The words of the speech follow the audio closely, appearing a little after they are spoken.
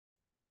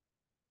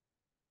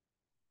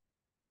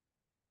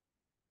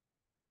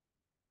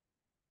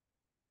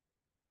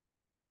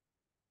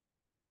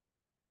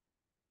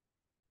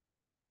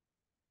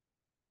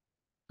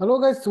Hello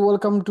guys,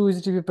 welcome to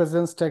Easy TV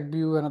Presents Tech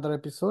View, another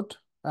episode.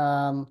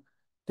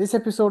 This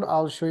episode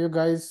I'll show you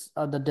guys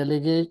the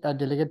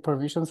delegate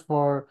permissions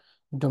for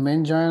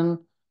domain join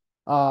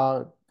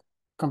uh,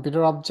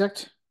 computer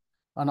object,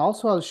 and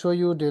also I'll show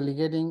you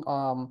delegating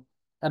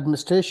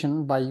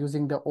administration by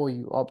using the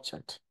OU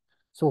object.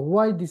 So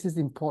why this is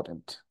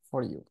important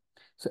for you?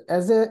 So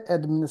as a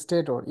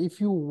administrator,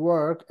 if you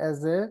work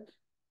as a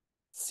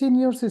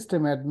senior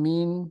system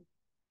admin,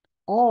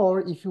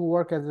 or if you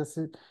work as a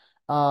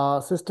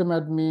system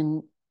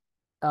admin,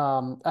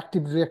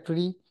 Active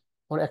Directory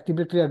or Active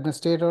Directory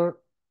administrator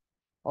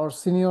or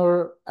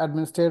senior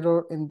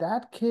administrator, in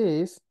that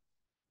case,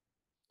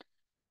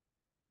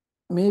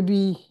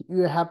 maybe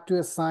you have to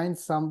assign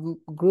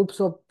some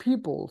groups of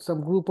people,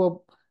 some group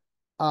of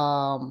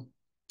um,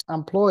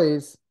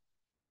 employees.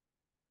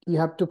 You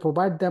have to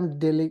provide them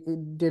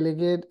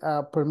delegate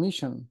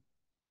permission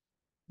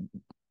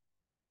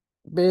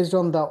based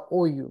on the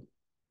OU.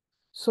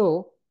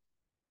 So,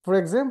 for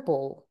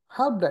example,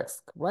 help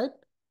desk, right?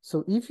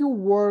 So if you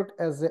work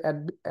as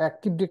an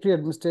Active Directory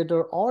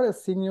administrator or a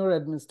senior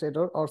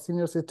administrator or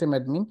senior system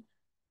admin,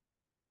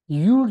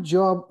 your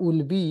job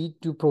will be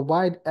to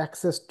provide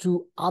access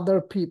to other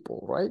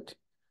people, right?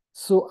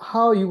 So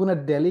how are you going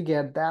to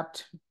delegate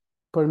that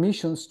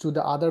permissions to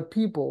the other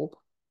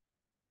people?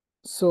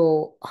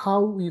 So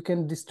how you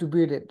can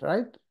distribute it,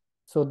 right?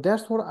 So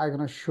that's what I'm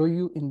going to show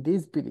you in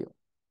this video.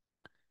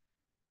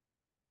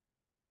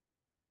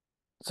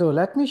 So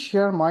let me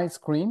share my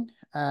screen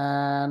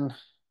and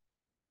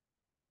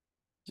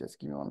just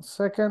give me 1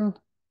 second.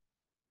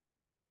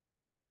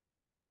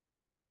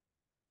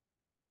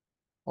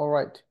 All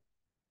right.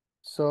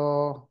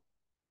 So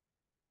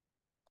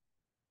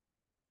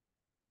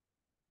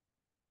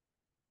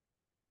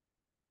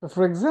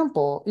for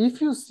example,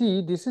 if you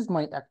see, this is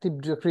my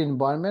Active Directory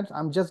environment.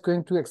 I'm just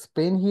going to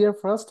explain here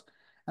first,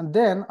 and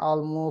then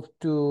I'll move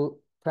to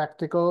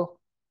practical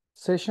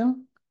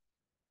session.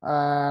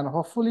 And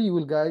hopefully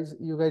you guys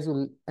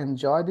will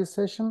enjoy this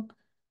session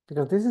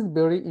because this is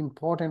very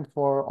important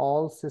for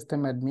all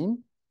system admin.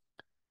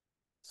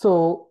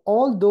 So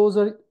all those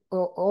are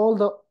all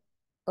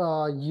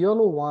the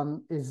yellow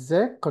one is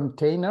a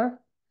container.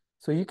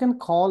 So you can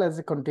call as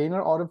a container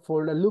or a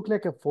folder, look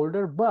like a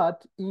folder,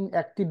 but in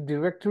Active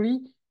Directory,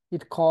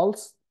 it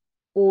calls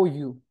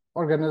OU,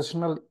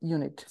 organizational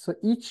unit. So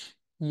each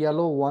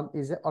yellow one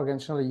is an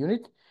organizational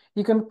unit.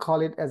 You can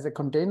call it as a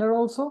container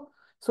also.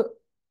 So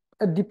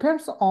it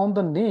depends on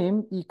the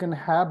name, you can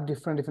have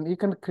different, you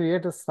can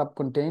create a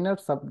sub-container,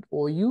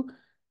 sub-OU,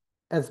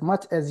 as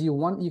much as you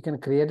want, you can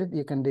create it,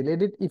 you can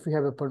delete it if you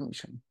have a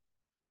permission.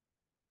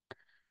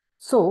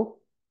 So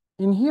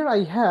in here,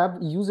 I have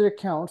user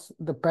accounts,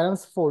 the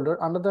parents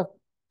folder. Under the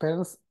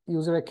parents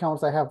user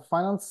accounts, I have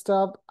finance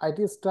stuff,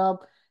 IT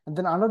stuff, and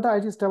then under the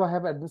IT stuff, I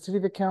have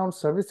administrative accounts,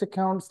 service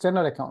accounts,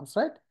 standard accounts,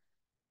 right?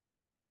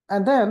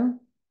 And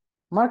then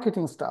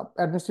marketing stuff,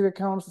 administrative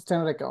accounts,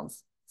 standard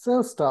accounts,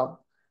 sales stuff,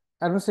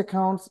 administrative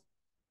accounts,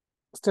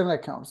 standard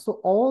accounts. So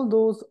all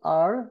those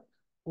are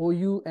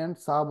OU and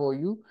sub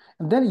OU,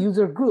 and then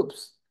user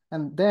groups.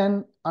 And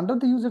then under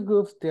the user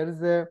groups, there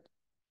is a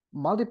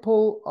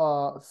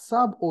multiple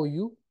sub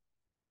OU,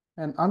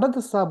 and under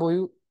the sub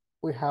OU,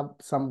 we have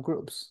some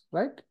groups,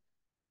 right?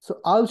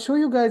 So I'll show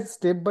you guys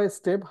step by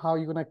step how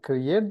you're gonna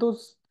create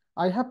those.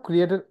 I have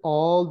created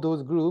all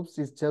those groups.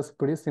 It's just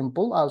pretty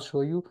simple. I'll show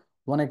you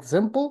one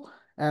example,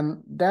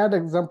 and that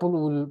example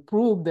will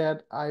prove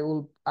that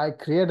I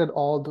created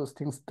all those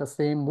things the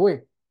same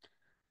way.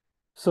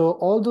 So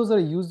all those are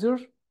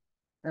users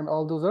and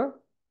all those are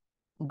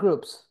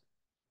groups.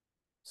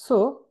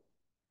 So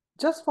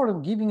just for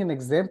giving an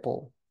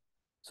example,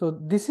 so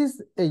this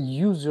is a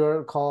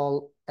user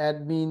called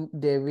admin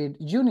David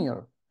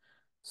Jr.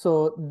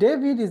 So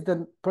David is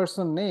the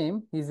person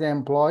name, he's an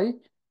employee,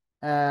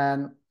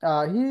 and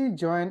he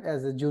joined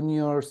as a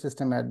junior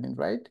system admin,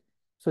 right?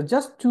 So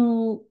just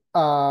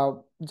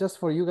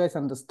for you guys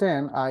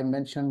understand, I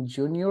mentioned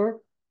junior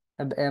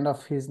at the end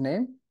of his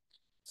name.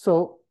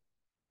 So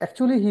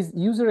actually his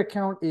user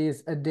account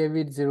is a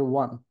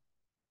David01.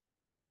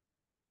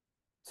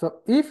 So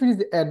if it is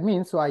the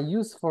admin, so I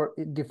use for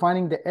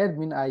defining the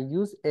admin, I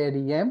use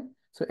ADM.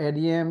 So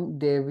ADM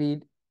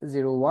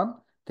David01,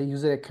 the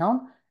user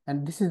account,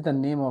 and this is the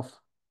name of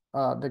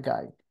the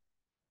guy.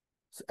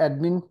 So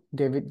admin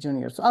David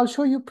Jr. So I'll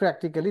show you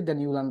practically, then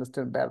you will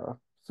understand better.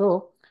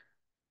 So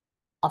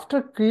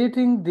after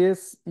creating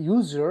this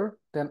user,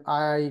 then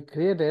I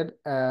created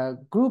a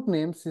group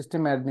name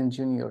System Admin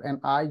Junior,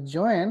 and I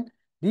joined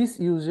this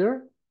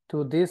user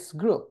to this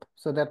group.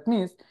 So that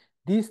means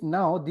this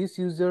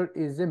user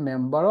is a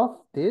member of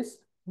this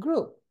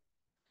group.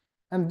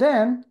 And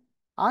then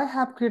I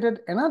have created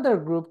another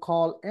group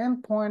called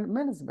Endpoint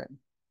Management.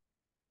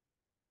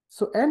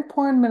 So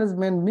Endpoint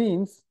Management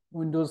means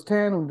Windows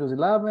 10, Windows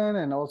 11,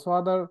 and also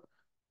other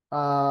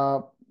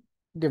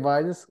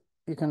devices.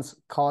 You can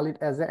call it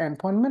as an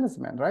endpoint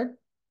management, right?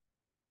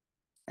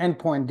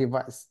 Endpoint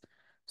device.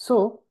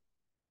 So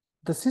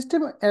the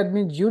system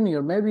admin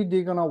junior, maybe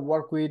they're gonna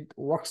work with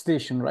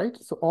workstation, right?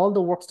 So all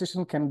the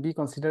workstation can be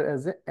considered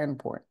as an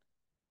endpoint.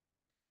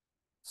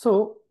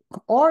 So,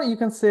 or you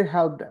can say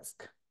help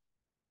desk.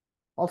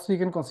 Also, you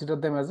can consider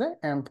them as an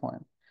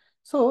endpoint.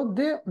 So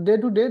they day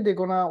to day, they're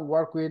gonna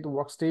work with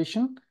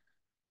workstation.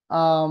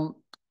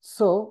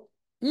 So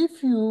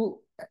if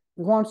you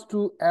want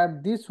to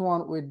add this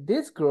one with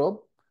this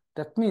group,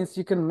 that means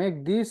you can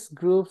make these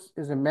groups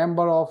is a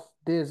member of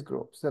these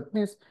groups. That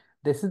means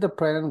this is the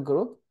parent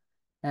group,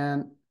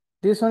 and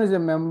this one is a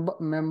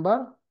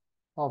member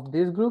of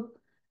this group,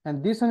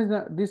 and this one is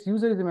this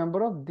user is a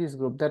member of this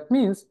group. That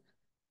means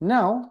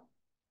now,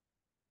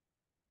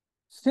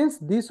 since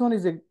this one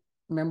is a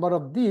member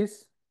of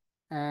this,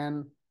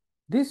 and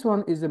this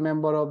one is a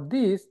member of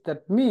this,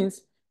 that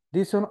means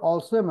this one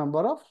also a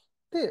member of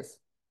this.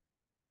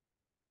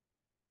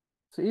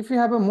 So if you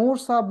have a more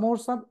sub,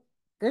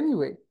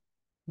 anyway,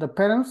 the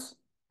parents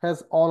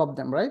has all of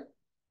them, right?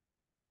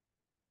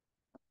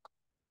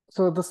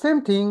 So the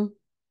same thing,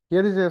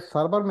 here is a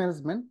server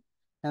management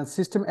and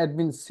system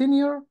admin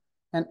senior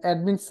and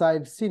admin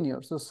Saif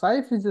senior. So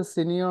Saif is a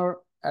senior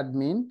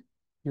admin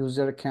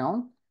user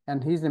account,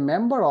 and he's a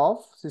member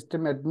of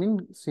system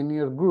admin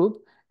senior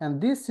group,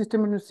 and this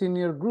system admin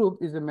senior group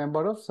is a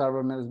member of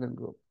server management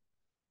group.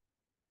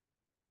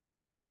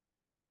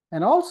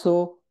 And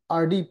also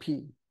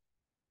RDP,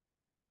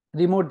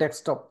 remote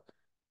desktop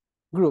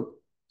group.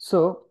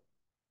 So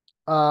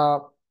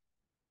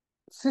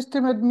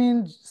system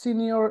admin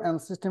senior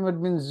and system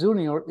admin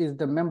junior is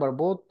the member,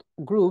 both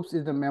groups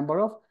is the member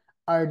of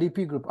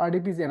RDP group.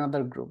 RDP is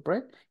another group,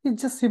 right?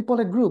 It's just simple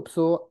a group.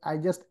 So I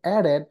just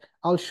added,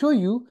 I'll show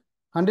you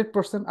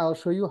 100%, I'll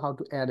show you how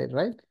to add it,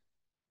 right?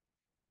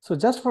 So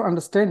just for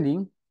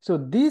understanding, so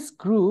this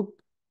group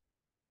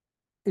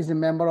is a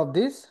member of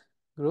this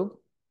group.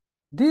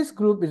 This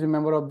group is a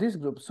member of this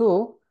group.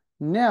 So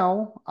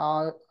now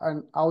I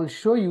will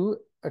show you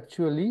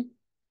actually.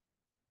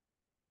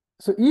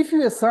 So if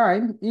you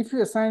assign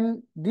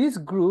this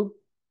group,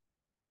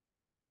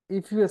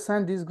 if you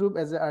assign this group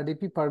as a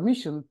RDP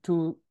permission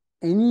to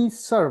any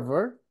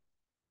server,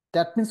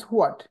 that means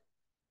what?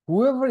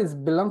 Whoever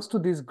belongs to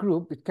this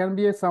group, it can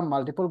be some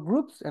multiple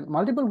groups, and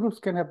multiple groups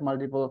can have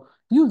multiple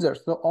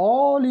users. So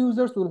all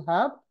users will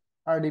have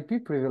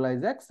RDP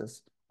privileged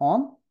access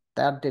on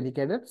that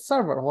dedicated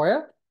server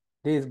where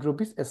this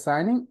group is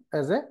assigning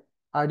as a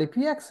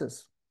RDP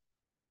access.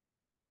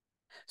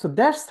 So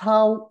that's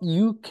how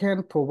you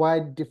can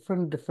provide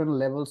different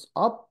levels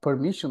of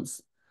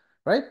permissions,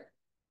 right?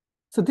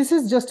 So this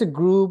is just a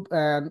group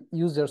and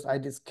users I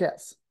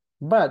discuss.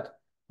 But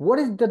what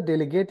is the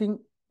delegate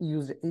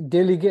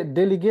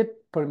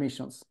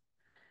permissions?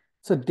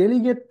 So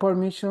delegate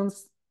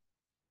permissions,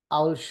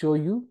 I'll show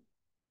you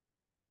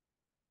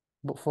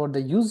for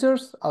the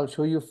users, I'll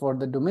show you for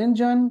the domain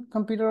join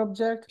computer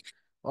object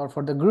or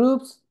for the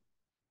groups.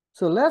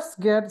 So let's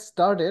get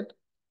started.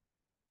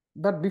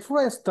 But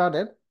before I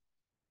started,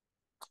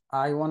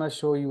 I want to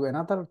show you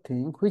another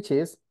thing, which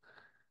is,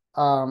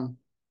 let's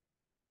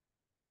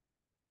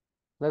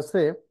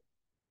say,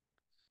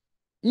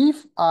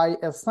 if I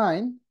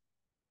assign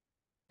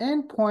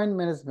endpoint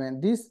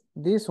management,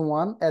 this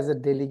one as a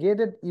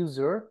delegated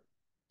user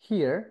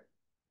here,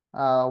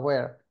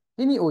 where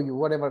any OU,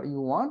 whatever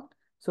you want.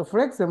 So for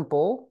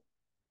example,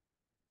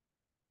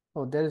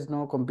 oh, there is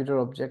no computer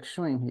object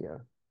showing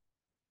here.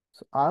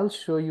 So I'll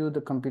show you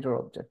the computer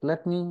object.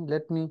 Let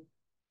me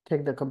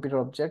take the computer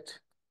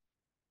object.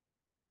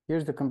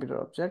 Here's the computer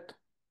object.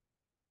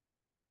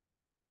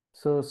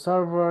 So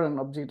server and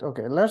object.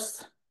 Okay,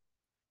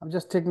 I'm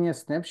just taking a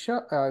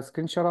snapshot,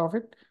 screenshot of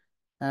it.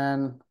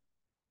 And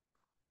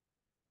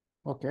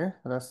okay,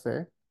 let's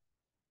say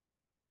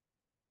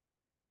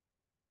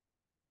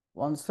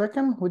 1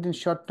 second, within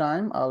short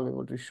time, I'll be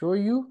able to show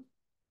you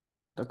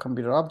the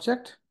computer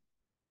object.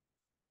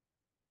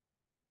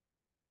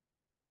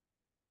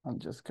 I'm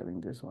just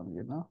getting this one,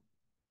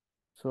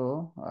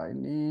 So I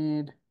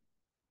need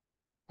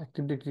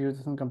active directory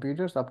users and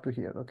computers up to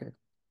here. Okay,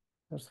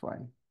 that's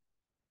fine.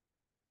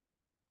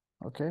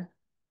 Okay.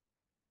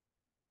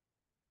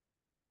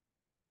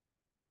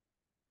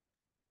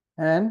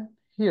 And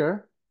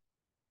here,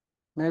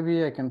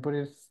 maybe I can put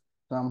it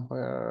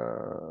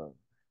somewhere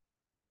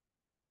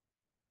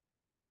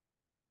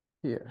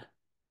here.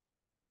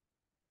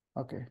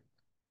 Okay.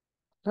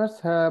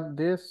 Let's have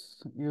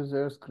this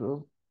users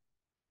group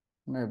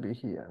maybe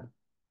here.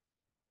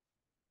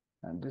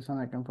 And this one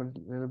I can put it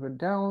a little bit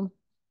down.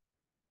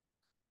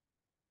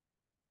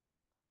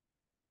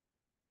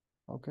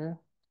 Okay.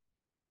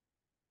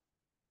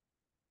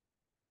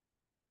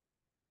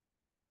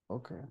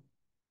 Okay.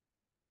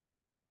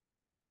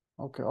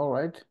 Okay, all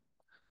right.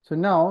 So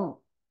now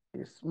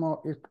it's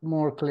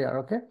more clear,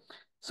 okay?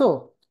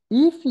 So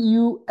if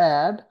you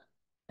add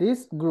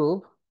this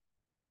group,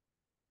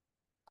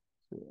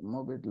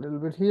 move it a little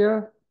bit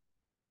here.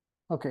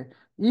 Okay,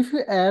 if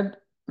you add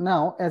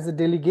now as a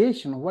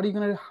delegation, how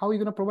are you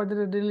gonna provide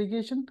the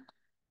delegation?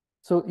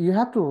 So you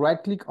have to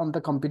right click on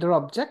the computer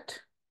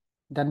object,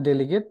 then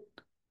delegate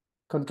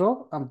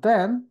control, and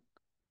then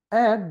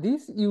add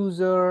this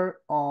user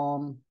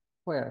on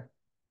where?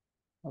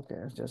 Okay,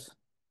 it's just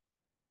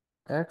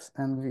X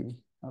and V.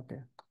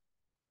 Okay.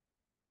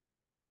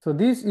 So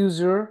this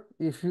user,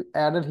 if you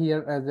added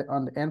here as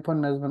on the endpoint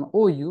management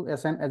OU,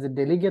 assigned as a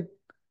delegate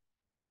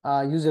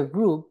user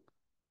group,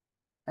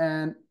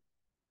 and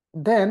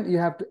then you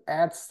have to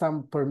add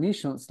some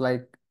permissions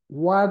like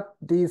what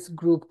this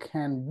group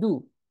can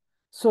do.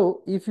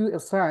 So if you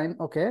assign,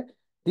 okay,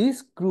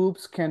 these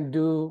groups can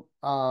do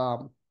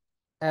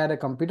add a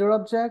computer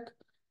object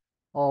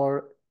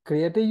or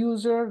create a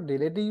user,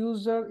 delete a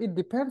user. It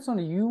depends on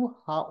you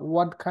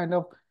what kind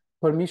of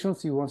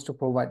permissions you want to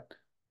provide,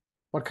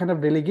 what kind of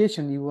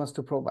delegation you want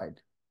to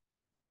provide.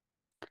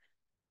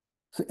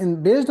 So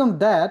based on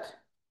that,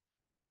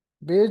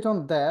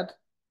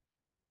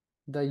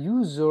 the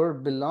user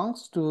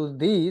belongs to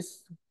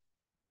this.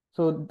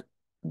 So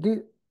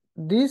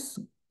this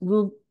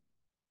group,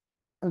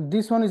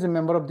 this one is a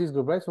member of this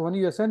group, right? So when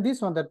you assign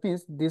this one, that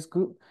means this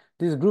group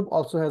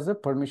also has a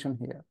permission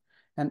here.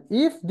 And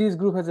if this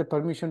group has a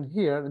permission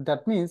here,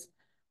 that means,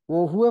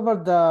 well, whoever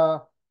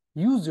the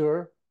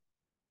user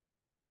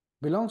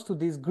belongs to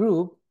this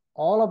group,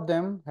 all of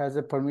them has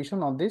a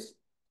permission on this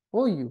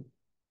OU.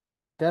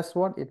 That's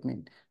what it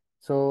means.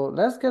 So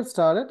let's get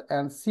started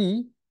and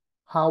see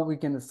how we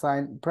can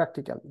assign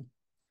practically.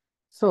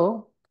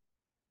 So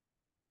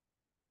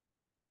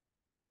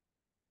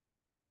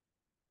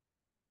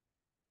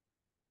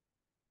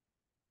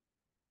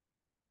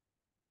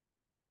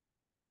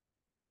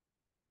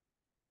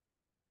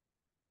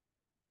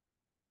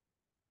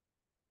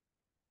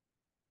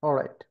all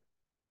right.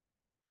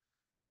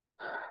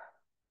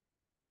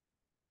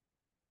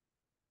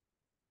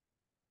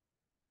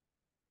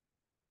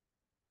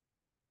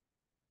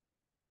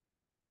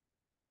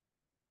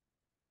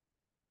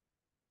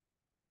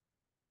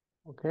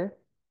 Okay.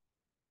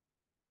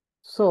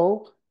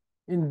 So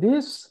in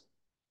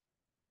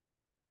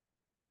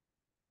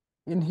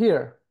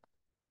here,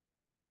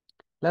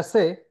 let's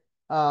say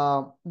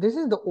this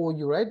is the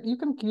OU, right? You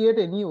can create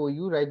any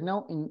OU right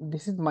now.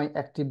 This is my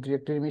Active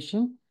Directory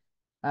machine.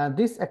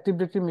 This Active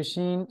Directory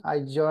machine,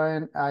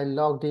 I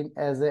logged in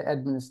as an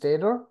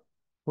administrator,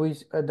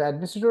 which the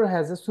administrator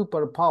has a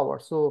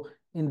superpower. So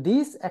in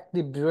this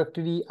Active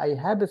Directory, I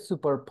have a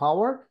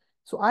superpower.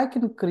 So I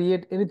can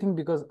create anything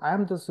because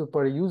I'm the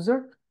super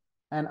user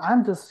and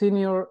I'm the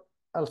senior.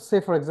 I'll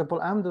say, for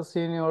example, I'm the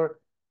senior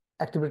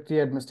Active Directory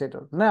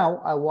administrator. Now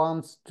I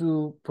want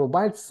to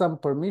provide some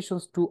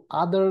permissions to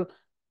other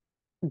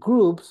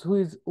groups who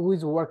is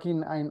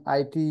working in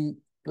IT,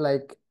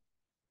 like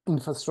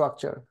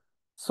infrastructure.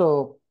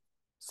 So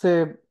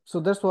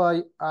that's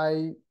why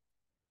I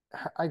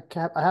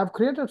have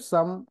created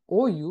some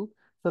OU.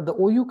 So the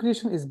OU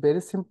creation is very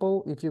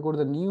simple. If you go to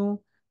the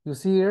new, you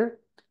see here.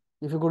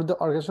 If you go to the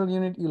organizational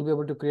unit, you'll be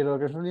able to create an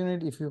organizational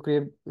unit. If you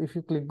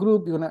click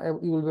group, you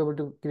will be able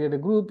to create a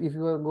group. If you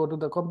go to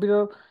the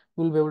computer,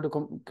 you will be able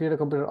to create a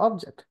computer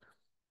object.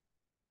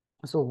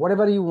 So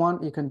whatever you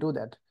want, you can do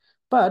that.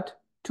 But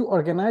to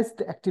organize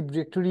the Active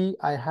Directory,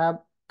 I have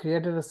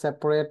created a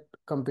separate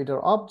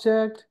computer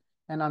object.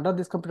 And under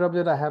this computer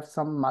object, I have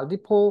some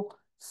multiple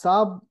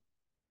sub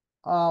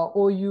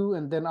OU.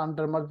 And then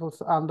under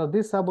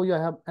this sub OU, I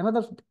have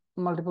another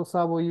multiple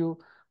sub OU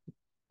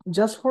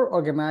just for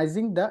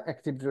organizing the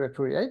Active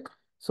Directory, right?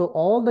 So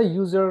all the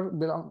user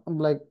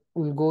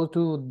will go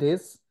to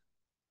this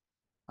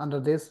under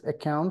this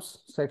accounts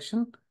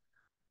section.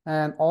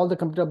 And all the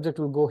computer object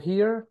will go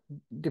here.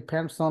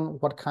 Depends on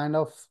what kind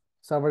of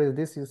server is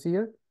this you see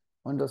here.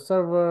 Windows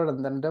Server,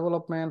 and then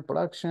development,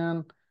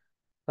 production,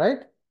 right?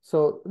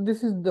 So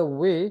this is the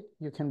way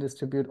you can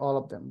distribute all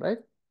of them, right?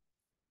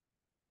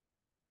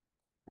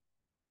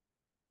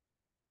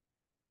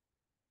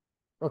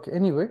 Okay,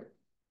 anyway.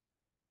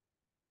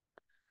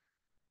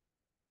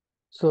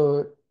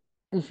 So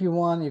if you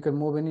want, you can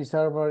move any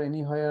server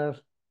anywhere.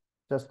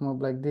 Just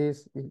move like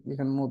this. You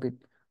can move it.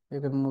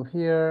 You can move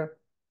here.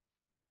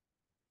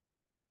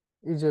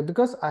 Easier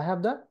because I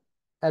have the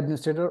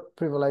administrator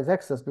privileged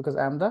access because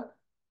I'm the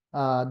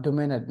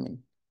domain admin.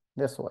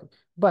 That's why.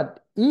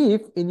 But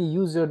if any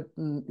user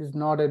is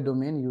not a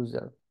domain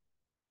user,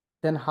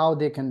 then how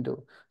they can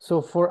do? So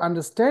for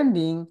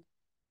understanding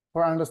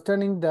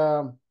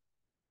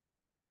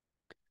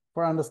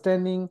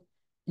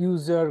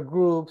user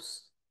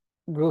groups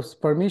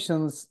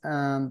permissions,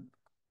 and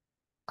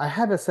I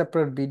have a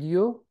separate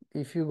video.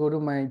 If you go to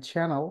my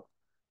channel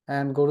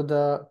and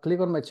click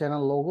on my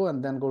channel logo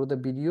and then go to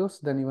the videos,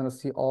 then you're gonna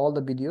see all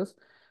the videos.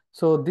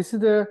 So this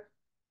is the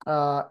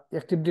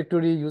Active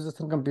Directory users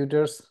and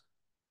computers.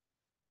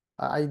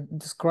 I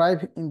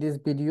describe in this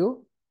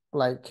video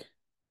like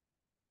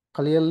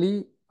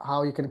clearly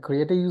how you can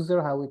create a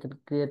user, how we can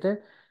create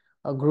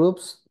a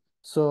groups.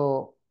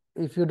 So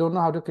if you don't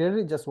know how to create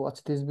it, just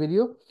watch this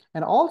video.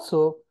 And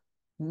also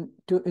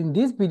in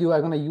this video,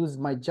 I'm gonna use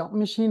my jump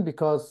machine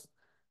because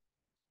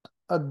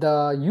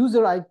the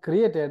user I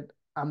created,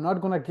 I'm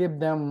not gonna give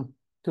them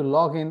to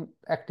log in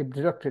Active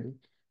Directory.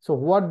 So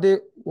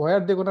where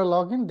they're gonna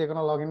log in? They're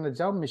gonna log in the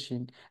jump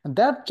machine, and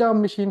that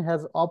jump machine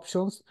has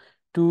options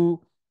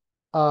to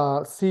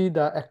see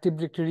the Active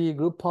Directory,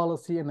 group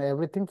policy, and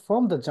everything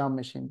from the jump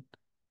machine.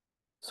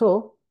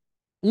 So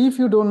if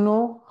you don't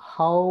know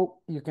how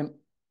you can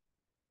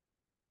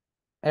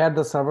add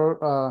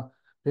the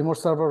remote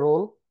server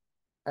role,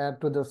 add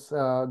to this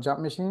jump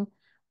machine,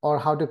 or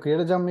how to create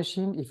a jump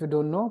machine, if you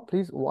don't know,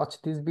 please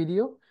watch this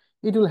video.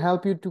 It will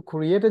help you to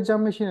create a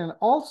jump machine and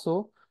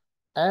also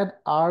add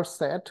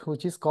RSET,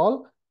 which is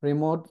called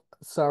Remote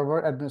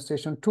Server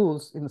Administration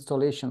Tools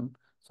installation.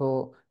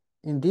 So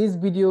in this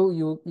video,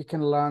 you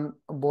can learn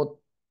both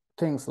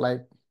things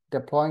like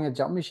deploying a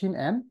jump machine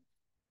and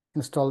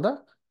install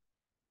the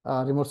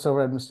remote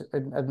server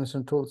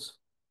administration tools,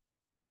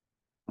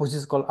 which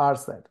is called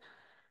RSET.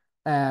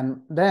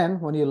 And then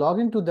when you log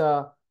into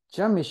the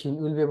jump machine,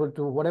 you will be able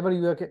to, whatever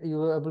you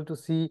are able to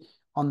see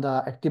on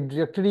the Active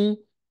Directory,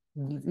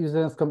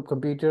 users,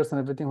 computers, and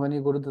everything. When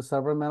you go to the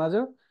server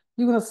manager,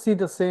 you're gonna see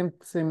the same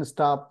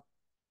stuff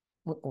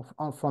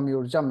from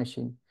your jump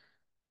machine.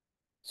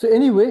 So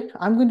anyway,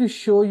 I'm going to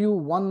show you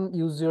one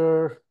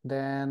user,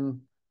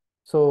 then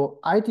so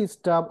IT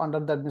stub under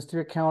the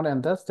administrative account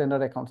and the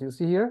standard account. You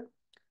see here.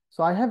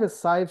 So I have a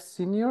site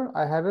senior,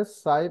 I have a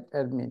site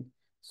admin.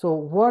 So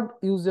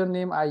what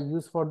username I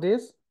use for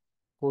this?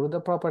 Go to the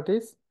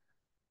properties,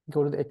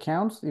 go to the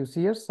accounts. You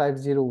see here,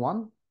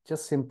 Sive01,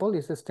 just simple.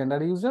 It's a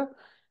standard user.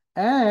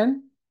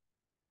 And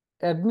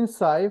admin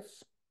Sive,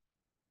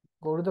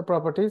 go to the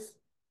properties,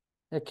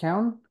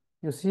 account.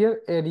 You see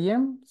here,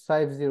 ADM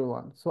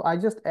Sive01. So I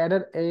just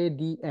added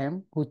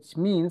ADM, which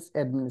means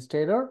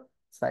administrator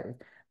Sive.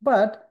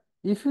 But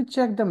if you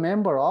check the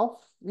member of,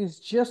 it's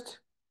just,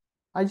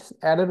 I just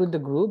added with the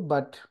group,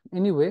 but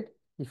anyway,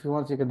 if you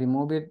want, you can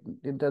remove it.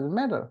 It doesn't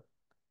matter.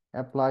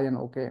 Apply and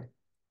okay.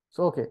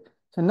 So, okay.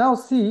 So now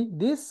see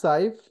this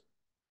Sive,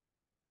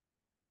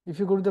 if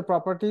you go to the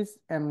properties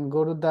and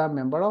go to the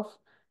member of,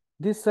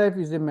 this Sive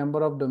is a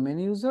member of domain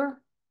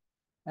user.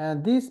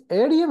 And this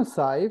ADM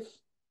Sive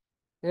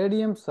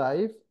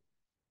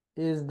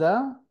is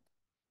the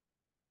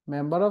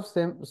member of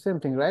same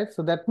thing, right?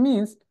 So that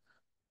means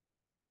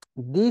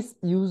this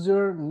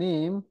user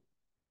name,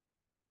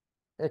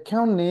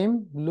 account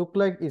name look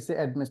like it's an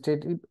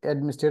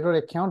administrator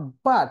account,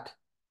 but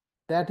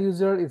that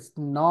user is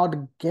not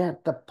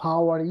get the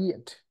power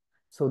yet.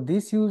 So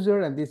this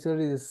user and this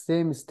user is the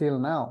same still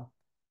now,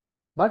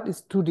 but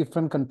it's two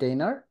different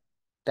container.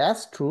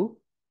 That's true.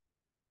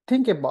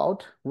 Think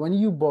about when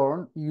you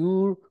born,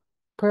 your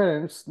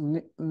parents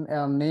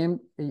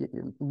named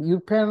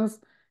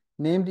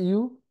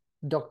you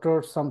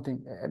Dr.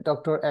 something,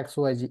 Dr.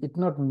 XYZ. It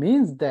not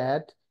means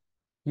that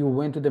you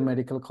went to the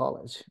medical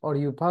college or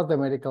you passed the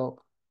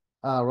medical,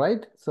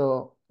 right?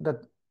 So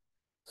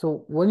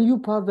when you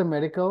pass the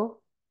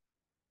medical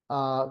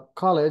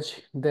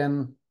college,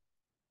 then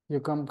you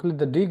complete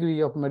the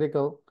degree of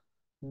medical,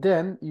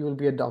 then you will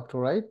be a doctor,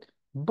 right?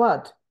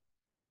 But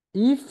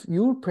if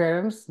your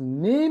parents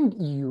named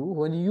you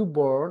when you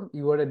born,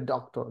 you are a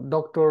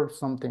doctor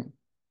something,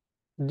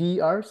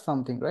 DR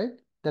something,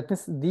 right? That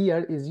means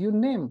DR is your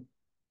name,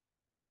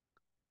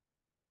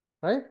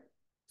 right?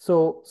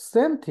 So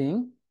same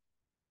thing,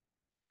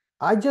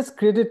 I just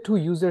created two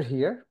user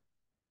here,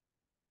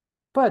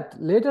 but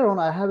later on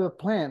I have a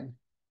plan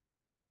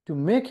to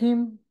make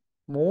him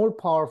more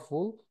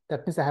powerful.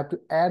 That means I have to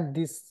add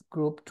this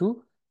group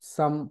to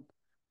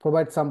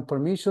provide some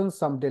permissions,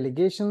 some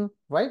delegation,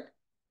 right?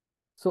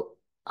 So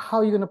how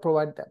are you going to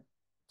provide that?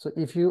 So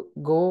if you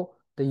go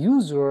the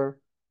user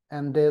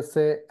and they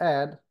say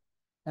add,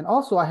 and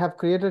also I have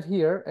created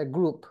here a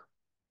group.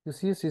 You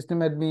see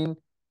system admin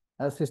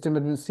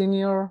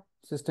senior,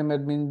 system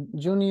admin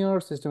junior,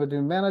 system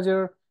admin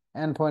manager,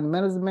 endpoint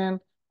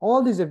management.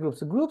 All these are groups.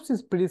 So groups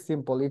is pretty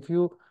simple. If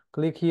you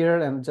click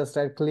here and just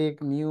right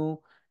click new,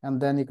 and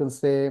then you can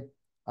say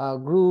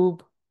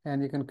group,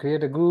 and you can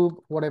create a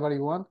group, whatever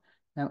you want,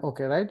 and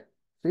okay, right?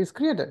 So it's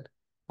created.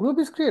 Group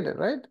is created,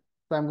 right?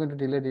 So I'm going to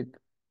delete it.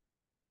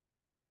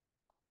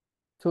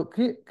 So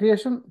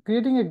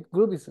creating a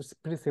group is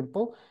pretty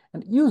simple.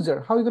 And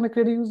user, how are you going to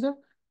create a user?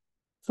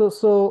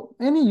 So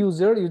any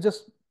user, you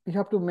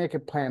have to make a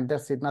plan.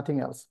 That's it, nothing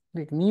else.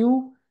 Click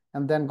new,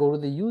 and then go to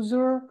the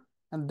user,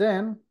 and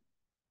then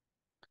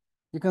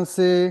you can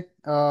say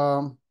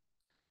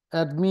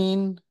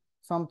admin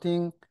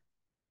something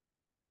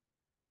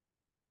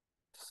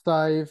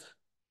Sive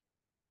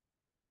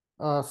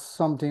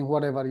something,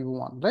 whatever you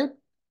want, right?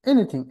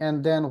 Anything.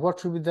 And then what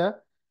should be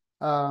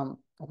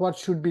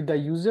the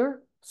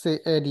user? Say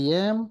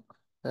ADM,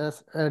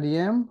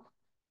 ADM,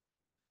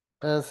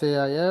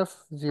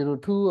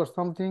 SAIF02 or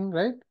something,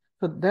 right?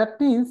 So that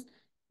means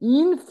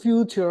in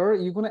future,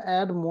 you're going to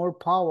add more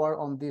power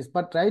on this.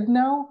 But right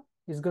now,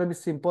 it's going to be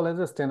simple as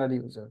a standard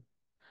user.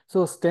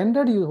 So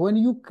standard user, when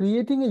you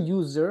creating a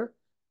user,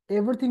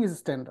 everything is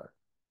standard.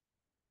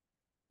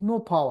 No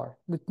power,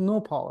 with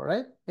no power,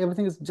 right?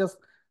 Everything is just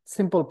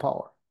simple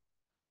power.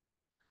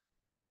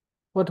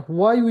 But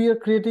why we are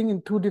creating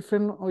in two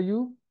different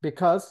OU?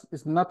 Because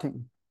it's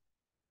nothing.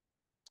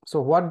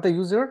 So what the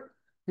user,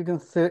 you can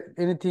say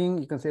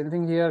anything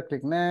here,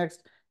 click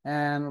next,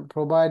 and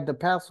provide the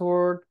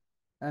password.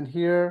 and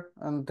here,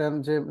 and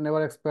then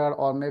never expire,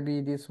 or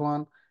maybe this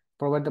one,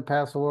 provide the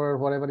password,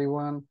 whatever you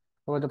want,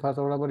 provide the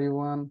password, whatever you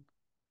want.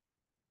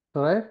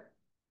 All right.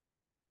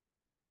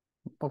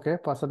 Okay,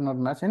 password not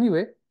match.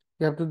 Anyway,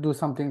 you have to do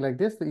something like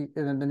this,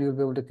 and then you'll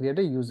be able to create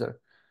a user.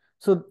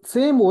 So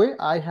same way,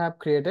 I have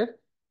created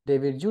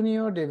David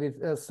Junior,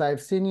 David Saif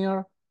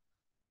Senior,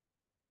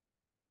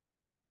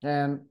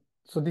 and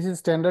so this is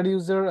standard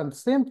user, and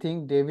same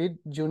thing, David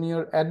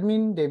Junior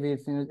admin,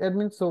 David Senior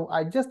admin. So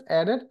I just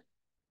added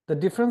the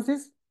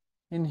differences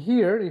in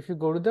here. If you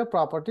go to the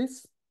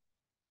properties,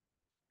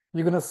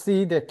 you're gonna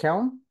see the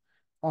account.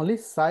 Only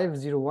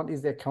Saif01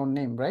 is the account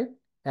name, right?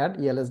 At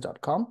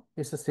els.com.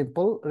 It's a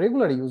simple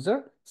regular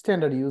user,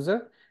 standard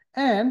user,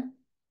 and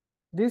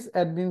this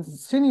admin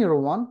senior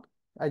one,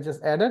 I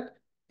just added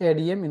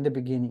ADM in the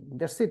beginning.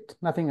 That's it,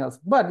 nothing else.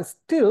 But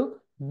still,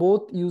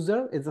 both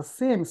user is the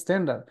same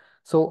standard.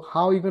 So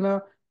how are you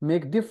gonna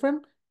make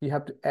different? You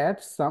have to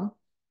add some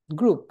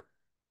group.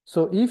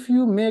 So if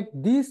you make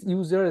this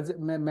user as a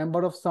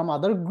member of some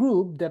other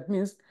group, that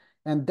means,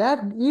 and that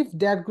if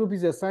that group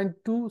is assigned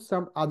to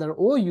some other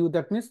OU,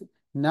 that means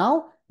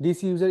now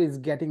this user is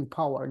getting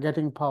power,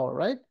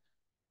 right?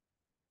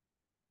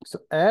 So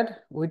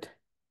add with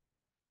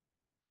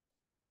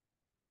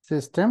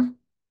system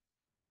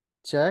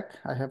check.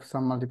 I have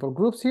some multiple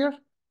groups here.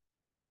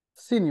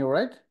 Senior,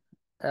 right?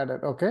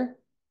 Added. Okay.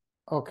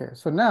 Okay.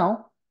 So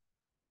now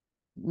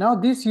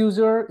this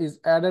user is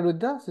added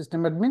with the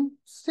system admin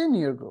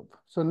senior group.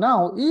 So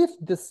now if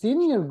the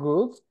senior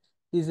group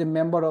is a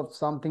member of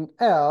something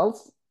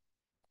else,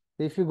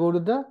 if you go to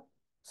the,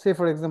 say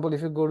for example,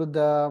 if you go to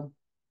the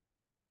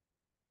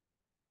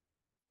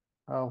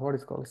what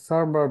is called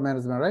server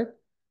management, right?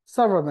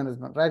 Server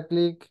management, right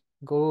click,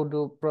 go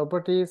to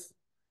properties,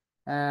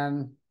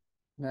 and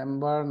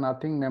member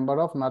nothing, member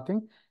of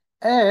nothing,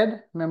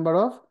 add member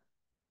of.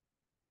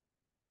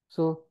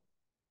 So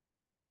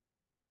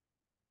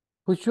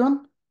which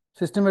one?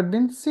 System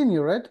admin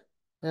senior, right?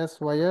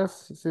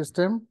 SYS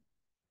system,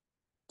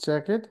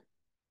 check it,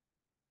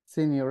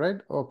 senior, right?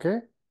 Okay,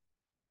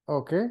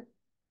 okay.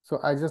 So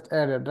I just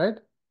added, right?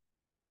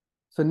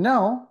 So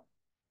now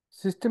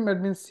system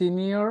admin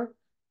senior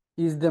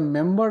is the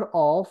member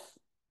of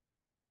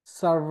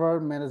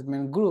server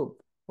management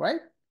group, right?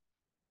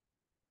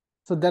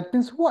 So that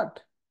means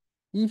what?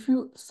 If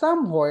you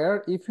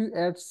somewhere, if you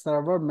add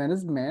server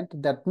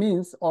management, that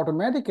means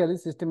automatically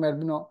system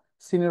admin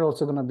senior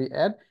also gonna be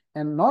add.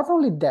 And not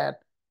only that,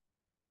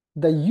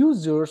 the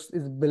users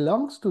is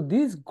belongs to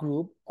this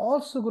group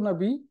also gonna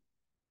be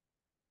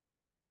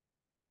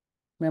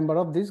member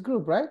of this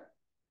group, right?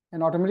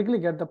 And automatically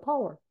get the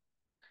power.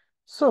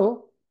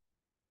 So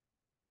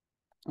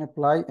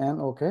apply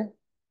and okay.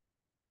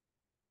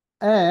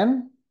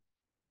 And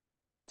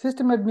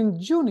system admin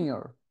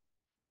junior.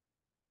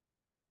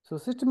 So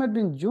system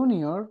admin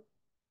junior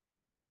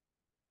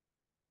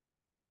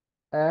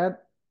add,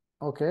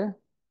 okay,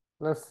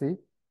 let's see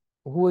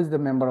who is the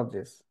member of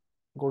this.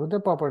 Go to the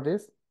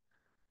properties,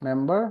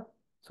 member.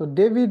 So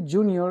David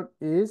Junior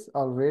is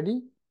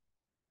already,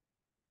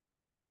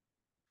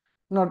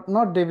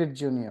 not David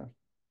Junior.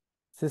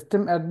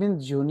 System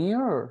admin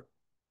junior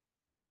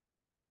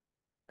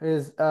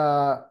is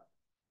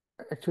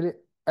actually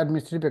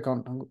administrative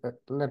account.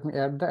 Let me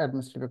add the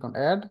administrative account.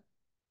 Add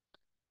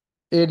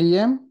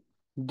ADM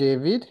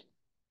David.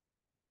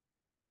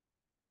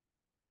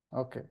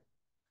 Okay.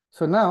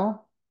 So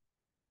now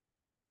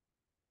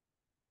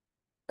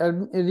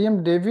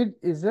ADM David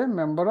is a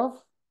member of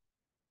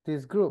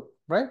this group,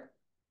 right?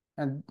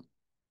 And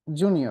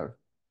junior.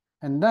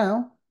 And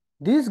now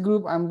this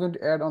group I'm going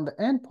to add on the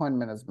endpoint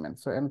management.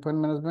 So endpoint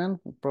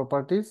management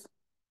properties.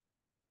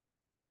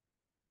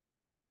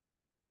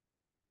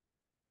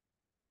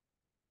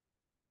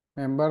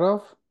 Member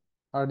of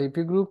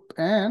RDP group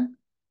and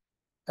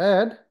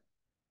add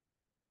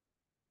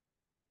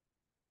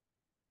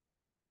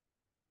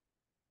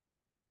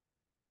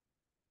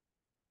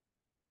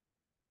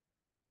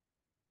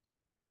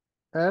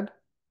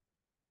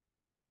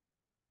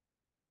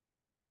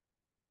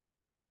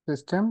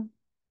system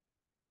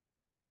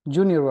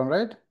junior one,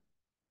 right?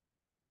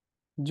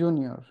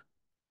 Junior.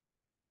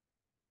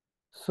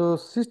 So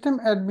system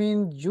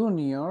admin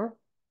junior.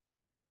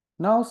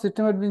 Now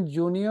system admin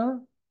junior.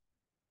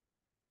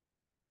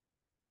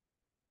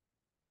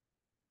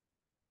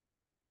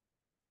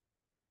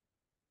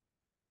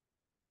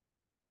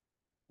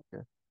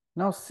 Okay.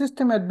 Now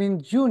system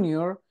admin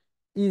junior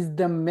is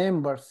the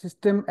member.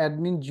 System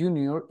admin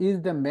junior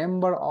is the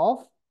member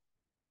of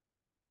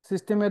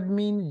system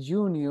admin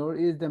junior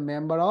is the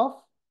member of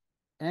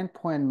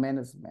endpoint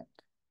management.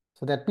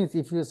 So that means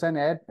if you assign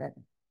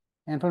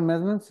endpoint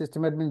management,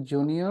 system admin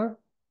junior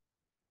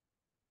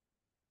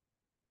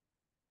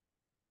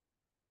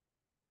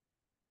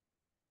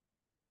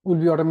will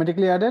be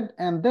automatically added,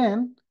 and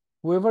then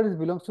whoever is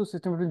belongs to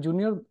system admin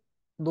junior,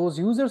 those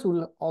users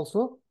will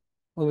also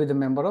will be the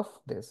member of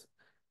this.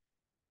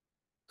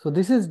 So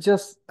this is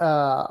just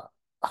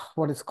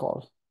what is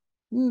called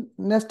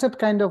nested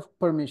kind of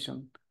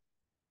permission.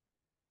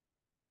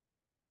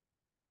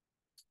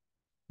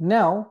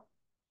 Now,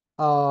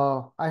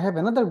 I have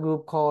another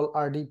group called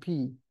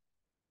RDP,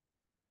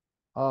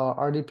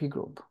 RDP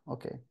group.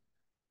 Okay.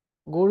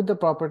 Go to the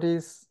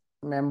properties,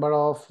 member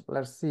of,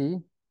 let's see,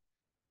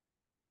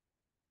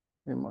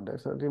 remove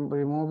that. So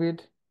remove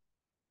it,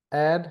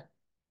 add,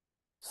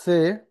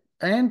 say,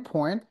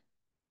 endpoint,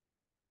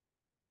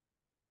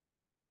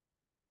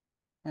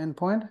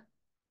 endpoint.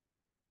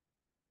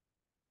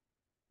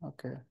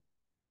 Okay.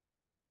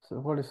 So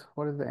what is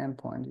the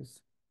endpoint?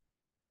 Is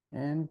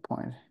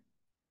endpoint.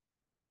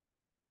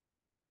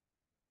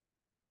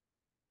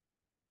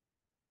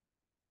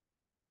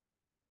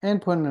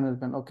 Endpoint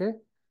management. Okay.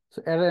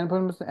 So add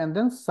endpoint management and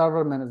then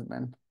server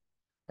management.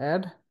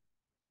 Add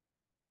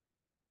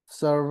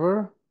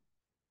server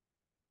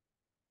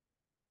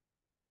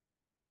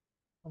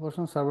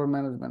version server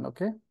management.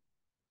 Okay.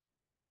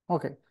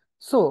 Okay.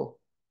 So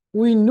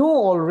we know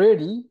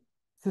already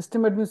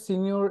system admin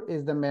senior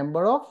is the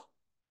member of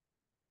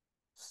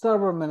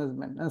server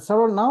management, and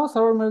server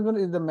management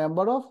is the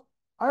member of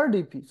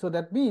RDP. So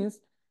that means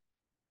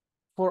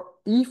for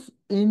if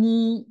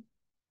any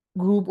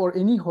group or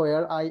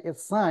anywhere I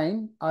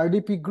assign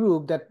RDP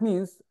group, that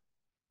means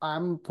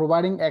I'm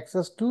providing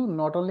access to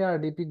not only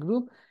RDP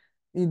group,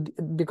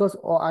 because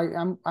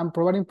I'm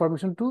providing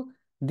permission to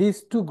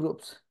these two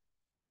groups,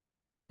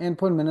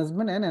 endpoint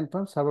management and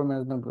endpoint server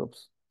management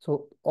groups.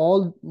 So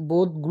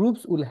both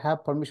groups will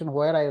have permission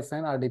where I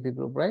assign RDP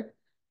group, right?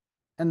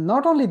 And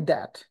not only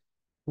that,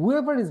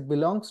 whoever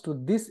belongs to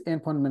this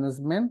endpoint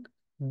management,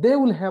 they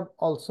will have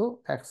also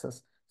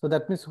access. So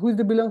that means who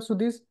belongs to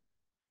this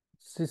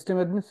system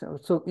admin?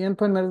 So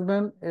endpoint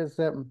management is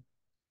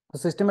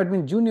system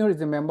admin junior is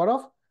a member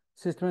of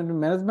system admin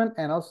management,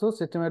 and also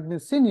system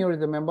admin senior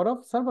is a member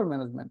of server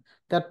management.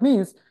 That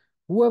means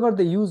whoever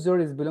the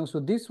user belongs to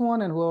this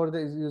one, and whoever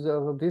the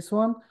user of this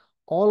one,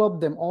 all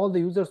the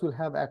users will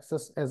have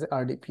access as a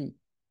RDP.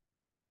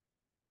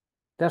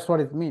 That's what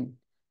it means.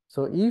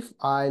 So if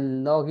I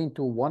log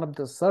into one of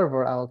the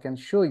server, I can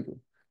show you.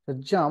 So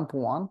jump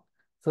one.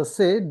 So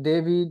say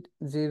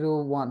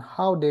David01,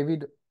 how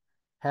David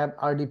have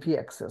RDP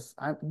access.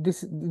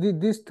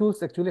 These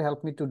tools actually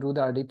help me to do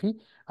the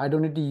RDP. I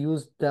don't need to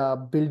use the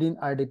built-in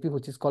RDP,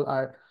 which is called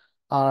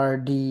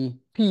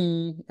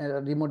RDP,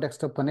 remote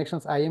desktop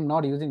connections. I am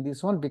not using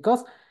this one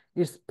because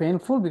it's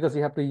painful, because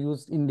you have to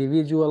use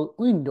individual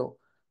window.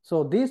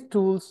 So these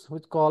tools,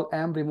 which call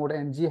remote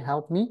ng,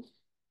 help me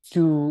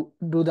to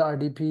do the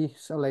RDP,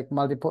 so like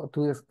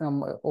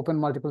open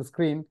multiple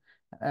screen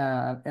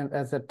and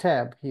as a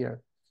tab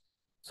here.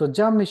 So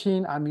jump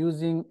machine, I'm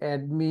using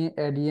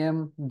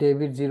adm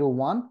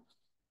David01.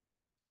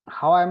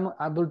 How I'm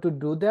able to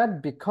do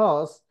that?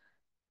 Because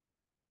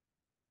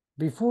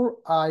before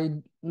I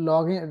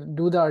log in,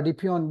 do the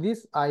RDP on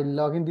this, I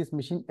log in this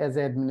machine as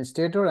an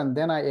administrator, and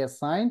then I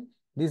assign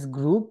this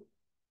group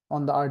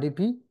on the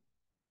RDP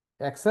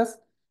access.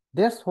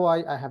 That's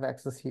why I have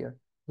access here.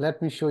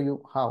 Let me show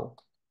you how.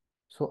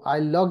 So I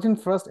logged in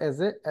first as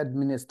an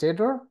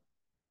administrator.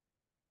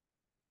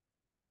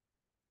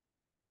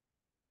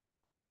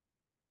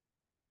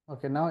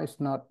 Okay, now it's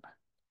not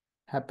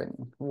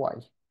happening. Why?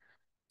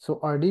 So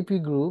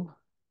RDP group.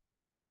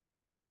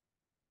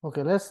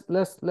 Okay,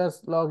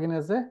 let's log in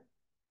as a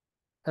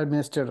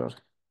administrator,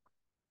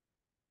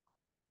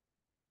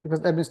 because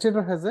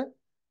administrator has a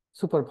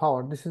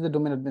superpower. This is the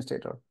domain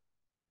administrator.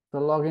 So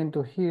log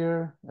into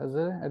here as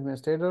a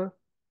administrator.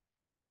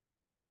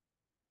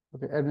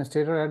 Okay,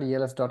 administrator at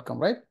els.com,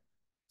 right?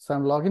 So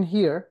I'm logging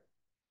here.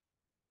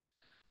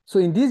 So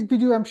in this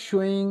video, I'm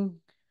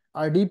showing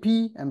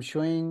RDP. I'm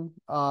showing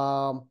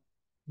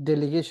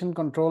delegation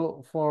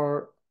control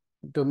for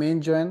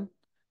domain join,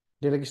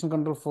 delegation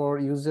control for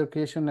user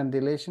creation and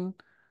deletion.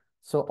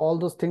 So all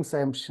those things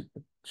I'm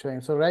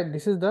showing. So right,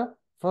 this is the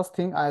first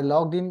thing. I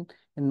logged in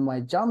my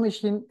Java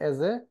machine as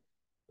a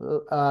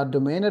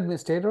domain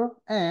administrator,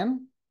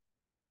 and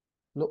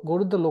go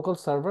to the local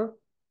server,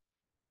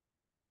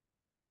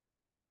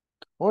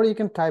 or you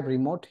can type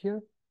remote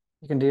here.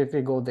 You can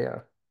directly go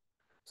there.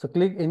 So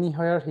click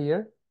anywhere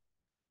here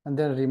and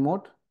then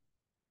remote.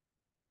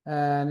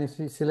 And if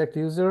you select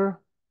user,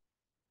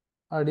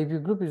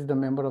 RDP group is the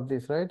member of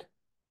this, right?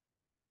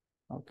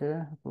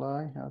 Okay,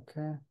 apply,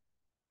 okay.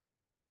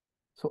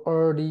 So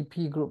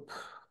RDP group.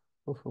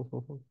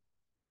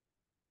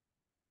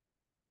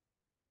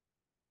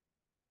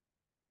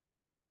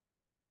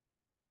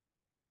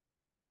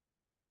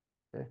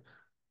 Okay.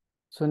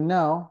 So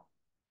now,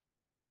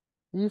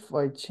 if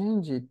I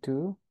change it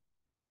to,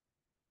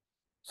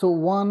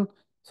 so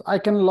I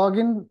can log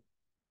in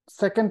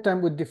second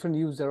time with different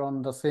user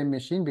on the same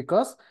machine,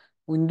 because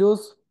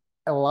Windows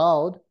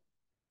allowed,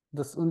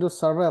 this Windows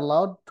server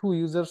allowed two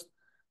users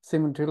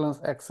simultaneous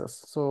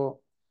access. So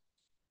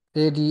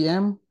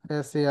ADM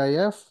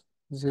SAIF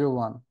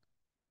 01.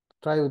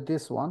 Try with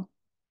this one.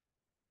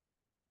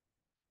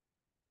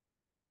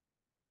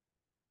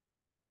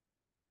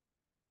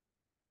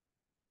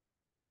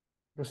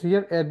 So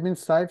here admin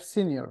Saif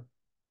senior.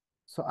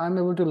 So I'm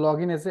able to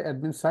log in as an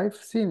admin Saif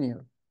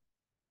senior,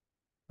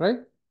 right?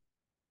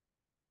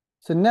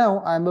 So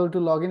now I'm able to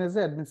log in as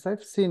the admin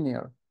side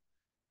senior,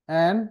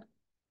 and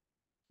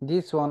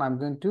this one I'm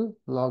going to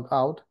log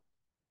out,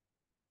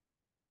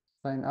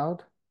 sign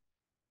out,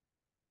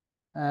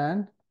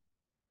 and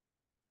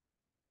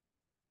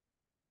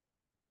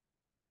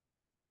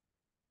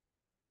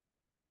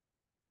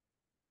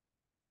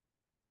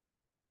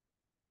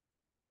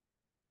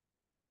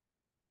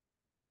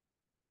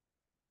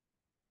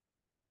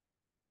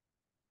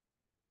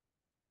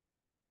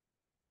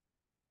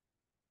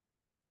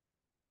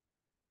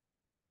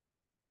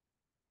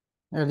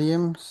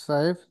LEM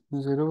save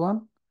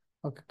 01.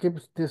 Okay, keep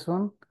this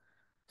one.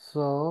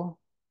 So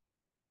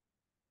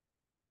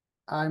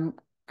I'm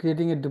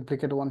creating a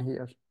duplicate one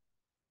here.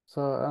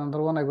 So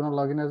another one I'm going to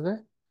log in as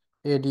the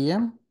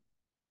ADM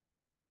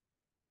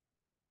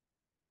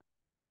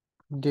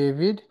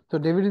David. So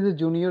David is a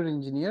junior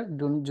engineer,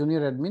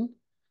 junior admin.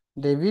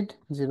 David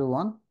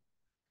 01.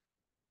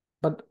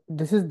 But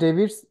this is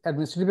David's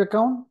administrative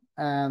account,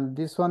 and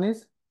this one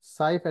is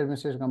Saif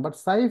administrative account. But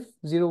Saif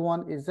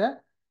 01 is a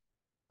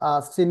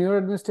senior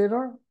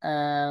administrator,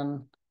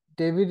 and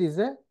David is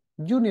a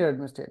junior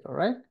administrator,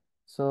 right?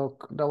 So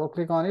double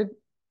click on it.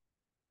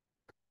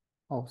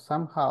 Oh,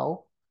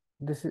 somehow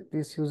this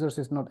users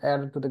is not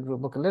added to the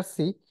group. Okay, let's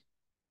see.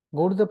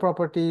 Go to the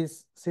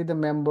properties, see the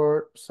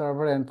member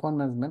server endpoint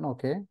management.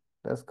 Okay,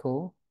 that's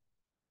cool.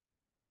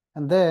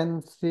 And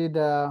then see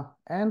the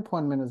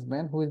endpoint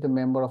management. Who is the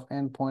member of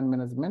endpoint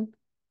management?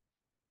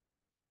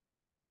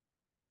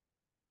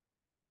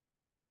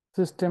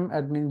 System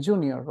admin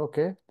junior.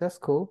 Okay, that's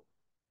cool.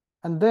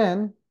 And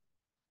then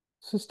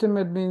system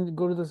admin,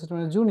 go to the system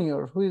admin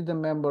junior. Who is the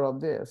member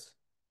of this?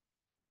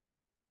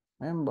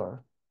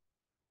 Member.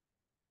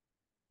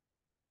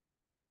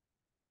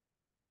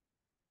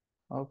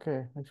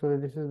 Okay, actually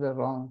this is the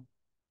wrong.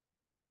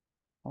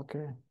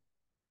 Okay.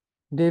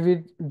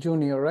 David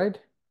Junior, right?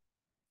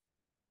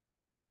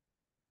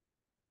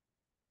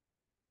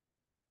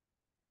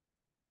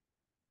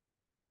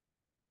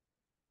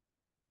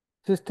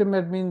 System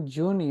admin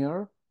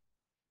junior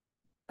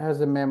as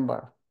a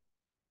member.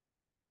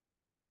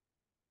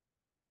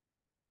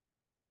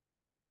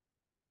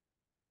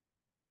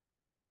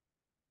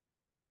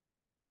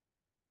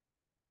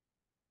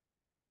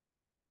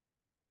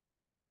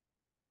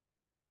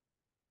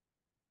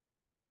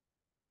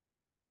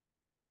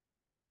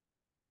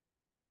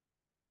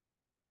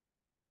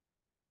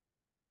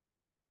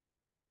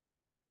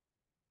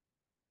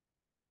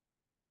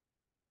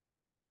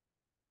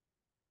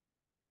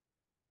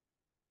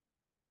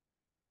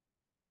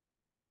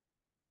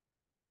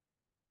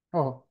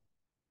 Oh,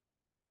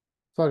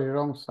 sorry,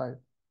 wrong side.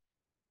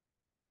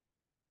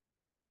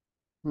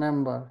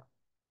 Member.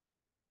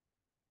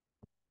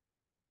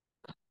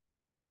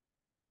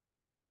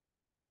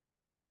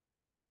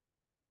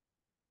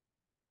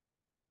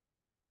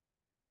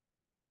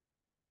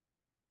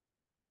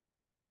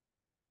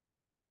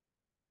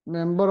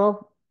 Member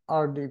of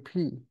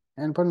RDP.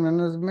 Endpoint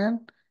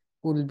management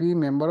will be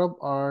member of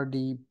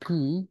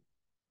RDP.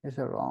 It's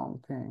a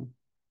wrong thing.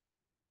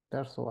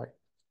 That's why.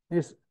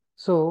 It's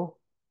so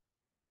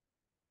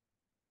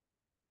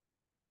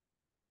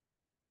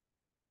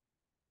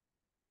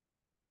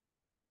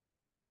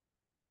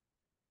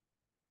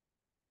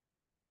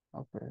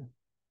okay.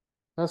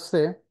 Let's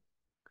say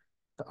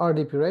the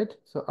RDP, right?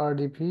 So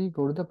RDP,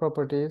 go to the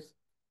properties,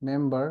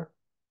 member.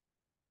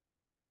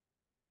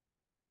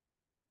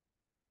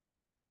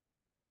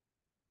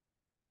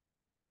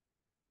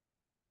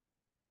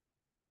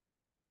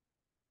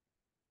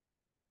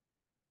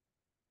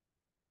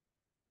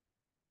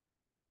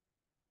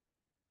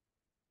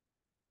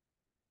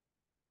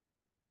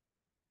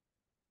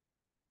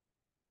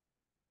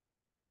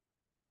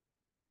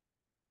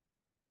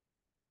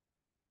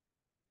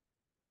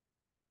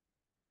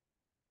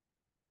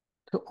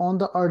 So on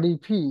the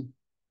RDP,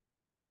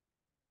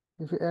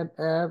 if you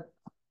add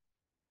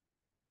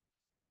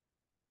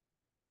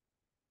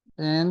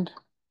and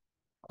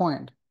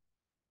point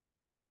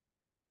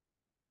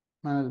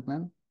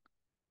management,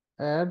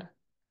 add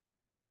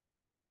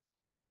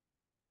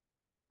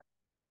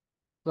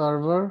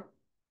server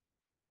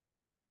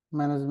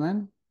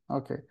management.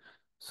 Okay.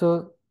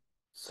 So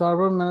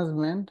server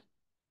management,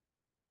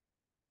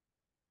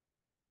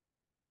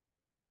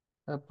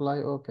 apply.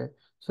 Okay.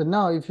 So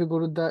now if you go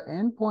to the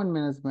endpoint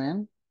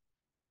management,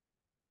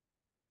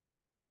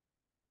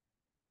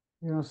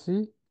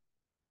 see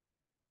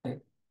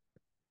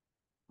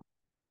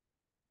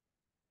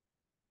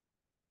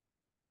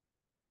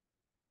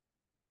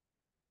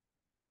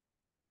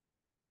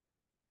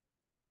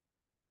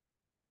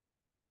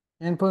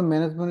endpoint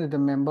management is the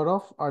member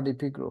of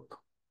RDP group.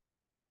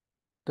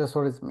 That's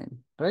what it means,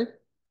 right?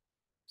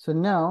 So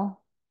now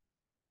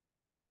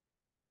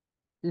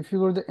if you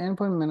go to the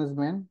endpoint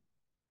management,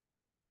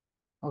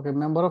 okay,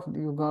 member of,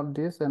 you got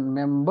this, and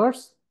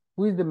members,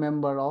 who is the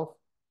member of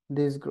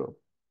this group?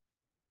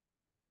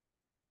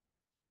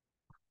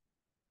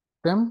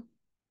 Them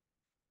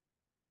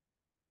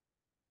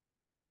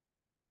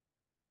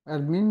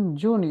admin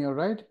junior,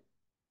 right?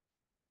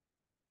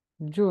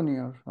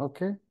 Junior,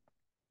 okay,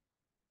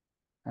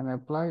 and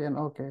apply and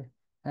okay.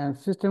 And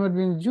system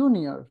admin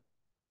junior.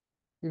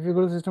 If you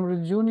go to system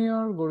admin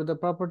junior, go to the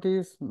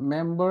properties,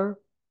 member,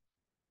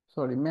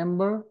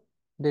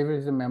 David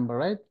is a member,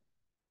 right?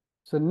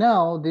 So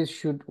now this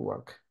should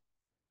work.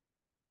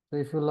 So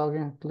if you log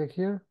in, click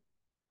here.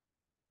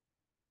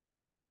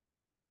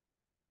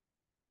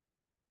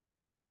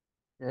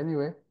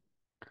 Anyway,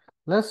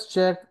 let's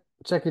check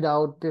it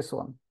out, this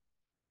one.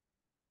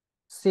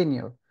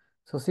 Senior.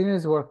 So senior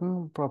is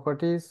working,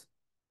 properties,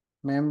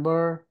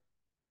 member,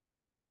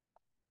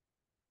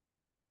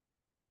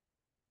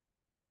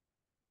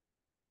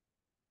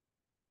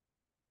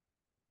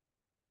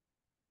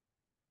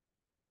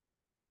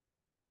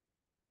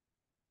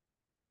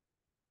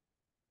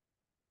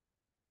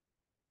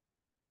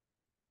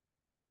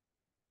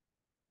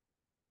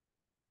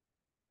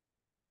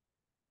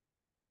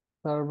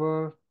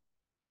 server.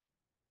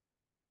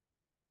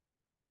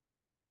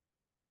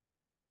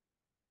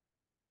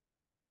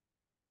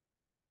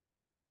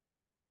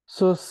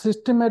 So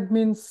system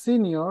admin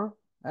senior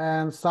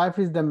and Saif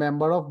is the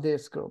member of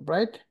this group,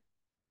 right?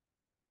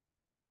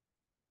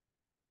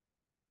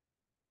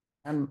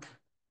 And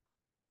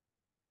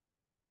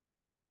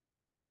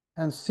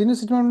senior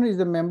system admin is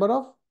the member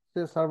of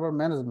the server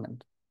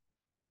management.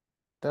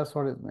 That's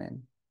what it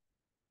means.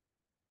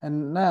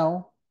 And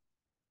now,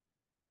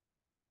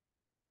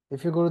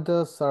 if you go to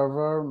the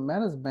server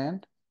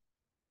management,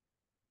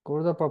 go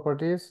to the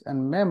properties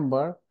and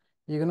member,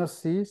 you're gonna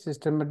see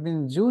system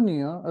admin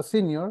junior, a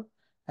senior,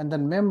 and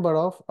then member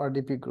of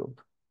RDP group.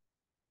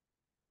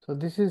 So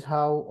this is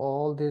how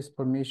all this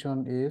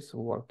permission is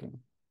working.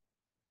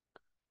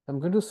 I'm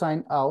going to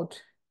sign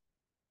out.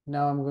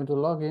 Now I'm going to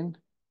log in.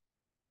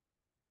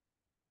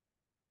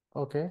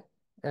 Okay,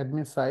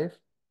 admin Saif.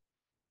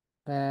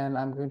 Then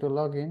I'm going to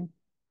log in.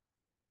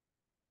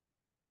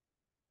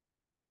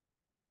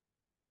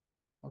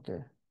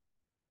 Okay.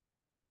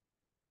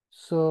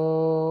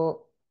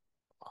 So,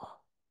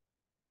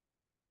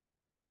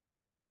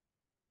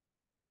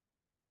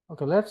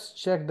 okay, let's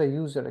check the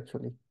user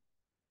actually.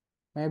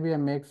 Maybe I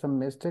make some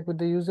mistake with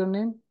the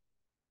username.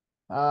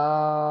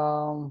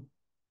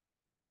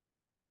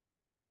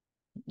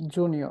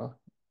 Junior.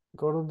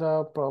 Go to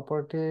the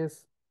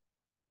properties,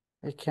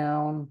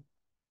 account,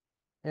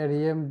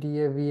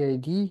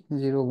 REMDAVID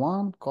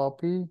 01,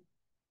 copy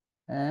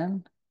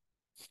and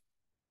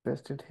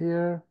paste it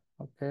here.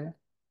 Okay.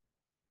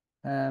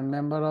 And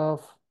member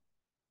of,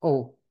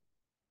 oh,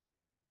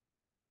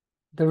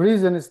 the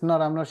reason is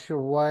not, I'm not sure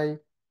why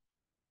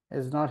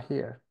it's not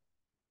here.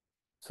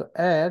 So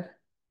add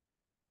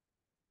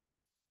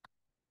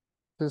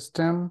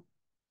system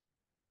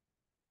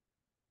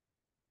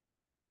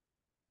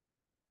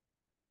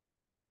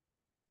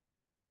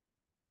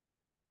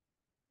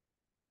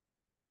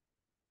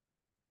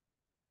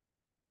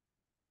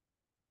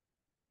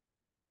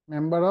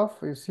member of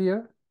is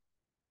here.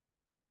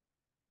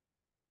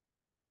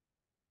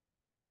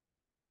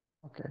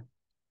 Okay.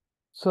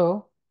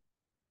 So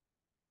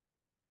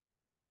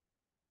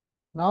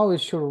now it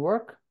should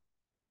work.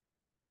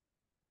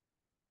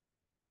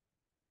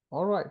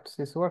 All right,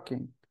 it's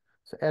working.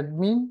 So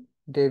admin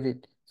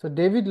David. So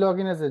David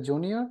login as a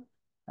junior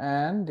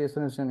and this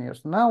one is junior.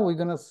 So now we're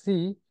gonna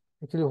see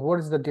actually what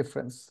is the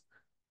difference.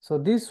 So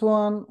this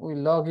one we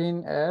log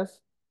in as,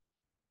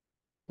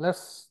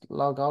 let's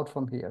log out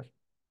from here.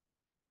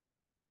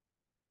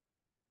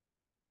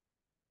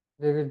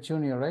 David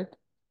Junior, right?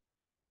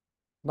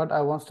 But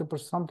I want to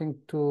put something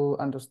to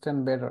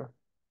understand better.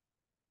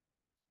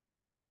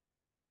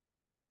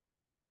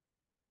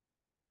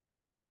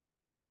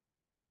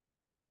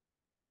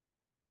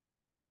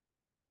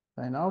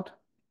 Sign out.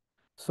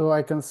 So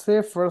I can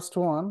say first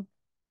one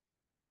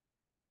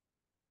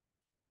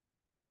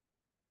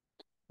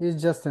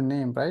is just a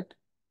name, right?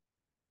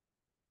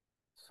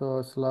 So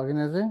it's login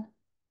as a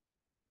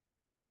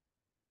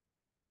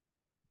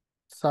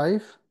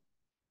Saif,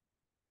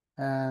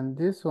 and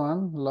this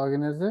one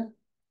login as a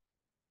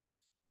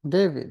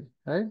David,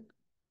 right?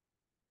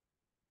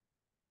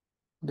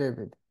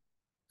 David.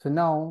 So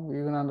now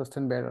you can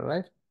understand better,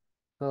 right?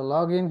 So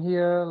log in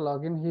here,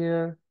 log in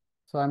here.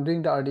 So I'm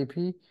doing the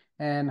RDP,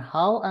 and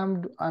how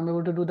I'm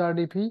able to do the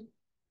RDP?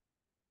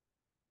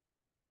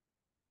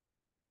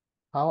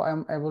 How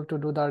I'm able to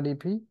do the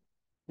RDP?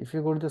 If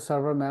you go to the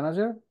server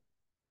manager,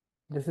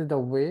 this is the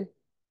way.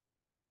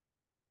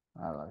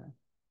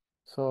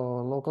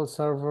 So local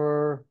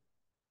server.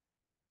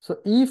 So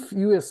if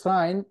you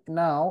assign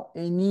now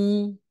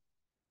any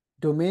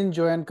domain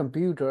join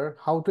computer,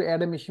 how to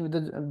add a machine with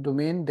the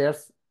domain,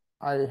 there's,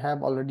 I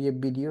have already a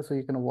video, so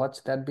you can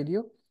watch that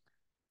video.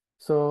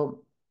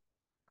 So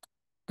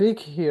click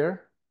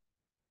here.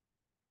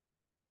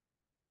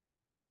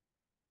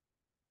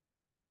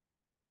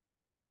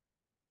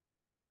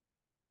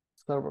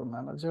 Server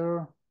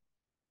manager.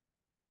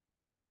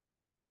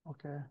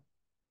 Okay.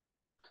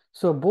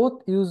 So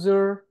both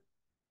user,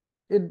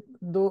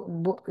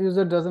 both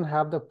user doesn't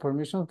have the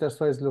permissions, that's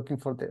why it's looking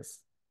for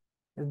this.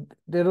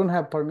 They don't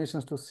have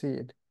permissions to see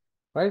it,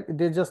 right?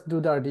 They just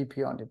do the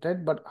RDP on it,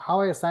 right? But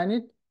how I assign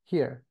it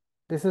here,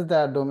 this is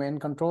the domain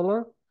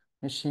controller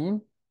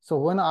machine. So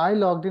when I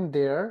logged in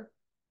there,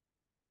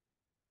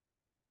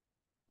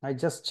 I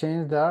just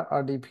changed the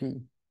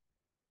RDP.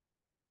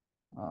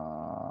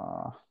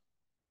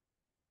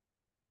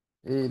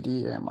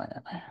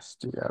 ADMINS.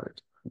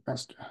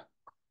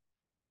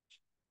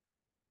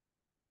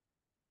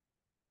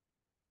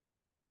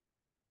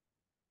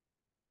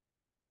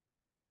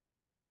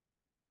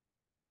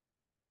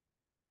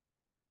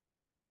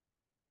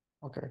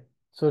 Okay,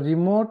 so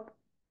remote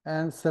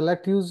and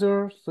select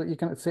user. So you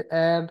can say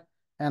add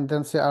and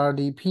then say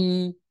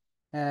RDP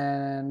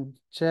and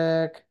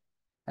check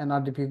and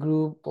RDP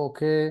group.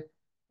 Okay,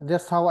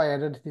 that's how I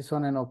added this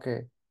one and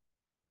okay.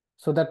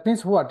 So that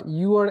means what?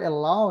 You are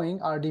allowing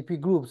RDP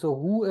group. So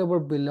whoever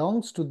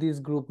belongs to this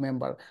group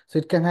member. So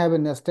it can have a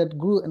nested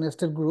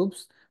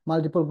groups,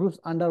 multiple groups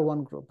under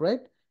one group,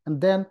 right?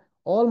 And then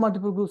all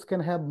multiple groups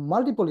can have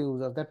multiple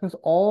users. That means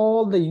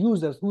all the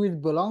users who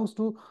it belongs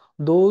to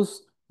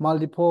those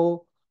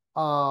multiple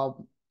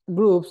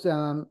groups,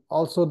 and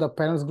also the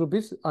parents group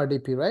is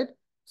RDP, right?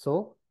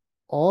 So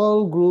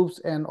all groups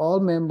and all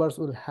members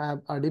will have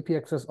RDP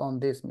access on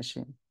this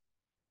machine.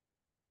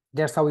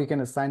 That's how you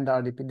can assign the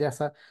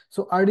RDP.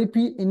 So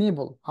RDP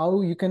enable.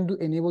 How you can do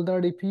enable the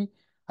RDP?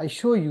 I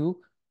show you.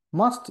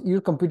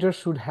 Your computer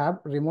should have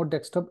remote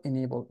desktop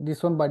enabled.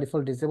 This one by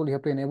default disabled. You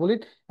have to enable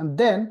it, and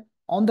then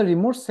on the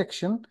remote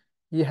section,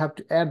 you have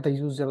to add the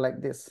user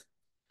like this.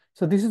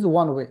 So this is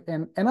one way,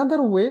 and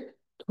another way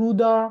through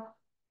the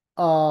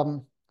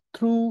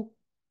through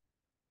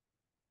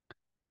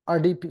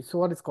RDP. So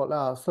what is called?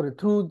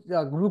 Through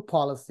group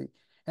policy,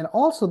 and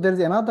also there is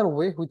another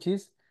way which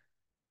is,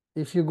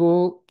 if you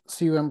go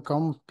CUM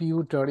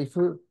computer, if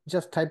you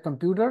just type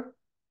computer,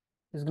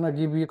 it's gonna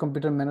give you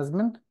computer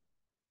management.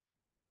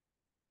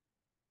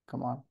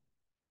 Come on,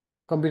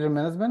 computer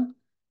management.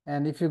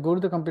 And if you go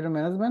to the computer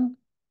management,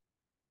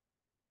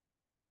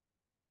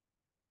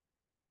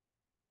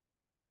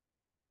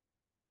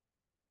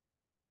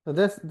 so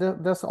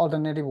that's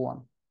alternative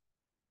one.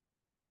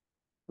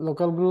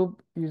 Local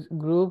group is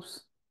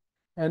groups,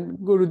 and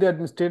go to the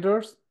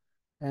administrators.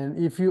 And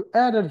if you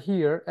added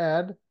here,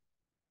 add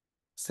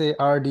say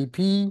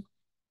RDP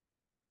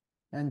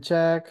and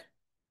check,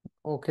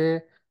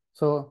 okay.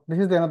 So this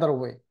is the another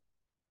way.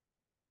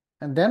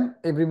 And then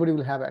everybody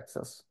will have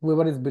access,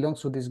 whoever is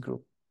belongs to this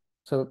group.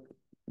 So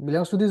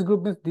belongs to this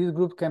group means these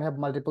groups can have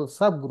multiple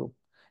subgroup,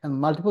 and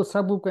multiple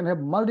subgroup can have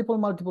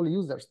multiple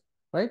users,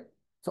 right?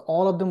 So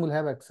all of them will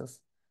have access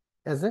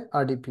as a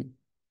RDP.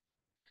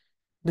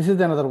 This is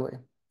another way.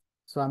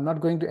 So I'm not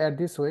going to add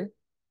this way.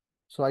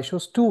 So I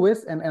shows two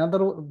ways, and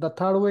the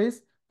third way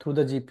is through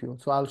the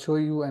GPU. So I'll show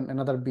you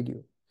another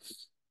video.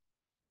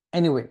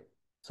 Anyway,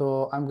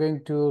 so I'm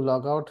going to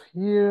log out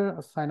here,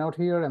 sign out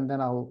here, and then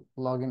I'll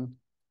log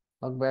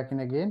back in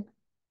again.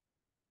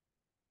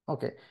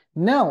 Okay,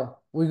 now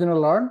we're going to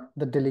learn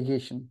the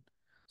delegation.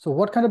 So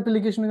what kind of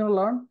delegation we're going to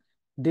learn?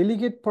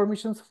 Delegate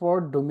permissions for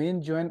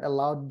domain join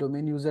allowed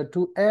domain user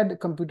to add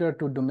computer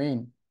to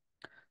domain.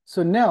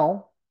 So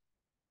now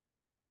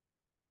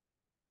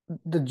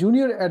the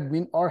junior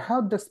admin or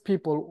help desk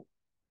people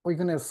we're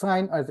going to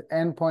assign as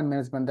endpoint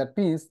management. That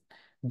means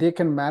they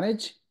can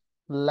manage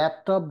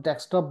laptop,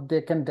 desktop,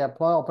 they can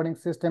deploy operating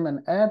system and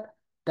add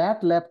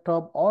that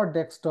laptop or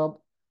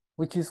desktop,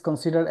 which is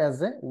considered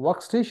as a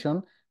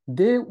workstation.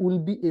 They will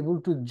be able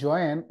to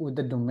join with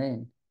the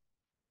domain.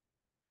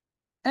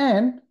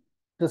 And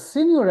the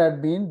senior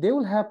admin, they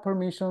will have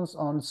permissions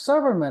on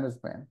server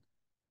management,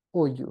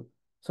 OU.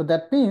 So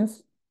that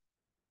means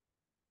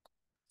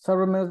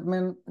server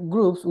management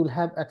groups will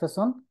have access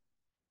on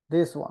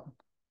this one.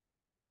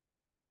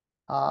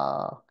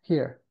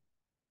 Here.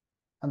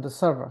 And the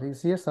server, you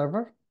see a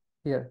server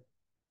here.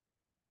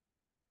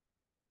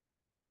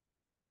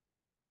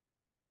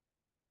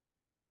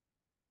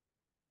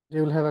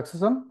 They will have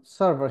access on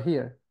server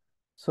here.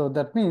 So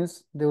that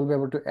means they will be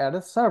able to add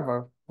a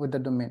server with the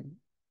domain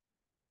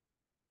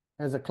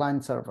as a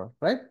client server,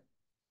 right?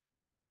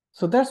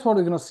 So that's what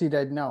we're going to see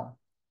right now.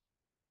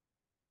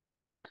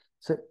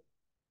 So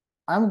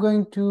I'm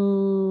going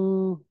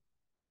to,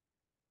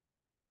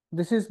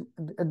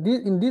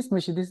 in this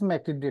machine, this is my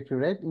Active Directory,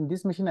 right? In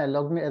this machine, I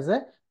logged in as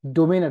a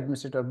domain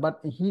administrator,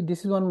 but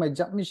this is on my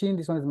jump machine.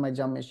 This one is my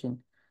jump machine.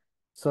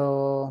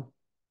 So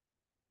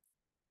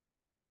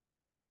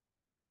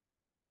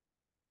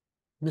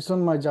this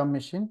one, my jump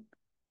machine.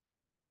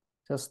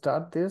 Just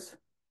start this.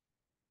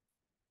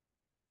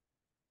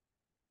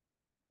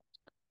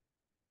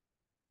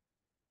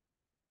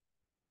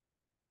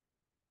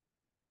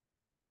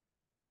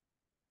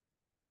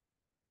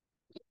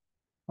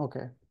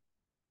 Okay.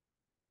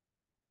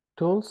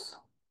 Tools.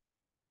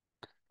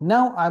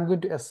 Now I'm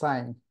going to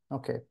assign.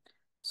 Okay.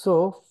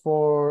 So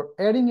for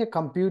adding a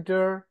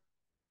computer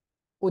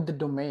with the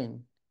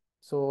domain,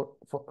 so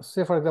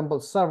say for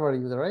example, server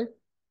user, right?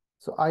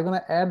 So I'm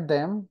gonna add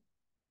them,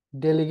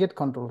 delegate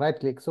control, right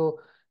click. So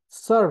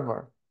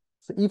server.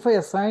 So if I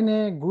assign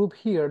a group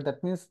here,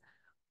 that means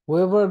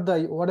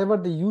whatever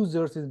the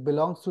users is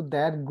belongs to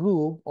that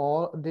group,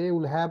 or they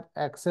will have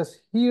access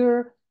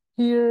here,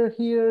 here,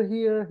 here,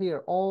 here,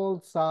 here,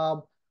 all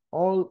sub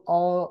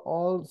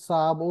all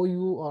sub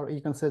OU, or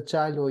you can say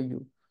child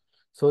OU.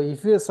 So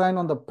if you assign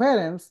on the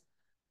parents,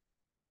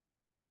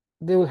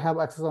 they will have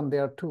access on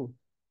there too.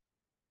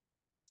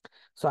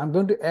 So I'm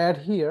going to add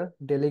here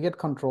delegate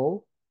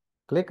control,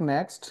 click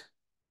next,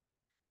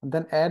 and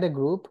then add a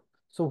group.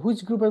 So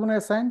which group I'm going to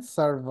assign?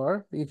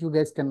 Server. If you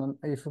guys can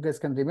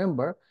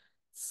remember,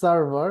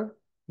 server,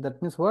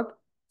 that means what?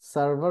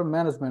 Server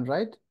management,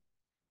 right?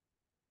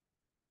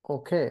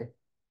 Okay.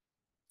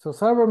 So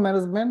server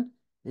management,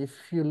 if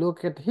you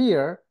look at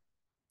here,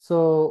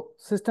 so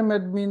system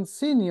admin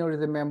senior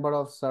is a member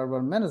of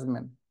server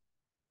management,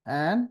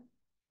 and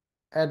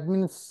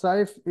admin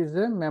Saif is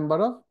a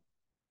member of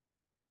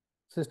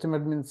system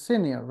admin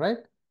senior, right?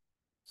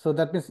 So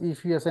that means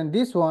if you assign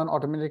this one,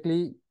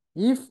 automatically,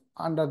 if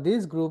under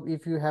this group,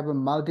 if you have a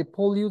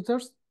multiple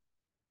users,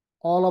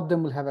 all of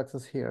them will have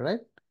access here, right?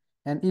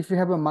 And if you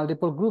have a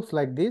multiple groups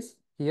like this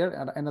here,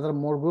 and another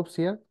more groups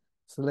here,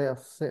 so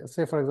let's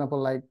say for example,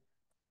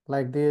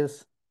 like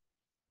this,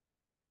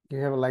 you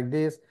have like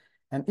this,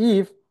 and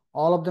if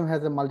all of them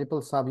has a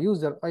multiple sub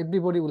user,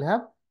 everybody will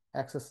have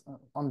access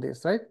on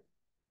this, right?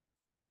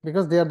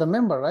 Because they are the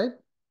member, right?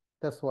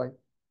 That's why.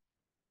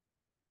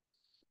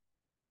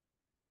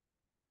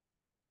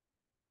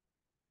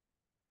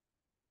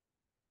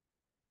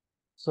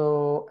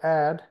 So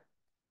add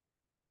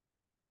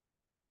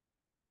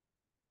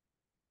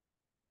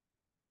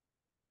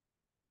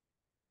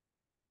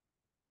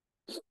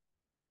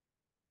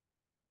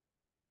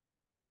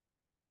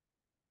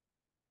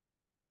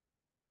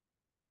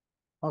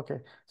okay,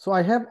 so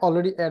I have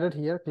already added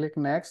here, click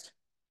next.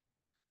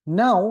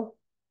 Now,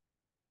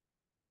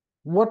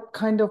 what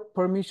kind of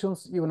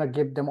permissions you wanna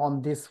give them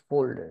on this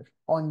folder,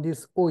 on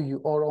this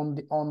OU, or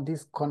on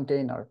this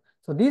container?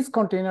 So this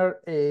container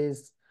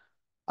is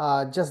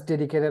just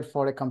dedicated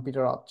for a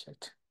computer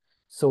object.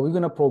 So we're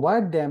gonna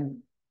provide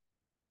them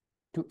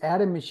to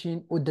add a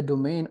machine with the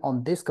domain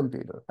on this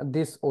computer,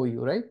 this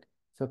OU, right?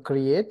 So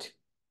create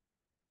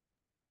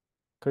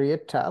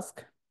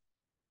task,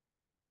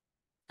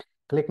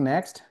 click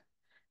next,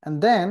 and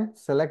then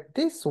select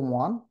this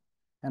one,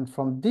 and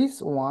from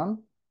this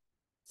one,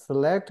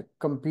 select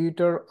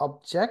computer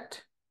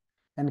object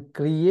and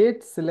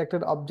create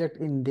selected object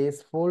in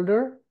this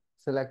folder.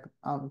 Select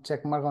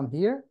check mark on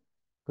here,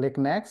 click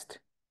next,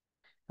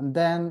 and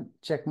then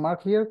check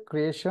mark here,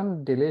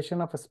 creation,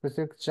 deletion of a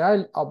specific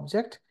child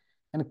object,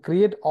 and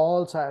create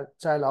all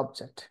child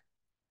object.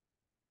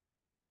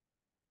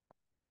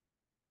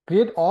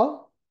 Create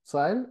all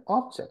child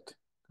object.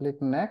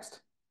 Click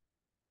next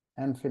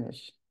and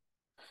finish.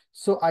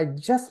 So I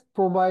just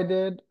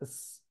provided a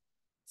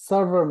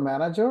server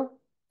manager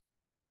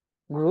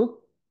group,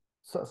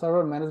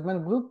 server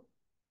management group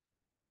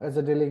as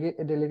a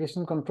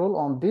delegation control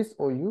on this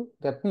OU.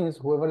 That means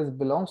whoever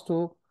belongs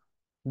to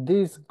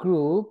this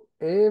group,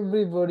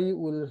 everybody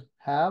will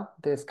have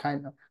this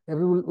kind of,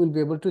 everyone will be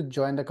able to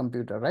join the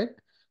computer, right?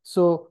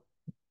 So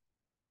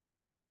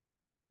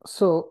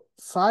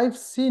Saif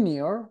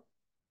Senior,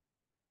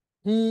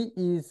 he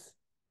is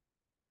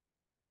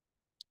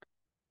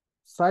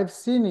Saif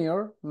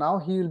Senior, now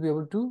he will be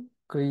able to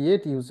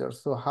create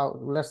users. So how,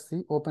 let's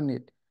see, open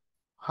it.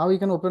 How you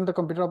can open the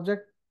computer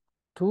object?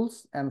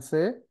 Tools, and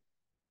say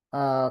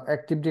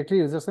Active Directory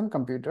users and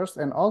computers,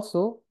 and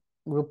also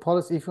group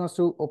policy. If you want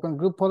to open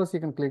group policy,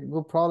 you can click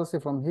group policy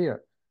from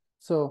here.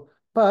 So,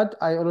 but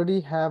I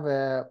already have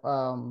a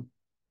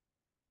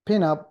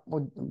pin up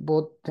with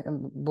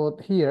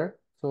both here,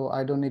 so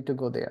I don't need to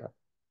go there.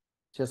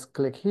 Just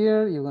click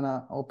here, you're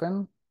gonna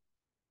open.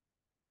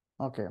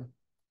 Okay,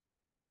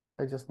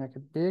 I just make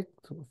it big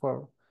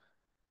for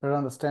better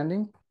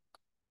understanding.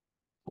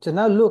 So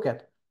now look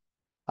at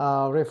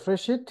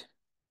refresh it.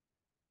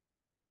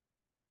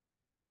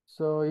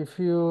 So if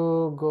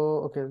you go,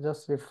 okay,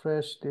 just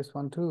refresh this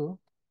one too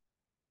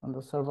on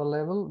the server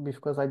level,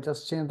 because I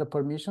just changed the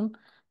permission,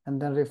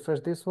 and then refresh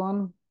this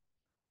one,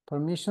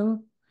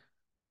 permission.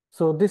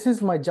 So this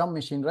is my jump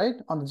machine, right?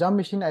 On the jump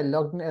machine, I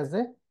logged in as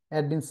a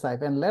admin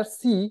site, and let's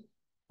see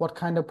what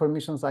kind of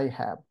permissions I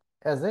have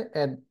as a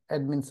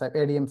admin site,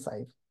 ADM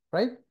site,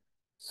 right?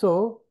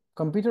 So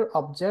computer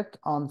object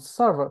on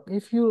server,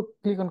 if you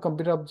click on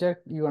computer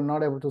object, you are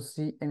not able to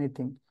see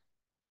anything.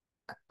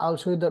 I'll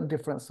show you the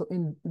difference. So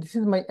this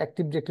is my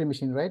Active Directory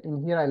machine, right?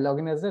 In here, I log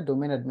in as a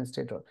domain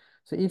administrator.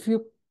 So if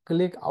you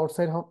click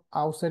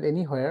outside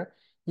anywhere,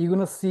 you're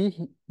gonna see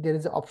there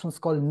is options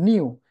called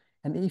new.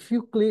 And if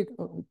you click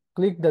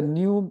the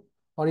new,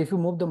 or if you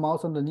move the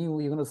mouse on the new,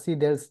 you're gonna see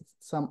there's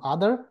some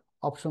other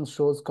options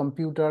shows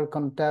computer,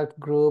 contact,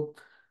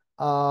 group,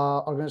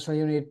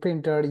 organizational unit,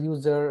 printer,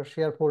 user,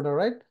 share folder,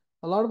 right?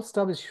 A lot of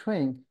stuff is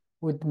showing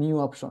with new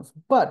options.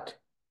 But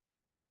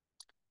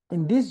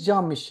in this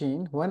jump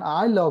machine, when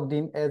I logged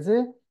in as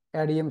a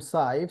ADM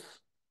Saif,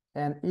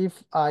 and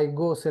if I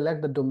go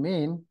select the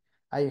domain,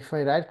 if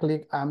I right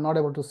click, I'm not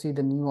able to see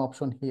the new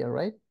option here,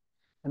 right?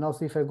 And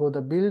also if I go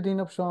the built-in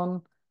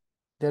option,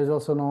 there is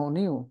also no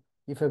new.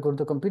 If I go to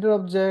the computer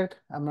object,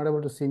 I'm not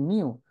able to see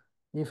new.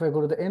 If I go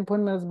to the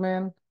endpoint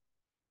management,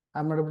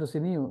 I'm not able to see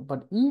new.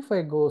 But if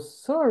I go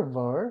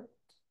server,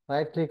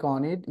 right click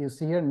on it, you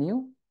see here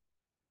new,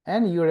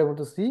 and you're able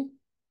to see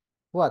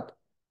what?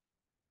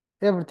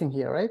 Everything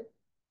here, right?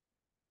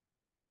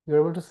 You're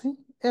able to see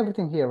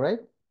everything here, right?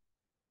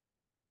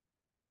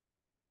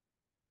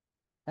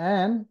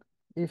 And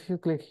if you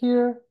click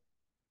here,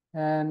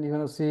 and you're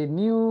going to see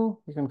new,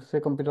 you can say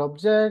computer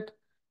object,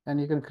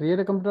 and you can create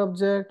a computer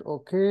object.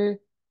 Okay,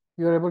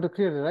 you're able to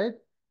create it, right?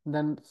 And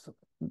then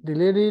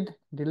delete it,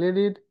 delete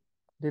it,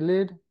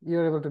 delete,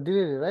 you're able to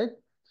delete it, right?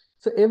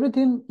 So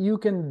everything you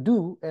can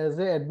do as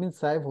a admin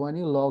side when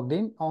you logged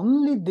in,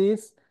 only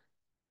this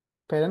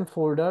parent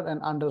folder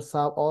and under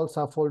sub all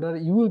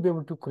subfolder, you will be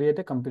able to create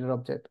a computer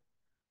object.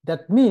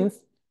 That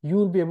means you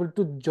will be able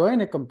to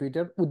join a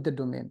computer with the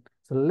domain.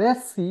 So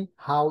let's see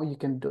how you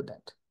can do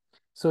that.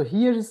 So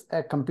here is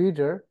a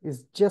computer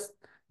is just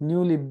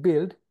newly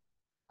built.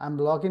 I'm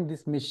logging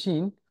this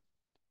machine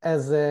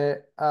as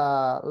a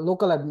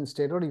local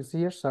administrator. You see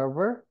here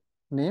server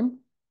name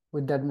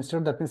with the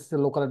administrator. That means it's a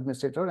local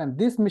administrator. And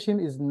this machine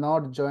is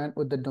not joined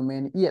with the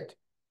domain yet.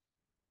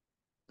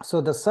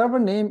 So the server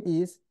name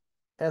is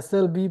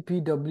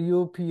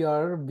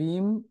slbpwpr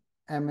beam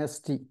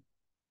mst.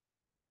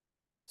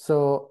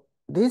 So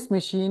this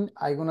machine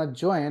I'm gonna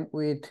join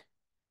with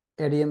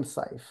ADM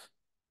Sive,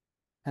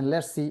 and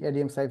let's see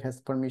ADM Sive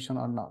has permission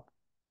or not.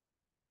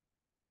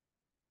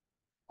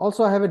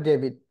 Also, I have a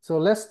David. So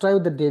let's try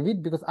with the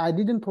David because I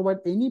didn't provide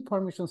any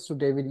permissions to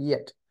David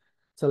yet.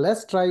 So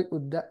let's try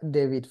with the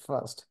David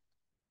first,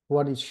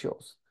 what it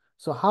shows.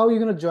 So how are you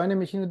gonna join a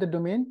machine with the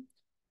domain?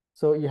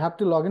 So you have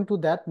to log into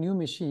that new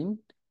machine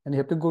and you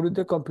have to go to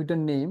the computer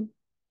name.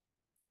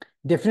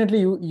 Definitely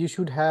you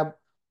should have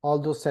all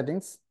those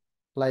settings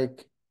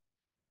like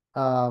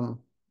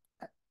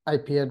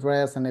IP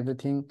address and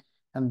everything,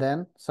 and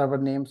then server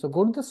name. So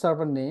go to the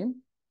server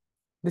name.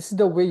 This is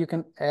the way you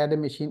can add a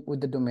machine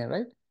with the domain,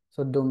 right?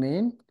 So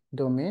domain,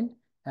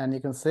 and you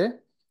can say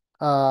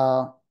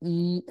els.com.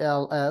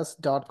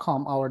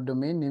 Our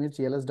domain name is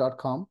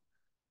els.com.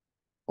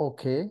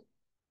 Okay.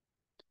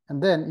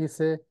 And then you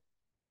say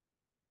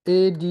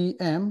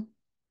ADM,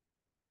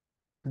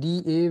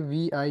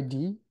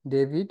 DAVID,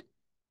 David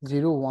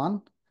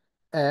 01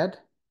 add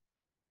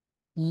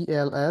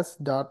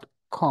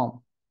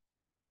els.com.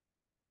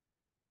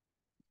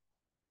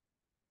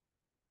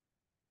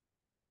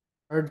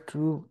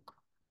 True.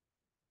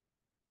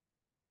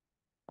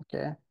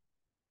 Okay.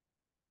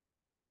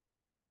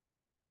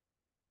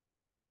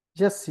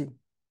 Just see.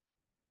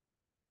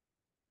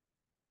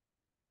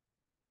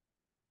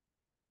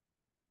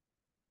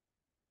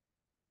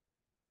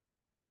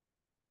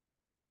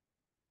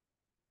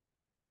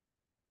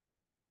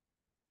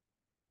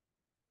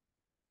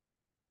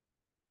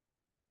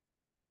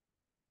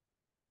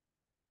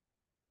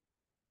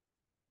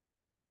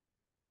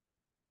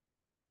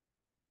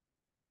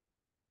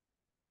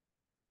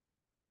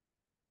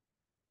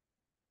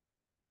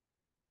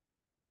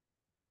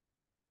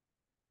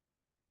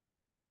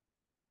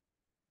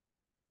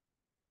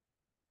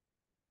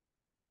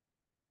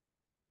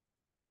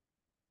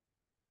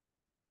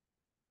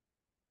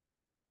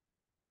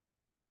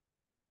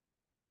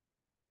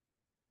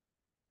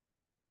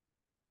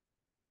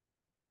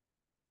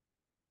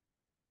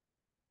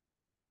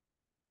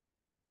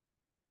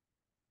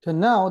 So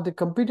now the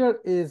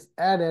computer is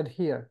added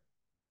here.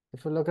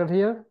 If you look at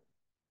here,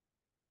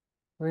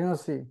 we're going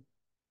to see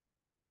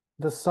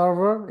the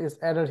server is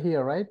added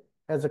here, right?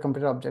 As a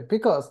computer object,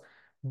 because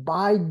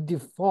by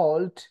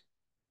default,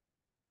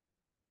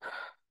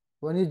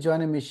 when you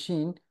join a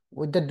machine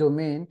with the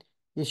domain,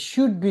 it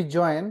should be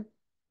joined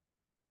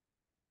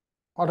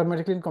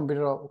automatically in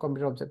computer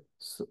object.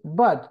 So,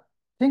 but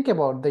think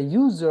about the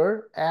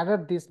user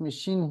added this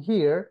machine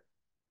here.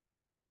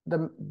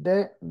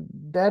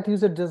 That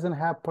user doesn't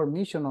have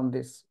permission on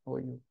this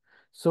OU.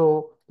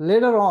 So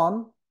later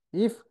on,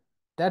 if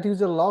that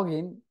user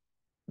login,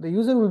 the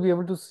user will be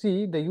able to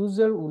see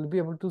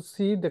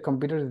the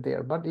computer is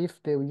there. But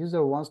if the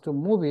user wants to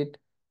move it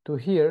to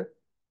here,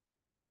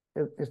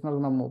 it's not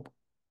gonna move.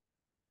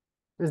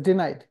 It's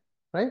denied,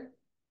 right?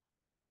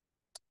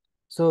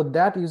 So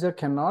that user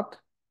cannot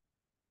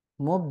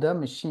move the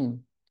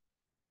machine.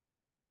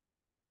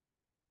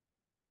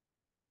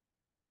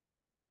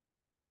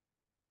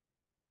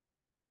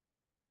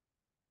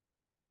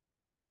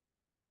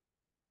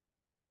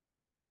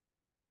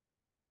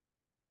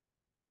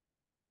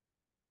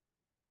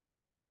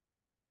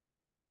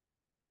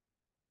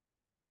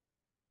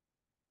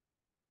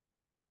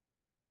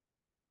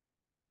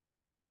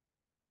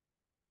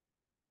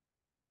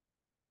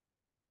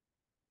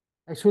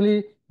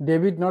 Actually,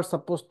 David not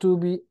supposed to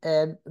be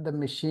add the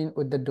machine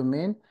with the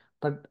domain,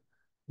 but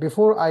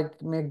before I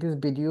make this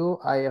video,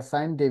 I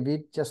assigned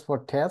David just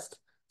for test.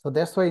 So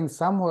that's why in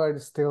somewhere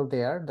it's still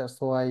there. That's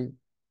why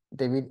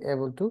David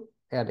able to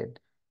add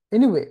it.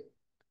 Anyway,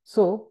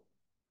 so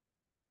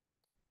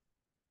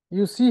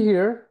you see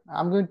here,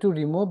 I'm going to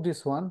remove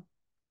this one.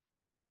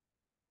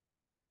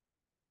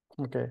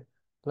 Okay,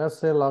 let's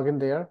say login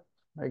there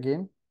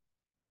again.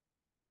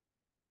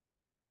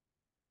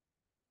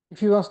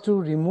 If you want to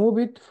remove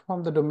it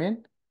from the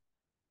domain,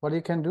 what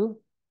you can do?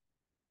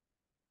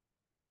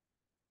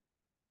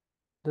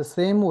 The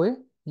same way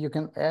you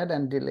can add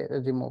and delete,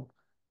 remove.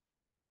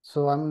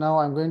 So I'm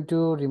going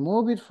to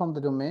remove it from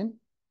the domain.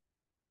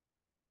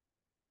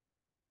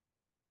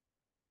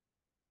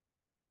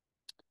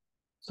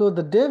 So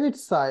the David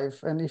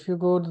Saif, and if you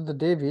go to the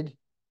David,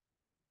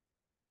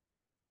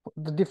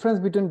 the difference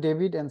between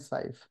David and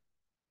Saif.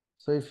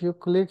 So if you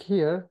click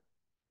here,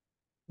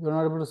 you're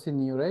not able to see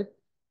new, right?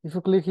 If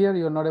you click here,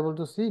 you're not able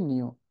to see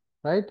new,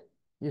 right?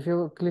 If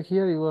you click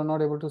here, you are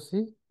not able to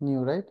see new,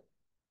 right?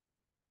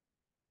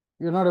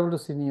 You're not able to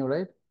see new,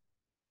 right?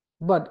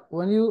 But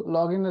when you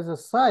log in as a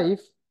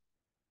Saif,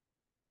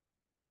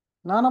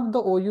 none of the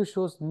OU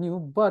shows new,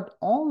 but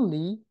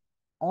only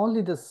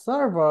the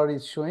server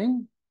is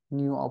showing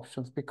new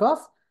options because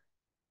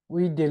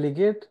we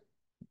delegate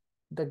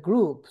the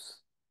groups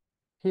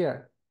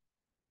here.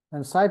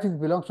 And Saif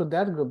belongs to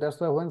that group.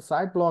 That's why when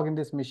Saif log in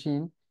this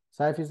machine,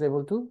 Saif is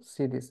able to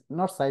see this.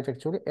 Not Saif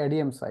actually,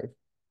 ADM Saif,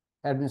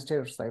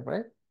 administrator Saif,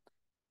 right?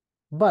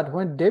 But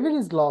when David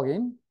is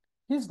logging,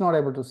 he's not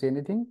able to see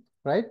anything,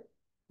 right?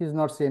 He's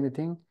not see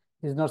anything.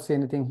 He's not see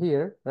anything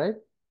here, right?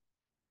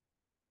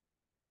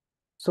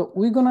 So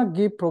we're gonna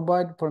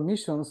provide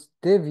permissions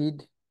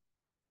David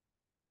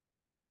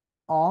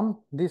on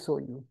this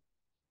OU.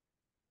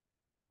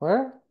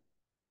 Where?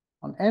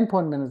 On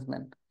endpoint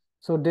management.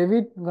 So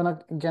David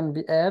can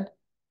be add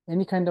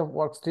any kind of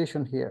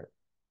workstation here.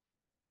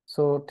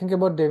 So think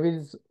about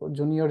David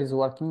Junior is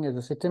working as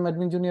a system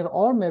admin junior,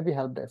 or maybe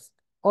help desk,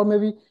 or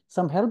maybe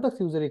some help desk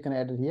user you can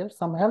add it here,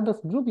 some help desk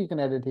group you can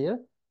add it here,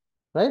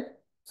 right?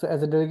 So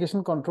as a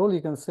delegation control,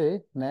 you can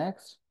say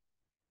next,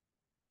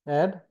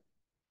 add,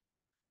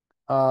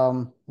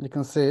 you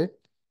can say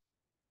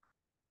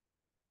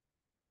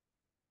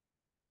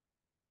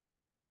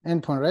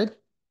endpoint, right?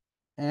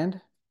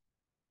 And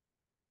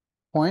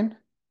point,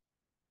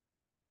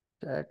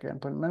 check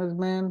endpoint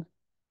management,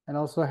 and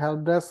also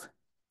help desk,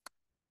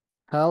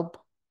 help.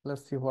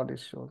 Let's see what it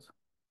shows.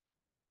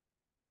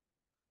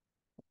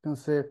 You can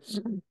say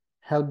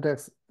help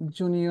desk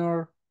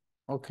junior,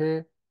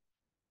 okay.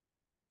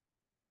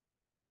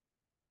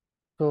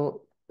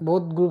 So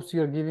both groups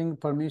you are giving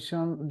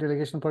permission,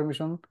 delegation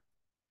permission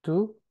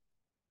to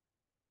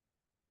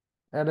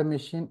add a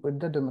machine with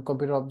the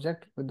computer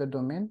object with the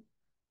domain.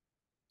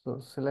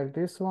 So select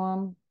this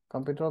one,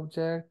 computer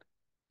object,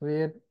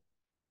 create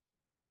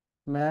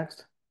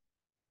next,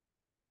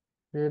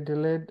 create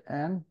delete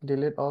and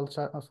delete all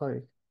child,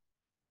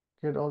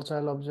 create all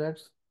child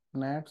objects,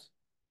 next,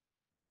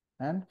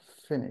 and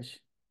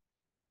finish.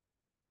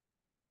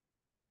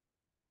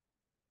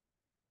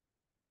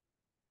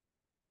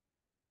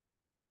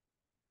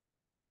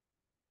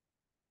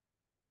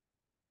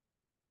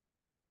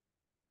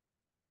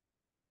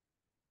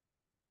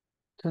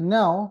 So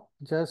now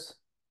just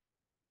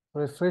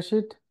refresh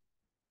it,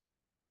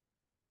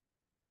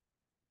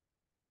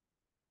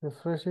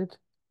 refresh it.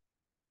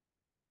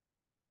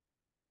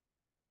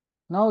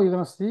 Now you're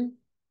gonna see,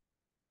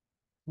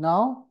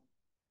 now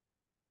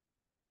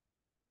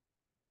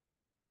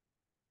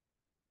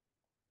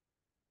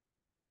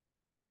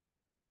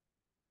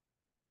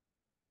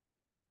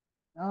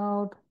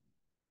out,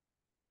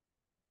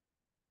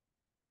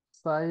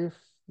 Saif,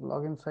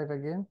 login Saif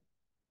again.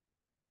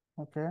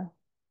 Okay.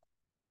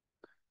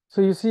 So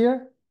you see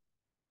here,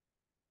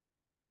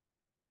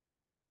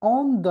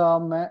 on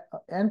the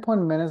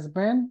endpoint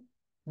management,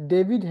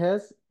 David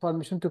has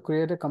permission to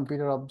create a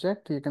computer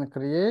object. You can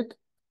create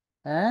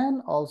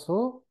and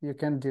also you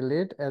can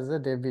delete as a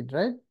David,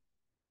 right?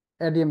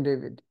 ADM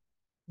David.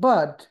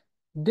 But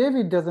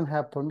David doesn't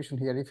have permission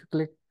here. If you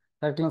click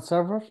right click on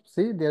server,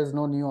 see there's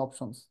no new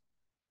options.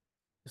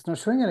 It's not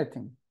showing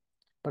anything.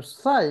 But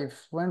Saif,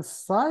 when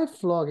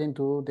Saif log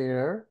into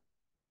their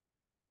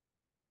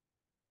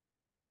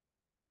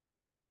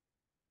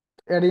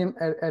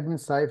admin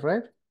Saif,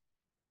 right?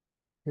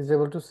 He's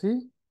able to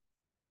see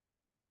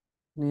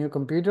new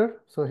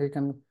computer. So he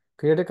can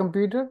create a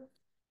computer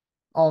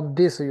on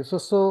this.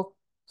 So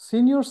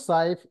senior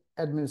Saif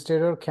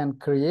administrator can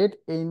create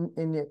in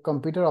a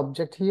computer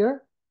object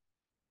here,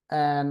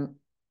 and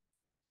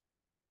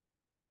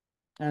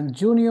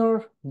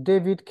junior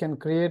David can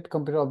create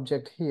computer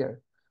object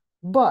here.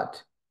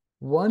 But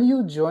when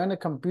you join a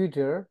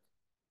computer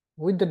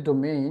with the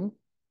domain,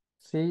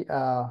 see,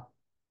 I'll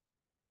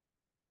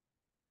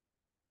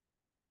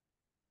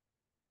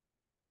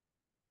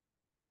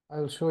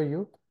show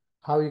you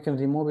how you can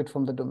remove it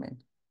from the domain.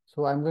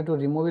 So I'm going to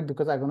remove it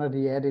because I'm going to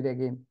re-add it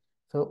again.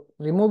 So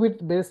remove it,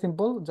 very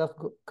simple. Just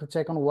go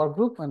check on work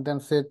group and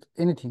then set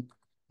anything,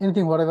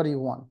 whatever you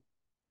want.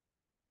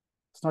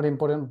 It's not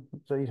important,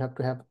 so you have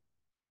to have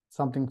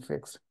something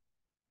fixed.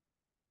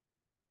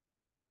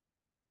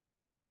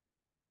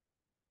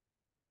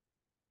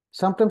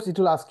 Sometimes it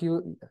will ask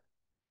you,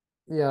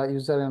 yeah,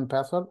 user and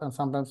password, and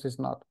sometimes it's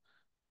not.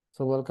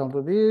 So welcome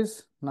to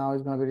this. Now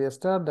it's going to be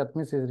restart. That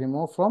means it's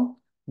removed from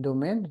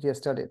domain,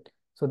 restart it.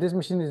 So this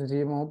machine is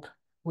removed.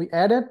 We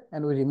add it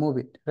and we remove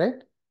it,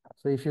 right?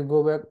 So if you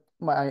go back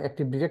my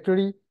Active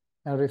Directory,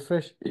 and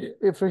refresh it,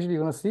 you're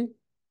gonna see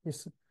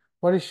is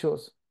what it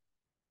shows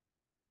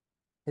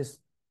is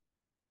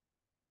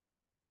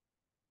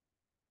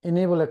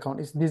enable account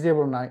is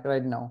disabled now,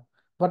 right now,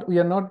 but we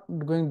are not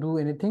going to do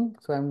anything,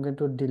 so I'm going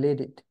to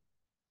delete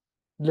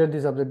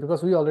this object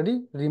because we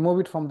already remove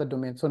it from the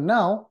domain. So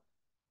now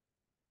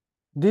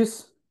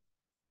this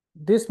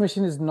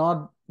machine is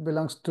not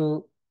belongs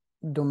to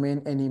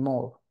domain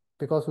anymore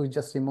because we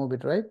just remove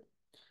it, right?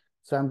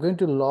 So I'm going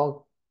to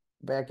log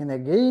back in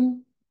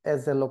again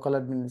as a local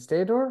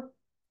administrator,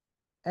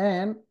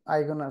 and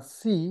I'm gonna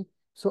see.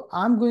 So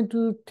I'm going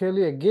to tell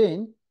you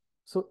again.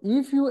 So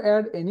if you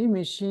add any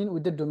machine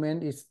with the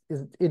domain,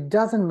 it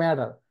doesn't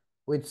matter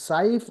with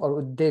Saif or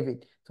with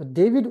David. So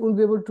David will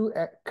be able to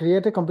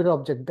create a computer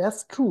object.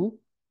 That's true.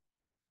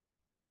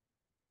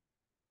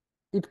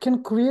 It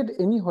can create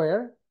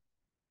anywhere,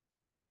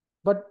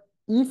 but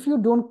if you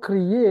don't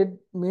create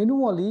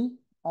manually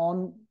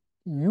on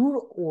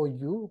your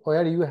OU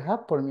where you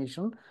have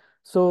permission,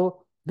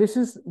 so this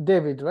is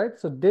David, right?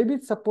 So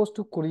David's supposed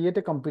to create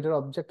a computer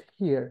object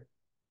here.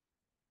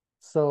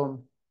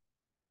 So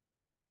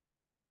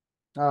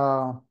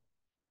uh,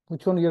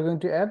 which one you're going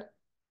to add?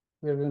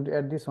 We're going to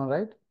add this one,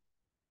 right?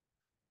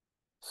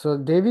 So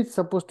David's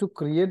supposed to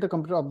create the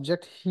computer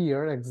object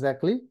here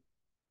exactly,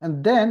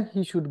 and then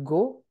he should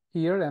go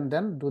here and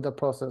then do the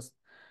process.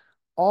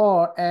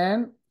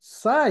 And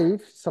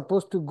Saif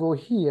supposed to go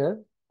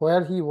here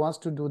where he wants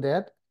to do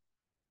that,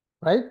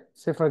 right?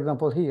 Say for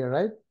example here,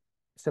 right?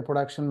 It's a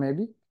production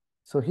maybe.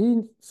 So if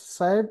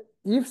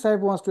Saif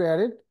wants to add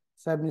it,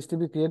 Saif needs to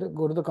be created,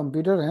 go to the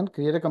computer and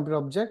create a computer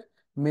object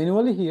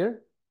manually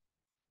here.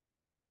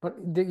 But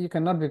you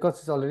cannot because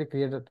it's already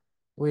created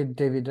with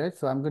David, right?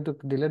 So I'm going to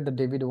delete the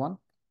David one.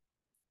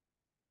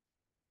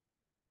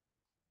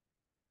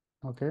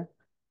 Okay.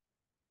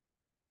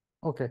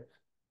 Okay.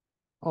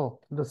 Oh,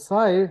 the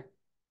side.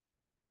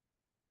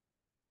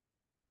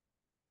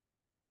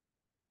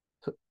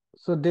 So,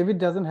 so David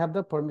doesn't have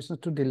the permissions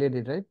to delete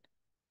it, right?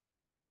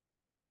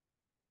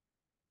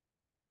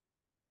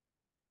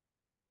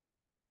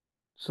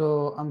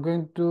 So I'm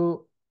going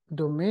to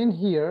domain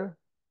here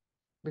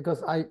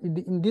because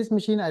in this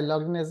machine I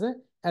logged in as a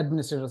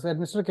administrator. So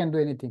administrator can do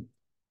anything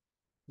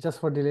just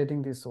for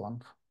deleting this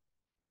one.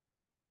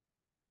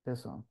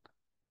 This one.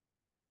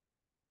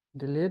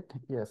 Delete,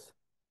 yes.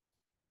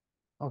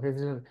 Okay,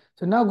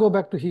 so now go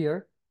back to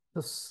here.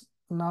 This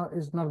now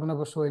is not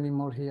gonna show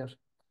anymore here.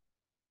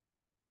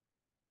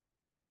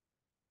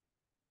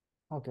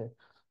 Okay.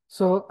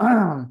 So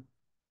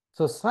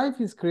so Saif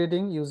is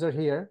creating user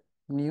here,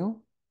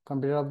 new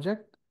computer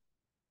object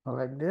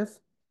like this.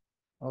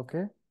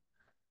 Okay.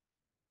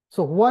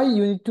 So why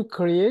you need to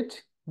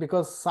create?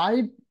 Because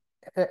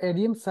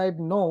ADM Saib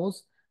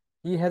knows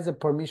he has a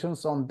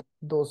permissions on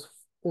those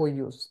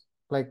OUs,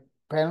 like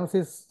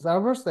parentheses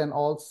servers and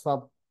all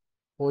sub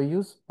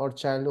OUs or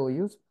child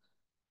OUs.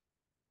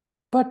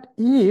 But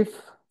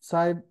if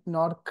Saib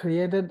not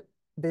created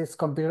this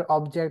computer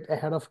object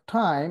ahead of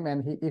time,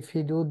 and if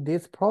he do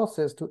this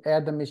process to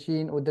add the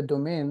machine with the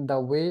domain the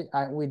way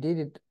we did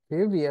it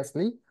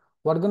previously,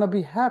 what gonna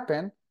be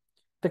happen?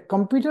 The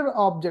computer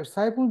object,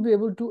 Saif will be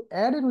able to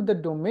add it with the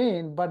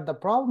domain, but the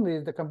problem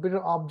is the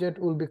computer object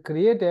will be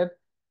created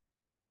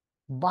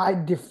by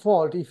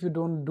default. If you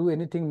don't do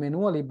anything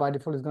manually, by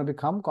default it's going to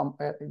become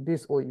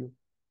this OU.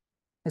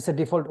 It's a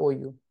default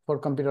OU for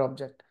computer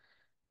object.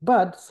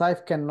 But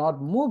Saif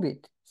cannot move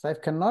it.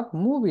 Saif cannot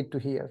move it to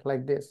here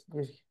like this.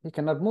 He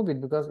cannot move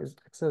it because it's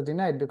access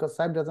denied, because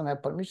Saif doesn't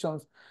have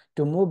permissions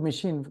to move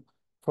machine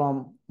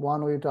from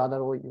one OU to other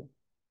OU.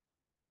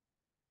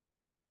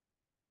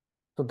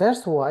 So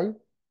that's why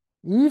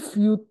if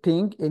you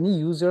think any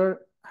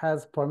user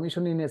has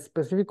permission in a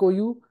specific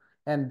OU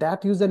and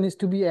that user needs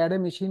to be add a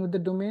machine with the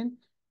domain,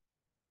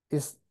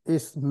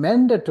 is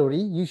mandatory.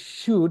 You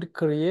should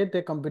create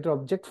a computer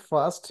object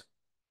first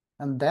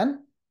and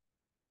then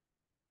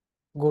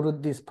go to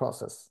this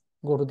process.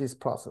 Go to this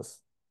process.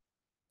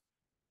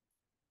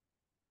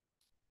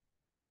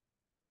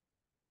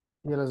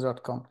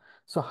 ELS.com.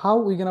 So how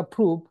we gonna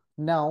prove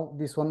now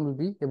this one will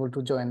be able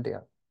to join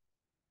there?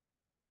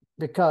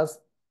 Because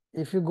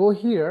if you go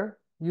here,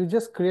 you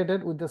just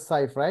created with the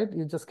Saif, right?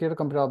 You just create a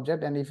computer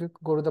object, and if you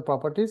go to the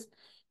properties,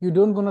 you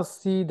don't gonna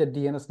see the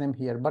DNS name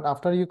here. But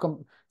after you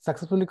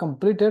successfully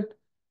completed,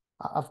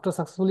 after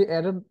successfully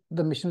added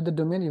the machine with the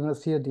domain, you're gonna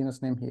see a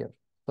DNS name here.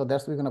 So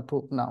that's what we're gonna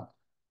prove now.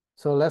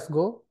 So let's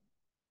go.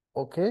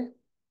 Okay.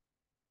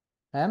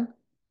 And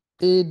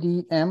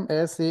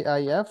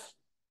ADMSAIF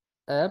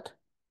at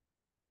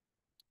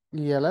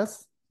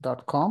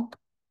ELS.com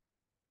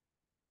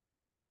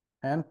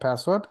and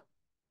password.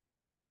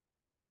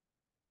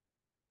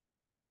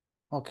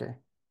 Okay.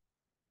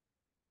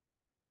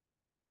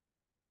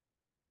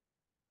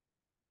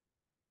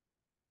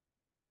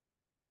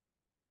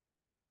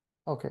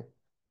 Okay.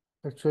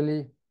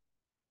 Actually,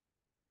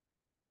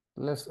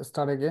 let's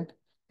start again.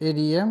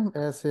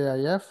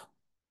 ADMSAIF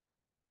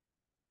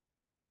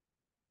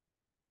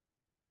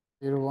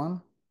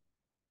 01.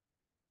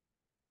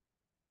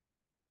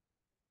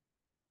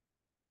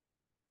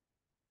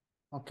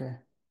 Okay.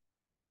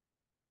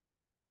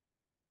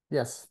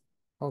 Yes.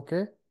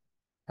 Okay.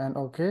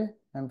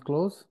 And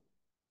close.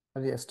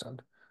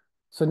 Restart.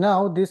 So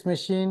now this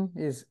machine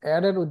is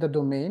added with the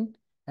domain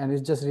and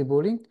it's just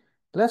rebooting.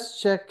 Let's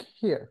check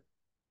here.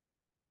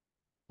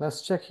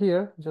 Let's check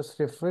here. Just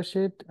refresh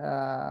it.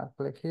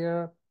 Click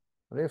here.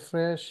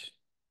 Refresh.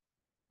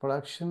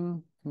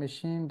 Production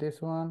machine.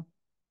 This one.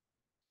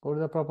 Go to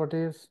the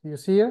properties. You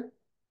see here.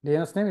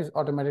 DNS name is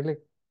automatically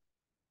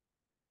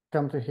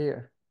come to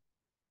here.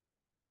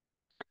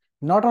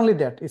 Not only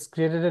that, it's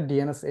created a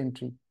DNS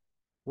entry.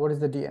 What is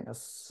the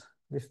DNS?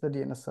 This is the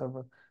DNS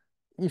server.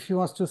 If you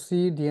want to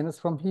see DNS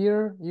from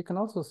here, you can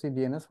also see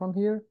DNS from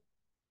here.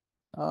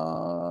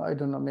 I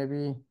don't know,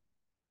 maybe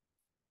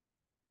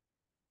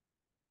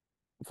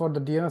for the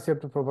DNS, you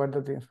have to provide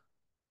the DNS.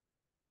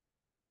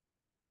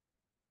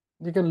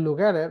 You can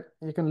look at it.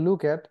 You can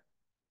look at,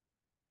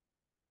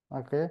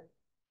 okay,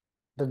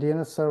 the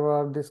DNS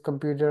server, this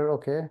computer,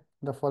 okay,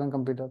 the following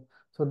computer.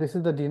 So this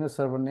is the DNS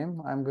server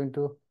name. I'm going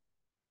to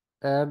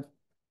add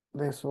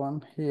this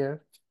one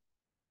here.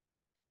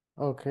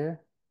 Okay.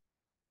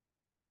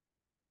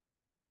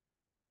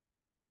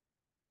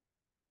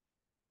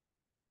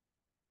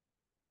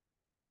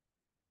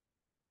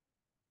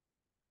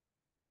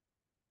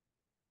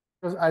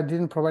 Because I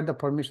didn't provide the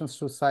permissions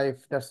to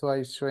Saif. That's why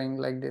it's showing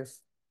like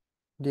this.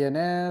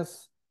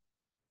 DNS.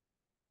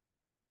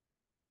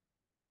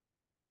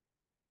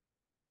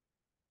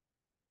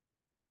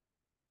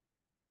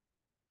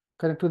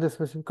 Connect to the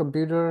specific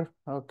computer.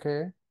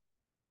 Okay.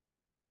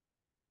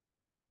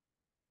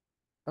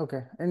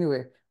 Okay.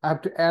 Anyway, I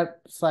have to add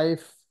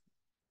Saif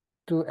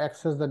to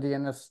access the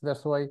DNS.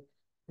 That's why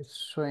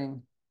it's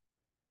showing.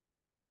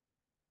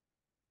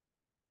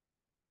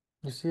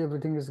 You see,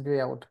 everything is gray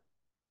out.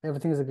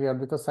 Everything is gray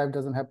out because Saif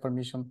doesn't have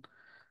permission.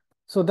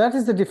 So that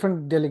is the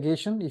different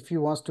delegation if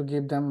you want to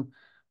give them.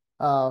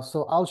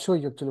 So I'll show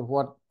you actually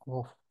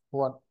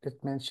what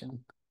it mentioned.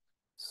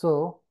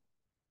 So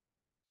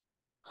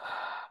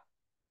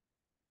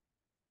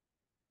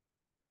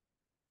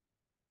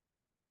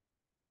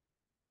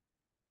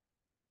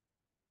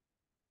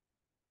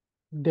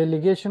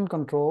delegation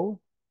control,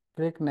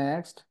 click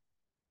next,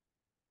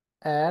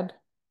 add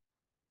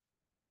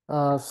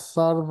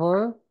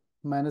server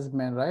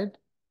management, right?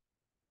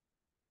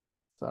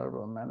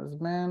 Server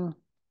management.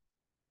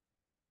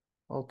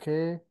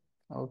 Okay,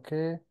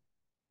 okay,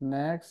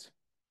 next,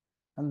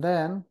 and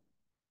then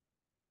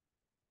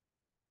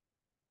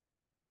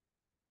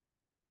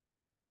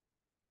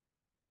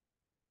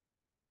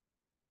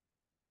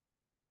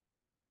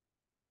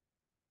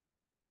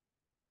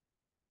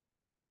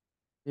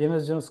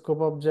DNS general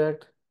scope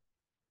object,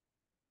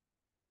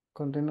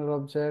 container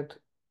object,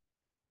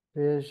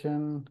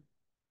 creation,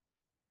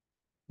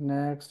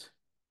 next,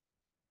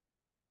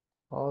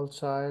 all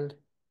child,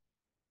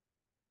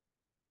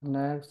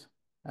 next,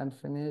 and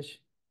finish,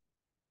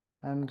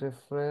 and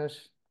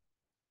refresh.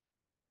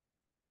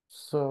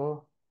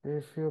 So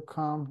if you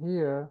come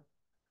here,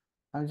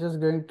 I'm just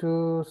going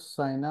to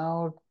sign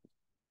out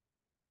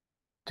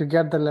to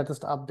get the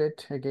latest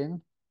update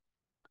again.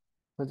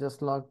 So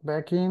just log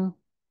back in.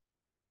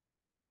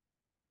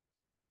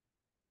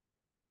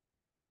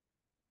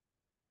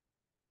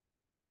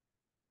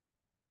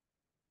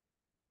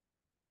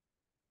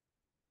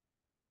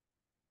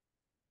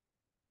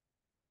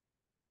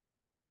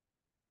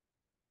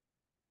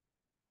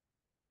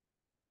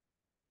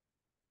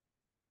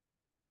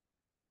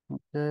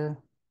 Okay.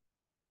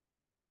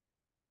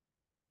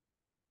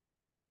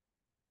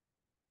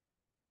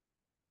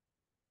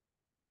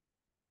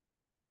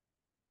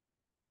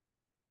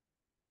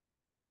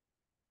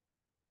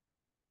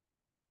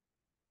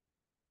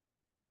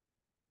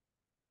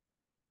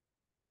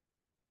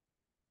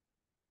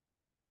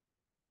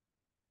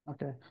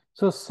 Okay.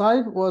 So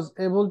site was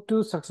able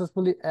to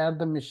successfully add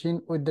the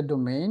machine with the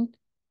domain,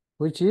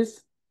 which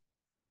is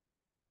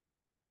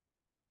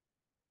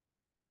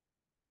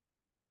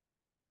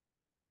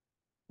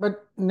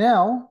but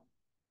now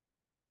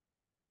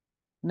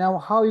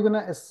how are you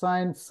gonna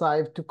assign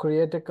site to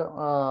create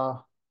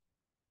a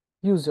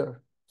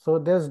user? So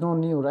there's no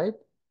new, right?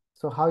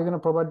 So how are you gonna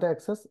provide the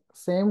access?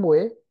 Same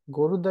way,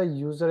 go to the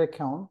user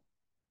account,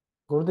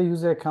 go to the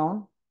user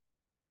account,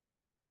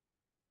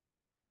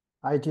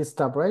 IT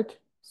stuff, right?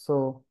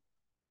 So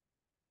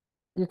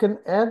you can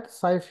add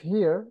Saif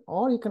here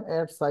or you can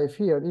add Saif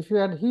here. If you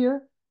add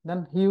here,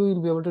 then he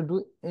will be able to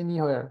do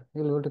anywhere. He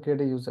will be able to create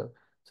a user.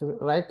 So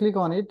right click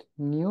on it,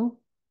 new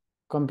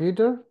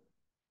computer,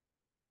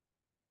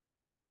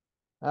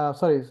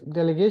 sorry,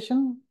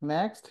 delegation,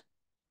 next,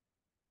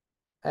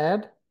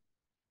 add,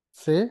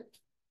 say,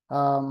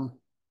 um,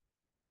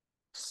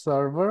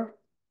 server,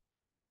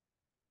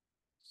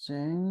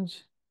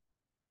 change,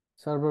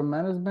 server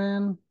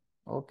management,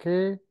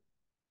 okay,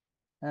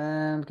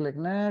 and click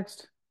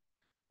next.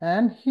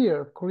 And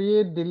here,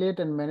 create, delete,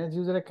 and manage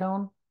user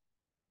account,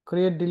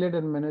 create, delete,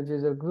 and manage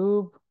user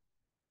group,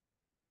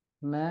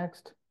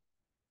 next,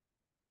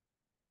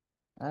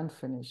 and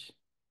finish.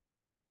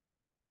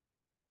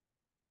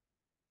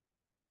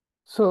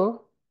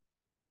 So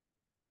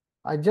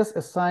I just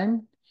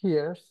assign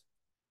here,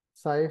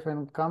 Saif,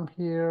 and come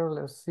here.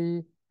 Let's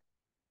see.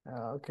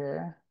 Okay,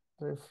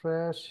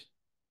 refresh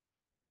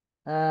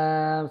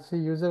and see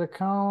user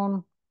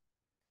account.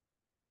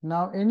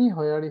 Now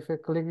anywhere, if I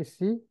click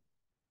see,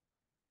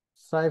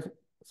 Saif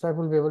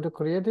will be able to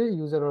create a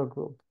user or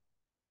group.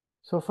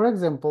 So for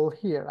example,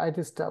 here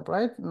IT step,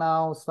 right?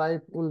 Now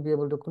Saif will be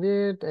able to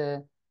create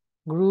a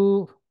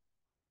group,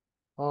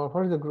 or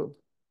what is the group?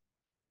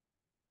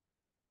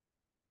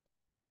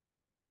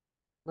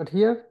 But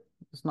here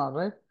it's not,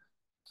 right?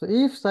 So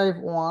if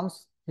Saif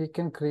wants, he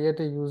can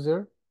create a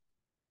user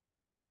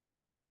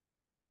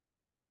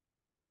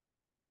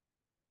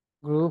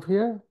group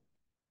here,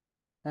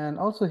 and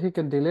also he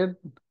can delete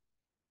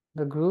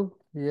the group,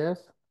 yes.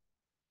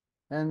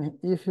 And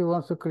if he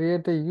wants to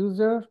create a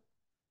user,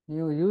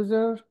 new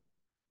user,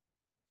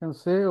 can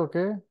say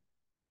okay,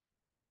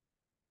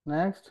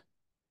 next,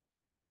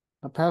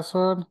 the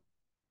password,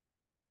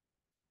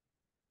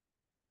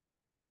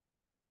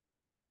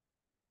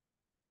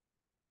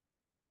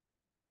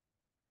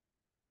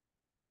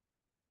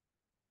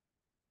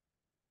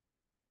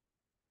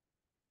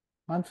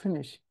 and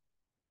finish.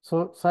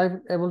 So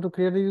Saif able to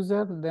create a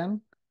user,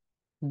 then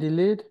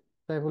delete.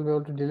 Saif will be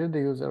able to delete the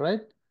user,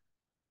 right?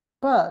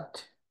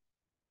 But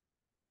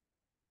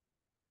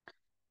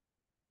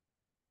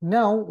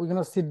now we're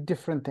gonna see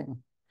different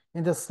thing.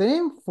 In the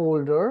same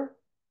folder,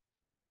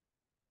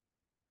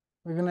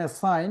 we're gonna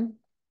assign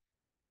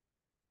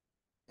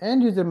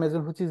end user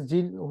management, which is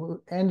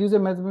end user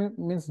management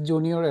means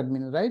junior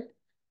admin, right?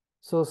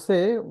 So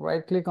say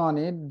right click on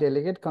it,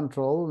 delegate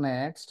control,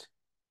 next,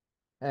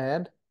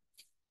 add.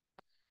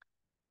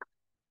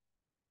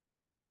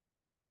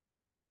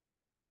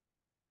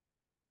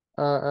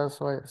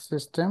 Sorry,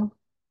 system.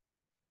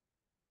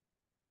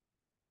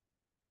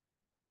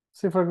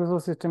 Say for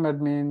example, system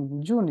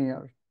admin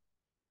junior,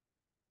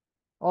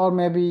 or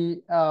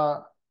maybe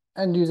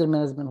end user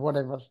management,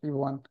 whatever you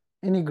want,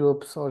 any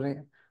groups or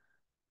any.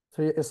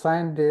 So you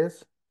assign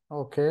this,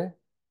 okay,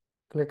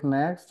 click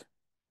next,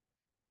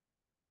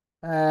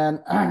 and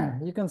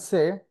you can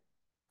say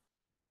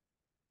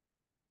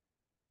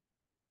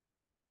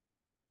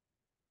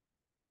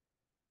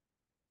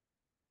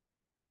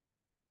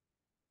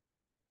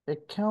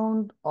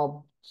account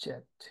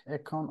object,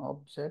 account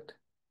object,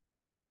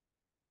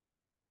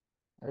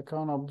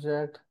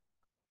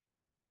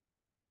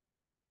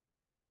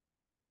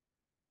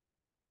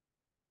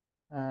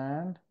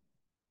 and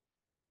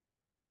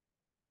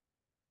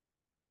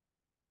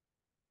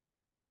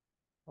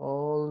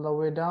all the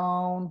way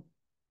down,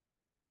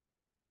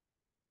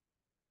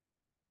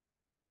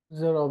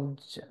 user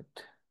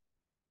object.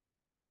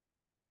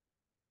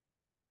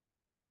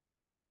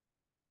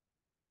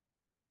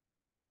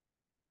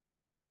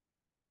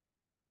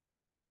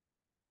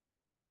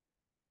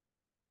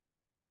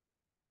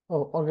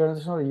 Oh,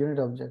 organizational unit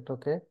object,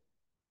 okay.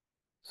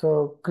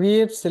 So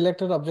create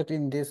selected object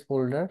in this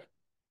folder,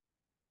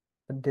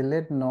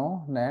 delete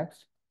no,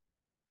 next.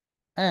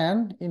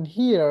 And in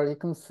here, you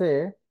can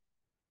say,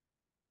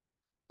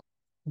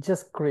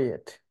 just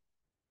create.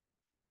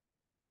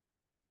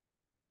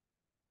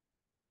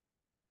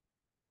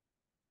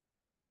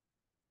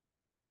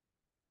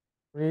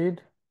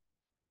 Read,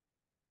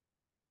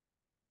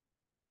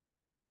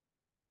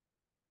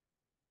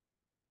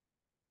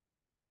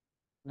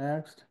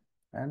 next,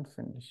 and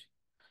finish.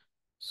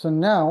 So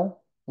now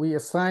we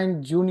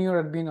assign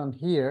junior admin on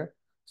here.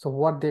 So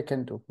what they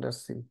can do,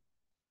 let's see.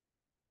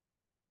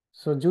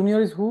 So junior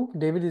is who?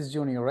 David is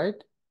junior,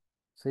 right?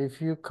 So if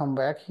you come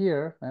back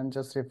here and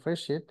just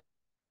refresh it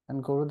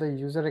and go to the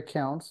user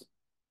accounts,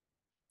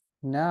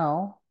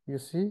 now you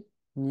see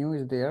new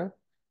is there.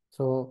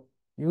 So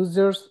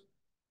users,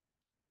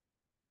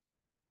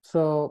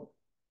 so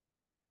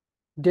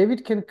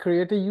David can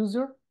create a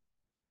user.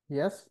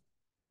 Yes.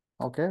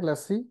 Okay,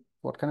 let's see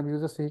what kind of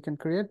users he can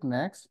create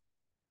next.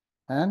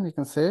 And you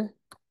can say,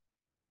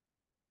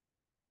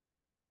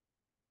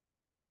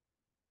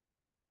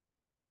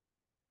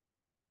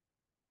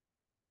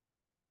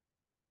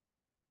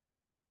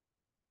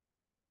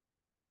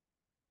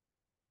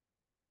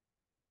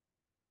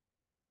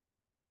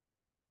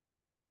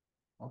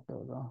 okay,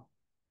 well,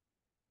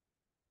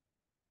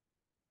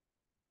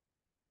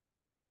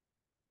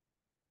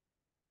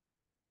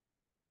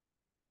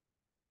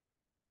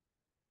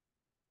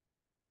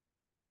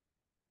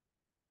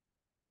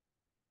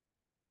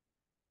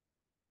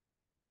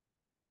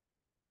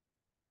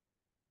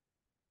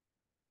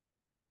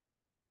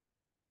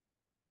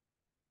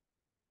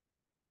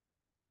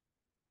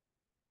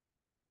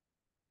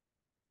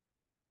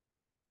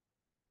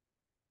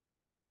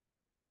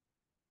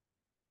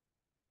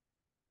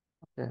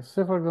 okay,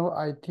 say for example,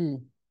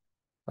 IT,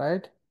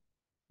 right?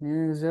 New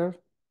user,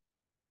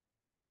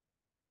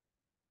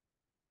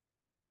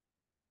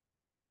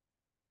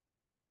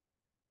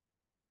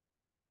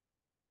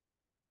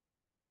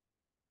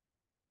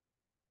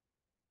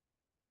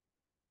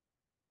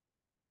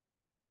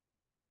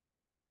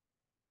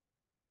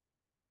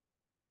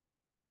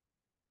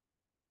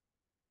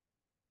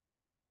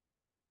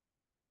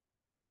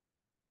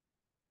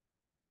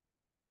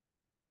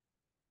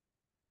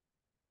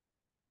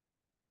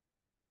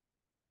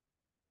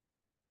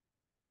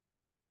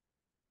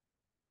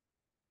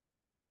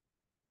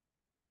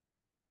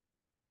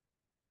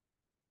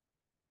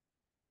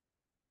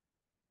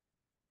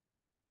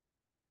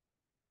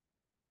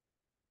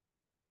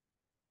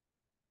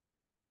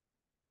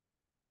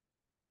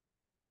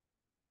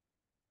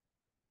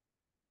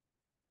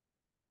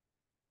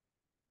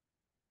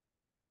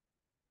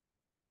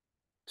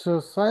 So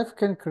Saif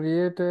can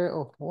create a,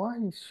 oh, why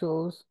it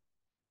shows,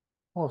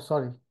 oh,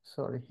 sorry,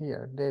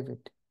 here,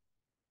 David.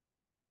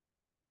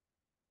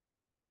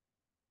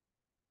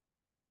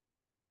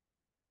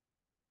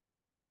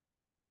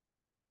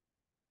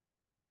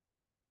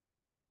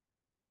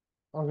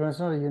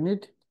 Organizational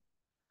unit,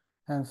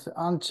 and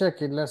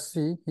uncheck it. Let's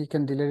see, he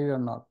can delete it or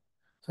not.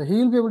 So he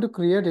will be able to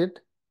create it.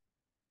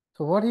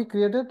 So what he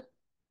created?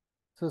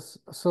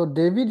 So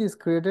David is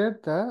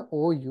created the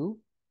OU,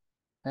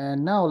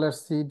 and now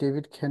let's see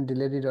David can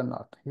delete it or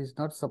not. He's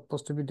not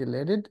supposed to be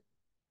deleted.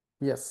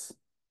 Yes,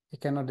 he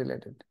cannot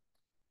delete it.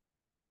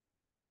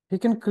 He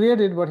can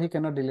create it, but he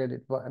cannot delete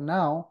it. But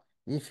now,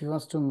 if he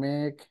wants to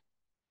make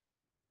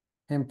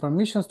him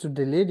permissions to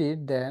delete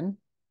it, then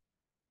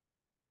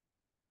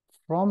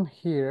from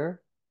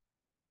here,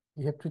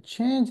 you have to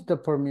change the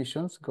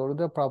permissions. Go to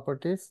the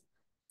properties,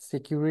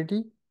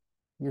 security.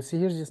 You see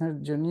here, just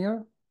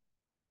junior.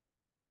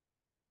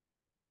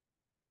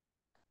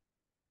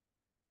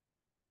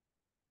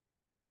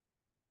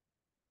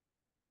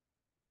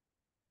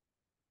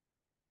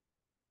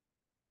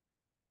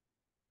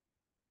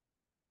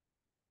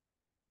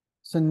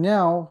 So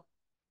now,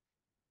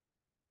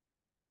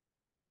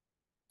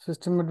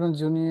 system admin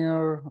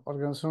junior,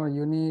 organizational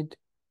unit.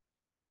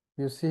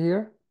 You see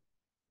here,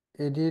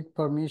 edit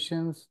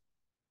permissions,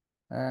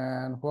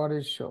 and what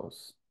it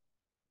shows.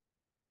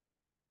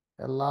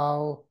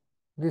 Allow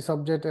this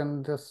object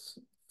and this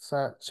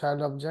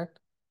child object.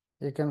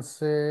 You can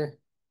say,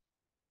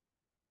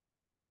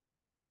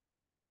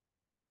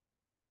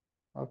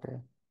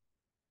 okay,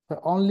 so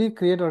only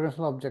create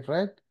organizational object,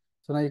 right?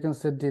 So now you can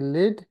say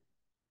delete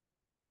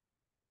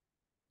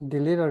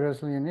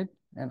organizational unit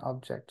and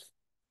objects.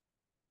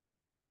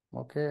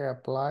 Okay,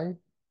 apply.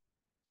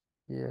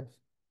 Yes.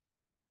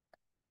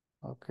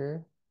 Okay.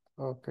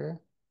 Okay.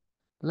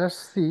 Let's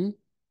see.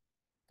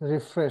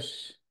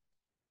 Refresh.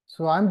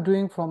 So I'm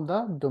doing from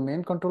the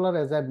domain controller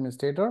as domain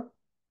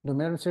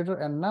administrator,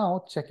 and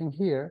now checking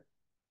here.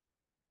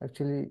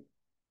 Actually,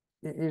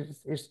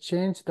 it's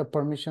changed the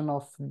permission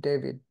of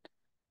David.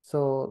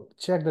 So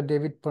check the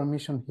David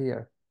permission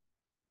here.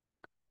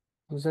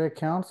 User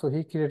account. So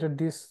he created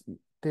this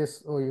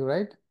OU,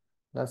 right?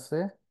 Let's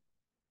say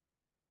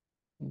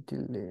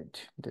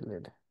delete.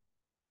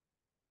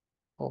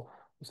 Oh,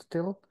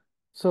 still.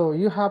 So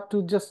you have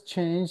to just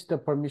change the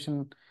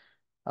permission.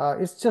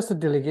 It's just a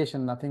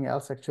delegation, nothing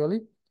else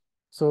actually.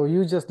 So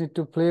you just need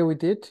to play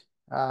with it,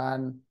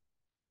 and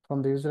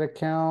from the user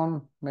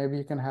account, maybe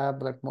you can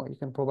have like more, you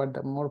can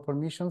provide more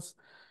permissions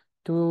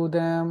to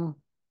them.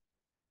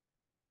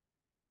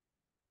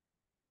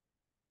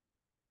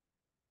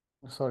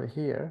 Sorry,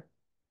 here.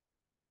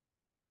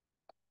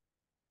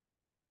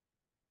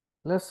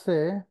 Let's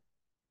say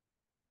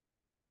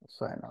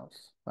sign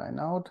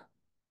out,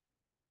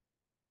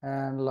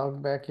 and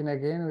log back in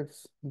again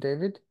with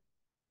David.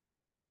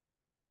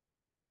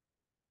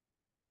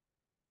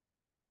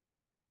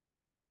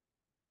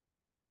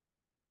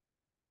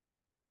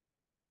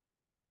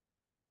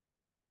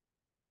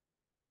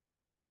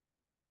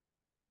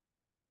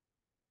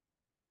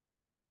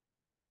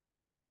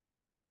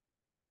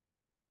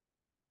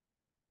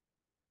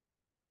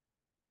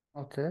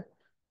 Okay.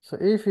 So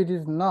if it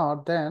is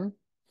not, then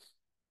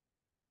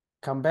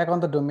come back on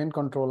the domain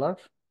controller.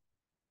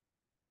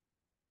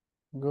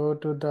 Go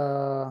to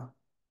the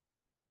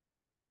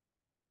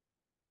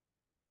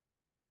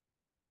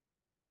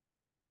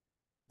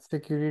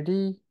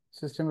security,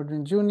 system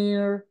admin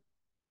junior.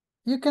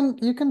 You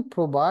can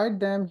provide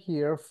them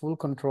here full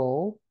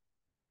control.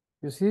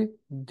 You see,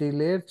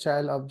 delayed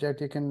child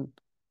object. You can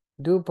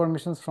do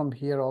permissions from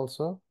here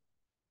also.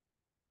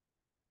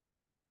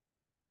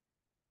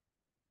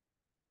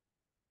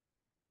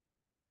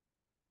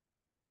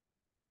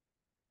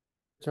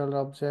 Child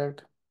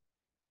object.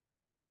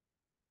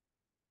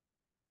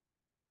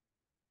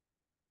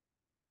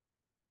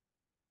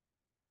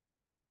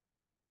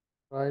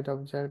 Right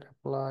object,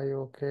 apply,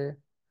 okay.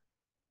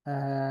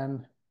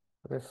 And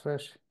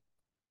refresh.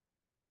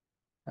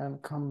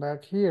 And come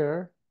back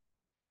here.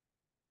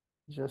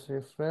 Just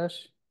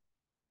refresh.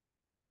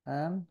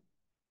 And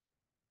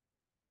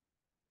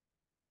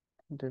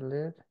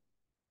delete.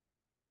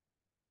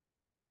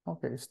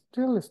 Okay,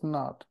 still it's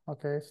not.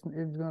 Okay, it's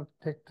gonna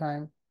take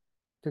time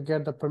to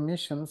get the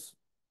permissions.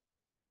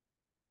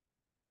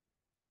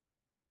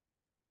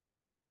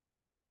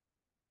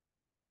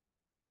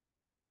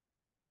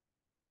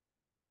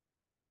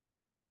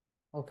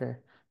 Okay,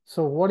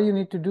 so what do you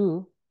need to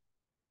do?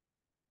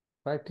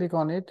 Right click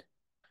on it,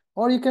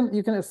 or you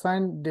can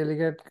assign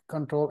delegate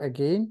control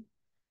again,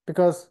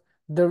 because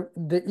the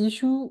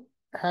issue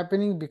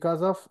happening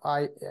because of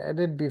I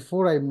added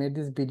before I made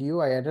this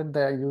video, I added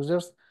the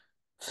users,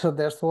 so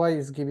that's why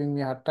it's giving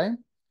me a hard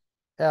time.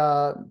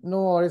 No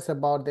worries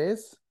about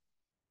this.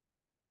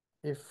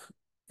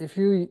 If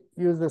you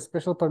use the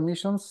special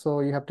permissions, so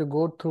you have to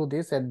go through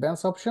this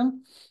advanced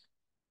option,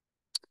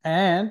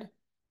 and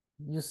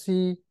you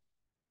see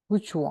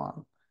which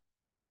one.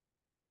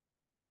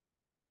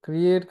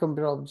 Create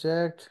computer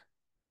object.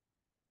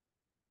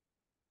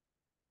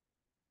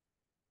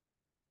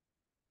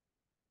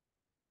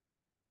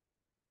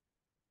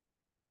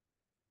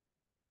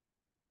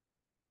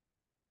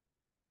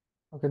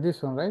 Okay,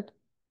 this one, right?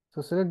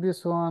 So select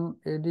this one,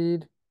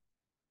 edit,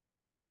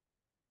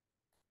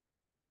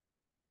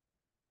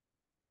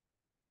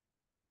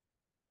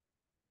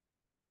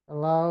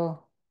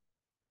 allow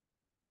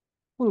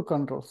full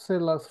control, say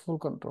as full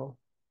control.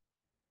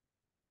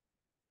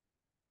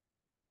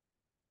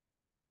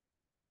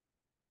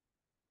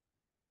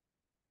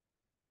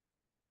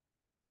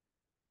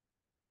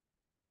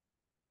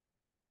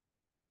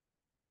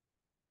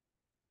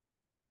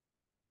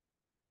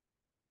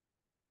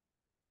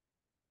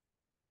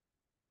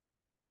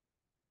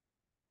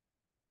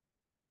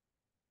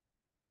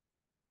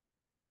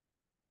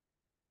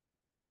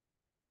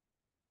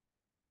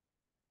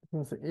 You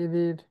can say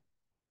edit,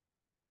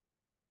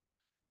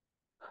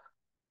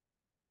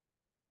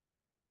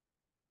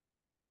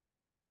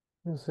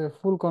 you say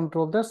full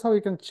control. That's how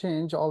you can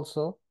change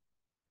also.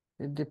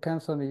 It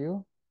depends on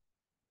you.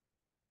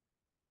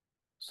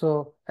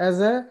 So as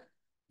a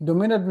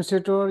domain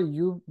administrator,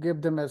 you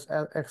give them as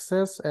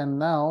access, and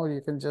now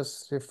you can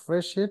just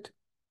refresh it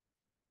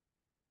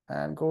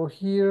and go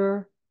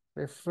here,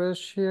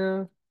 refresh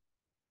here.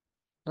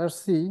 Let's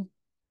see.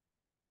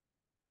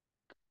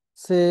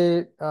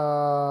 Say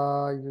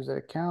user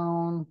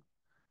account.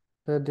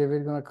 So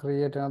David gonna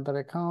create another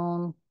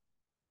account.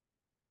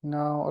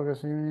 Now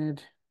organization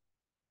unit.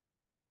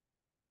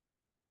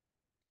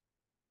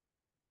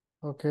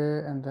 Okay,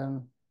 and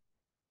then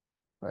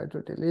try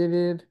to delete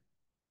it.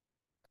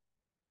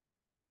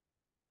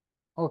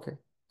 Okay.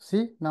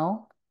 See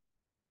now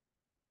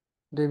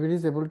David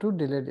is able to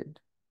delete it.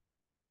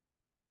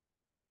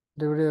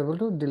 David is able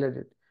to delete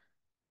it.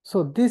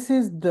 So this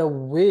is the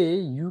way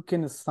you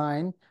can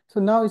assign. So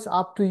now it's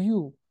up to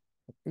you.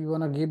 You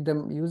want to give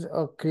them use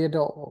or create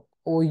a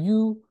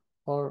OU,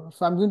 or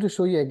so I'm going to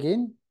show you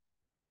again.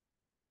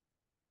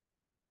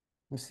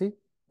 You see,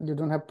 you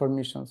don't have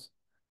permissions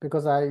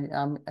because I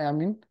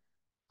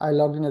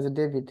logged in as a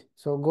David.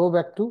 So go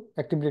back to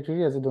Active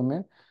Directory as a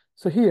domain.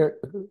 So here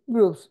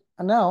groups,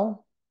 and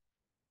now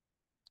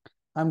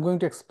I'm going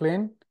to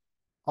explain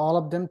all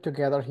of them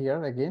together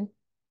here again.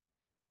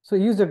 So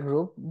user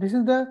group, this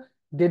is the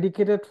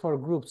dedicated for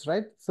groups,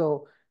 right?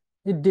 So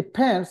it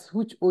depends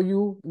which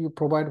OU you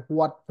provide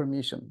what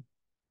permission.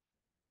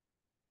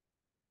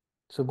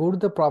 So go to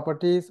the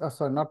properties,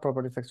 sorry, not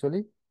properties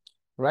actually.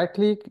 Right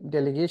click,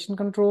 delegation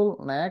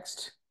control,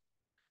 next,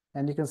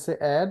 and you can say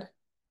add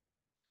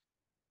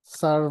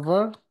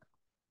server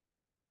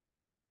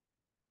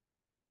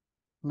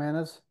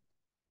manage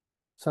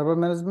server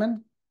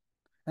management,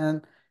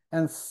 and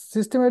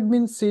system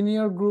admin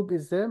senior group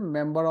is a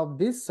member of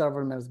this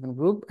server management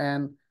group,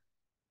 and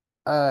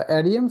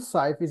ADM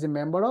Saif is a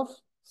member of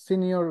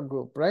senior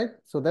group, right?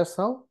 So that's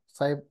how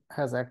Saif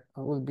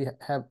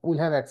will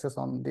have access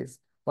on this,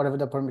 whatever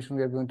the permission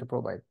we are going to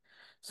provide.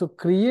 So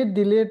create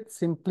delete,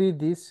 simply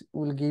this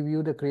will give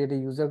you the create a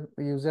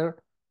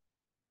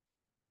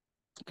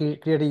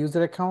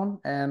user account,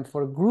 and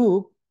for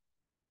group,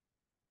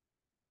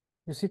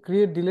 you see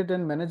create delete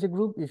and manage a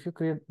group. If you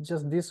create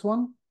just this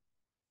one,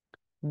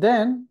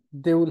 then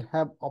they will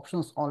have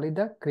options only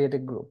the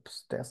created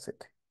groups. That's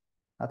it,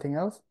 nothing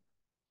else.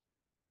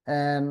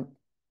 And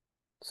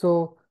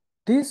so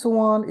this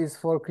one is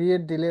for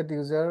create delete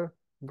user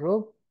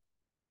group.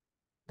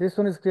 This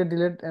one is create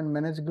delete and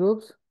manage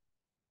groups.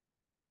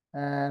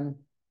 And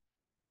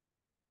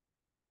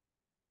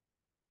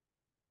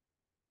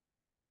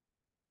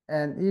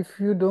if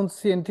you don't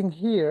see anything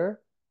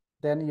here,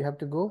 then you have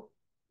to go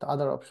the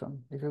other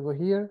option. If you go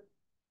here,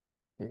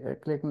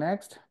 click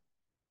next.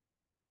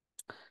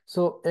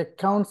 So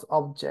accounts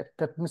object,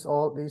 that means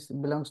all this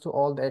belongs to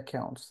all the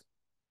accounts.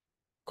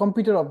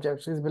 Computer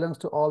objects, this belongs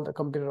to all the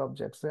computer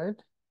objects, right?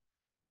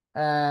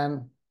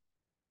 And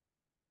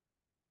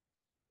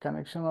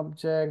connection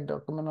object,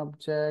 document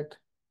object,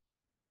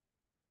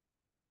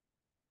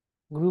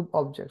 group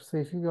object. So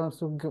if you want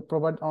to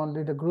provide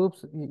only the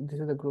groups, this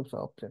is the groups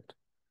object.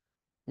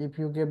 If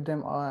you give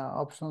them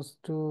options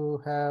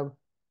to have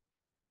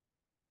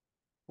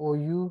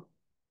OU,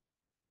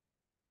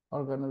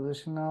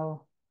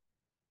 organizational,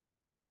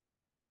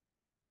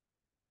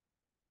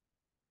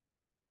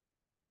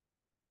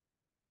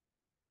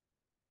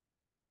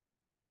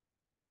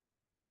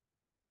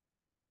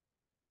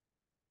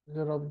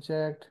 user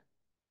object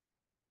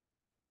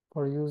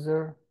for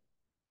user.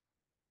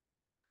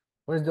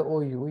 Where's the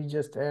OU? We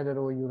just added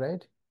OU,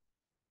 right?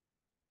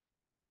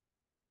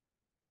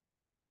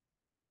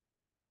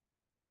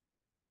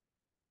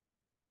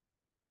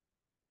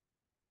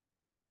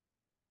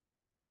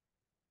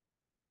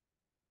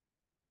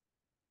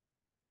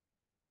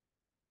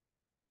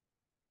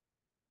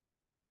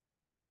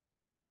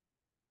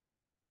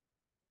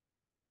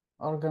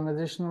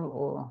 Organizational,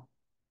 or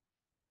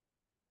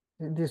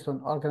this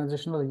one,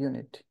 organizational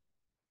unit.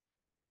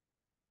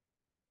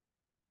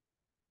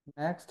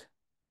 Next.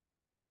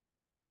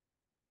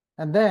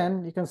 And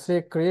then you can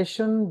say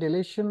creation,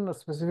 deletion, or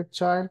specific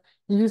child.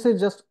 If you say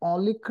just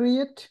only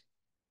create,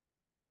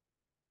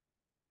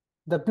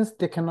 that means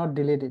they cannot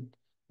delete it.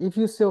 If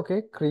you say,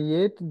 okay,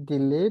 create,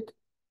 delete,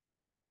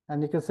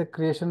 and you can say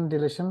creation,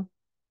 deletion,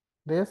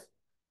 this,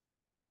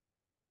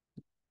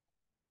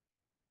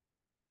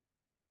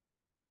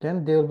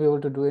 then they will be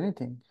able to do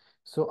anything.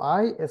 So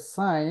I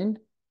assigned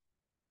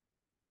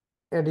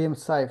ADM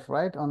Saif,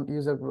 right, on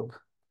user group.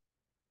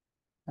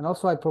 And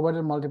also I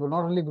provided multiple,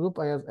 not only group,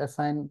 I have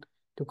assigned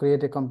to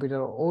create a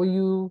computer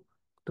OU,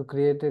 to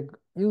create a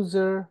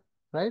user,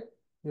 right?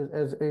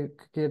 As a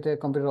create a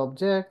computer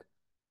object,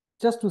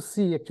 just to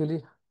see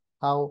actually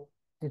how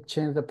it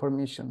changed the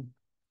permission.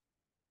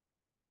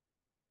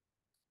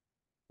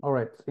 All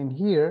right, in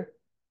here,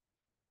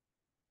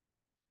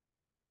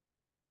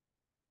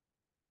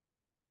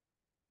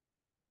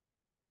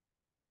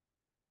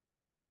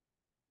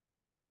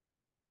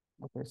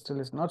 okay, still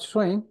it's not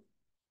showing.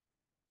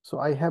 So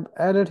I have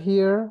added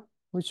here,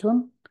 which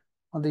one?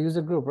 On the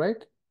user group,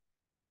 right?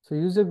 So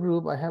user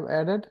group, I have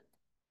added,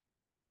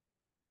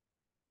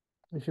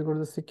 if you go to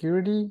the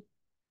security,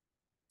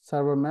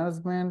 server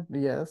management,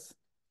 yes.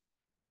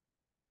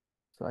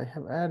 So I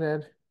have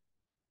added,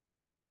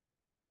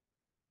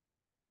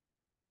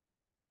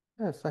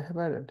 yes, I have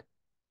added.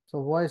 So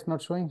why it's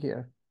not showing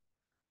here?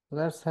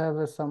 Let's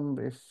have some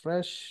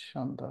refresh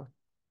on the,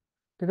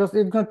 because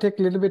it's gonna take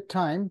a little bit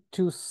time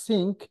to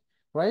sync,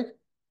 right?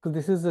 Because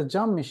this is a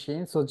jump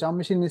machine, so jump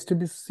machine needs to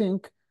be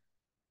sync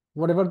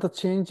whatever the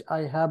change I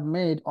have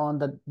made on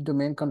the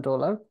domain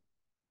controller,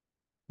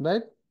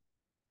 right?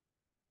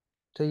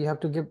 So you have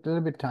to give a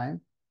little bit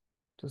time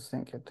to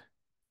sync it.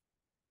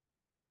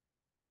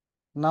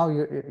 Now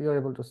you're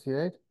able to see,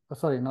 right? Oh,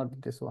 sorry,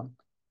 not this one.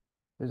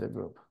 User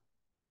group.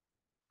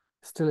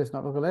 Still it's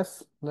not okay.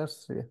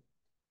 Let's see.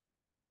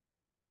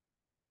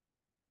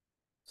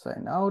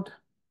 Sign out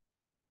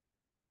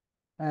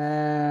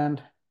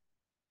and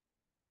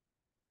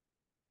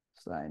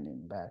sign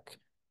in back.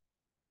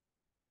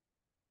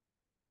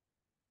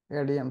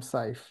 ADM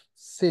Saif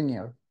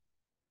Senior.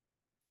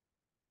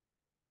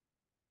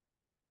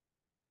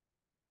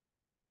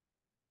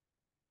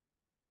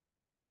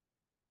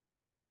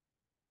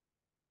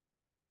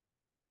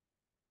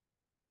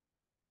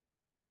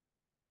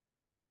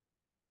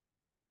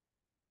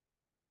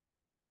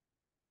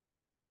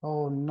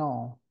 Oh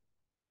no.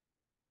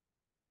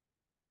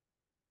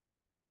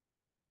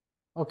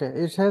 Okay,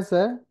 it has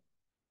a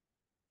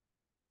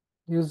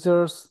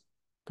users,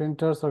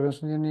 printers,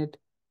 organization unit,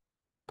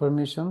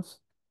 permissions.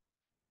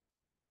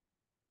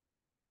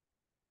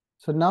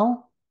 So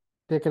now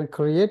they can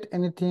create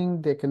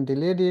anything, they can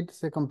delete it,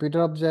 say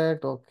computer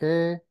object,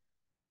 okay,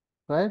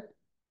 right?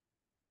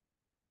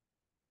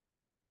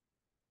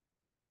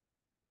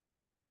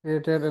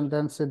 Created and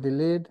then say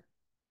delete.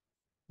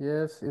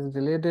 Yes, it's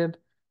deleted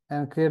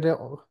and create a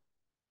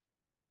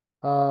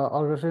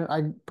organization.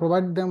 I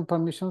provide them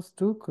permissions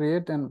to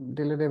create and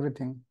delete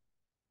everything.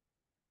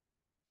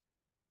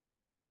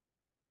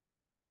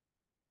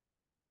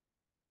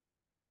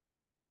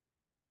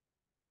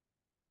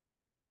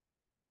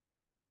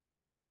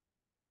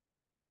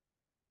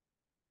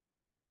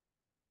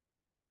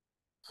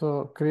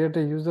 So create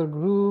a user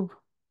group,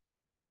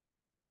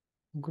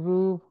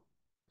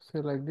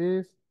 say like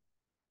this,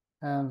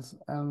 and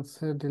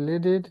say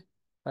deleted,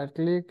 right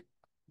click,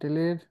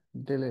 delete,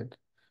 delete.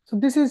 So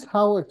this is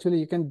how actually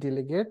you can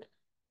delegate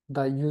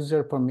the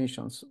user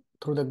permissions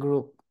through the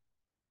group.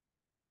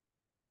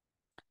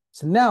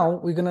 So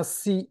now we're gonna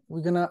check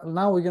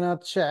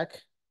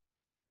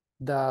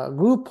the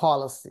group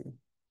policy.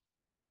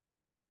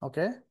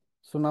 Okay,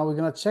 so now we're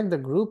gonna check the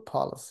group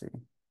policy.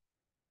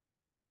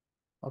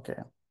 Okay,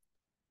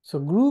 so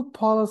group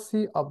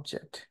policy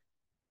object.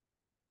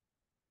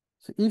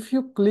 So if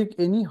you click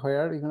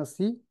anywhere, you're gonna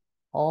see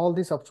all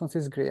these options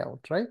is gray out,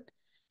 right?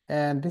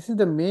 And this is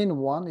the main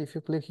one. If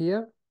you click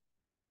here,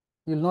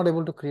 you're not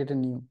able to create a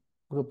new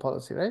group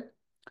policy, right?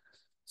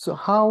 So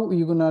how are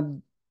you gonna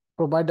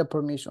provide the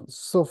permissions?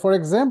 So for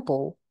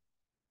example,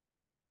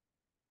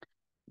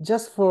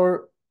 just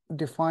for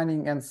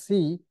defining and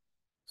see,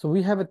 so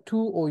we have a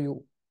two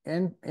OU,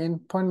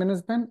 endpoint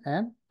management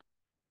and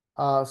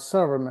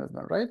server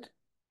management, right?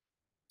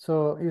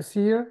 So you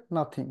see here,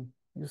 nothing.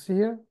 You see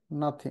here,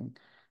 nothing.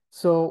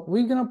 So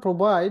we're gonna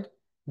provide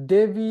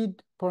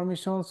David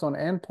permissions on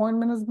endpoint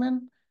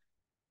management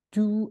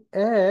to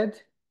add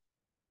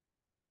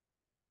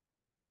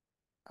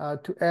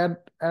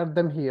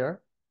them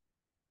here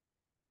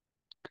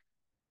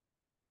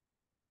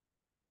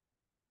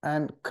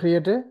and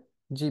create a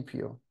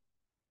GPO.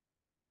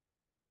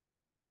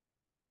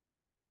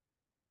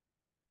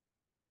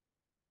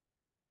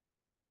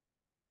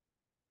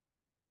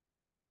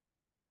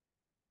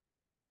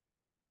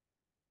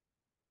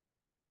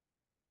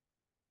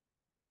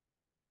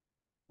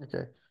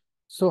 Okay.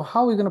 So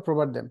how are we gonna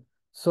provide them?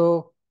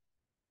 So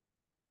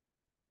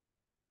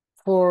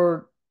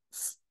for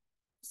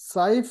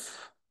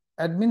Saif,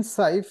 admin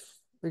Saif,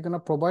 we're gonna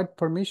provide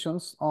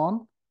permissions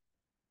on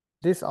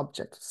this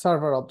object,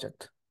 server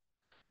object.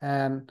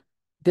 And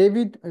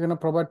David, we're gonna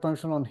provide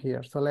permission on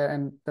here. So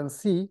and then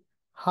see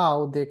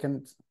how they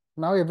can,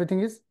 now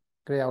everything is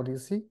gray out, you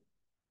see?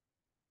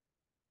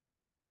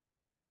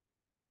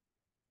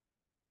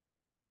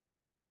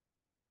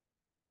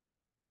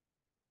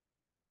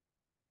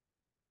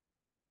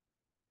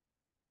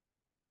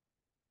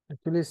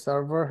 Actually,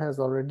 server has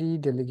already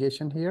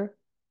delegation here.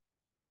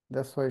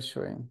 That's why it's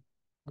showing.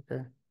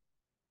 Okay,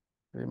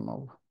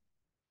 remove.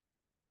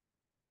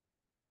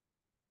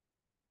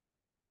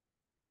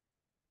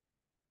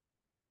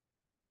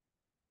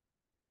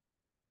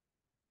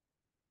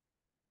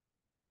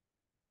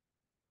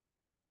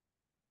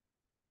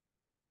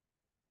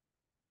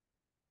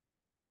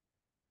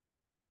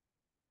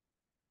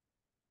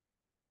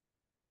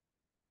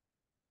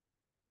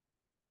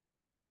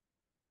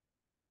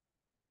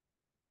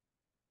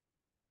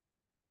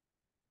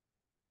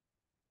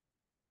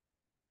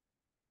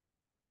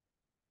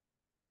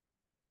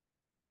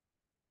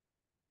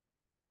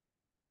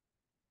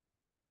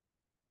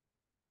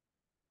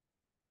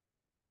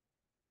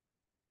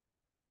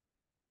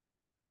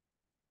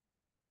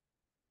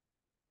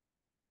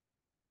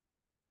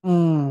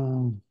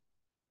 Mm.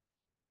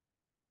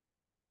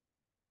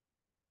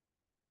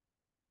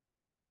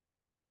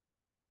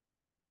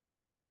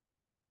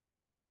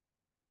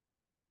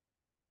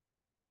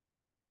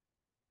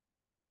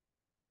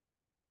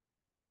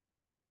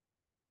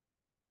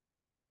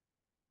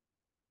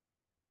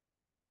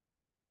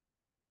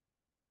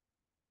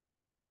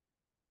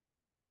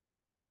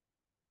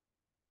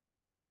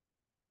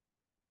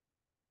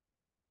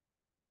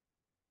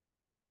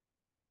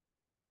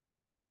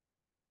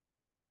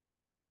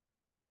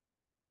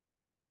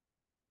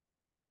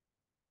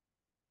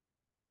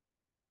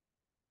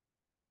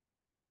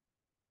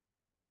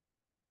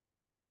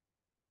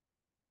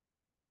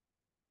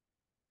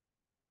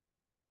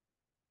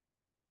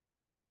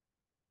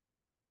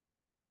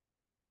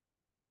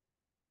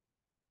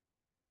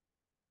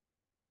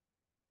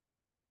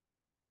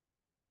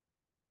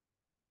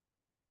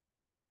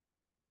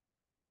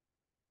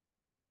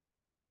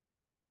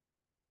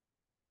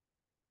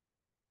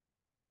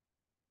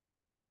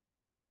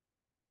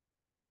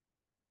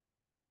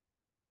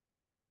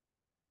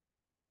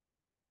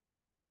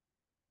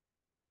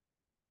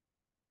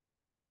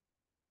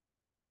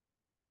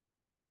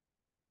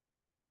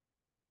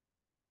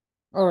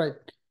 All right.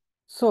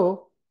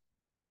 So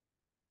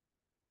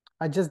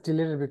I just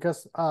deleted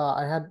because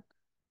I had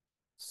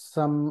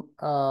some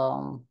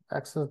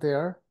access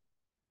there.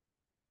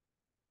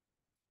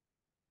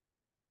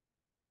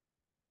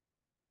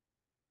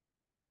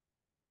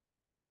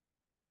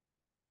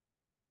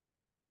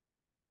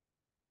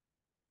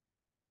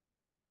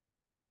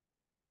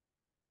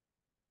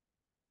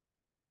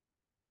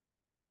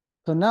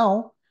 So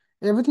now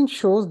everything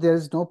shows there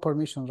is no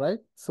permission, right?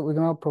 So we're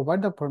gonna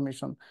provide the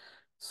permission.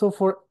 So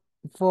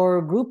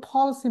for group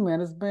policy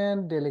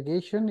management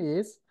delegation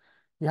is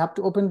you have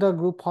to open the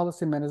group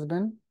policy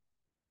management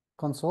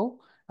console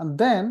and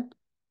then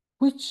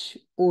which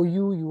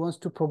OU you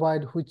want to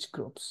provide which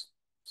groups.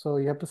 So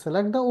you have to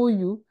select the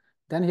OU,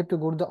 then you have to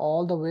go to the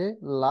all the way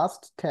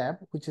last tab,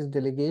 which is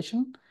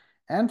delegation.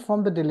 And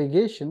from the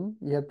delegation,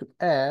 you have to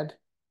add.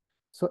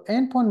 So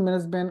endpoint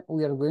management,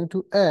 we are going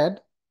to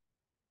add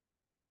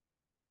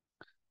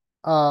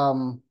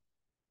um,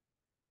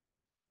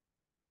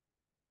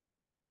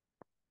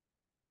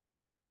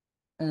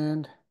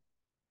 and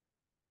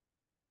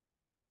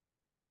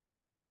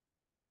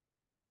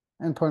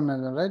endpoint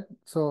management, right?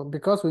 So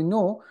because we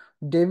know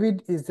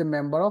David is a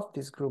member of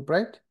this group,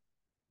 right?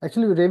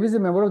 Actually, David is a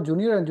member of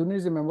Junior and Junior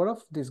is a member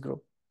of this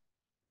group.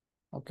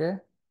 Okay.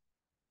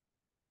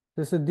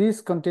 This is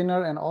this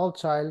container and all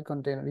child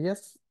container.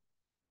 Yes,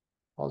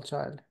 all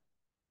child.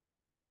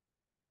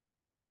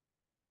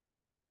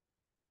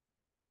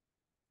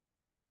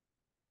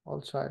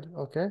 All child.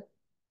 Okay.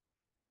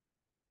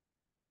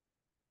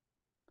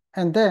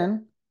 And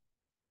then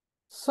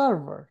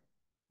server.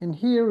 In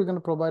here, we're going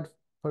to provide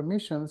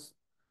permissions,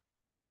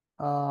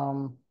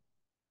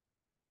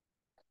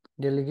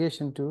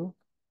 delegation to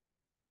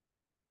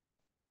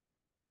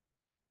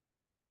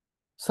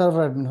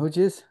server admin, which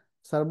is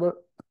server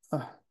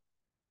uh,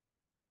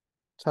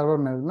 server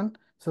management.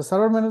 So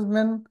server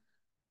management,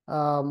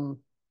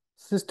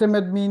 system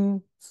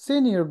admin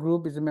senior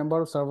group is a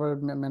member of server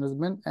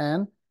management,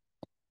 and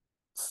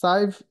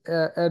Saif,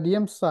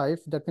 ADM Saif,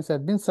 that means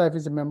admin Saif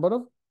is a member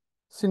of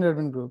senior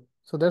admin group.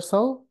 So that's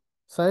how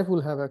Saif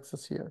will have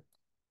access here.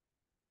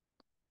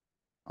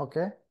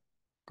 Okay,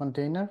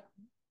 container,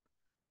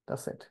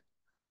 that's it.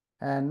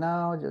 And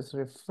now just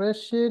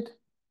refresh it.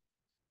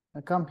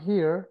 And come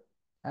here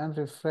and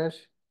refresh.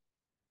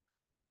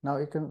 Now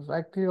you can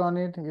right click on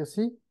it. You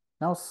see,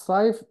 now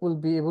Saif will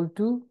be able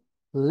to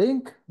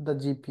link the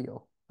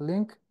GPO,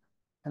 link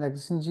an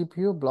existing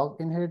GPO, block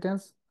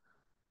inheritance,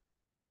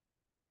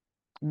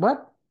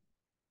 but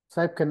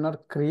Saif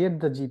cannot create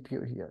the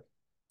GPO here.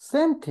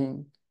 Same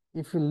thing,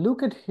 if you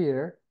look at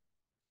here,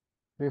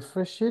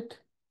 refresh it,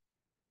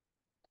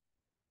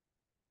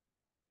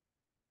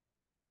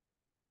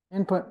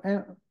 input,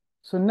 and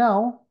so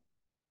now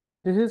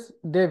this is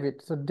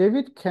David. So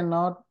David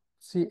cannot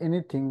see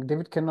anything.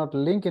 David cannot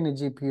link any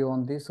GPO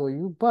on this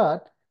OU,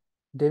 but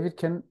David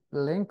can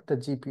link the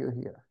GPO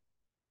here.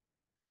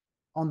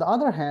 On the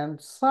other hand,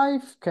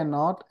 Saif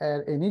cannot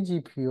add any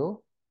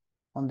GPO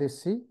on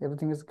this. See,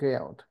 everything is gray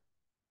out.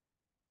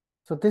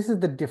 So this is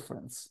the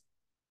difference.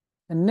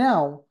 And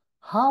now,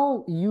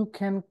 how you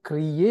can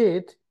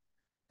create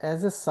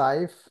as a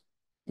SIFE,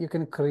 you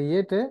can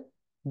create a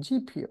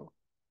GPO.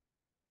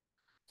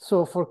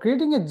 So for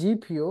creating a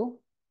GPO,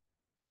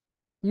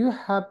 you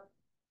have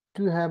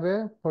to have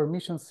a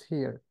permissions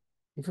here.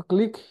 If you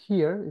click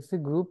here, it's a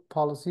group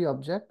policy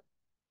object,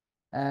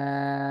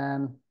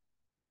 and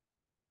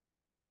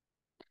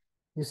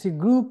you see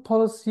group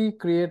policy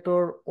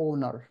creator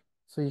owner.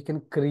 So you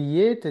can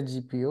create a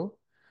GPO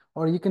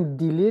or you can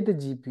delete a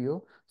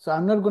GPO. So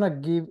I'm not gonna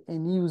give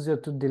any user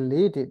to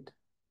delete it,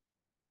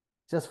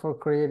 just for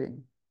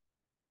creating,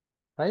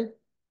 right?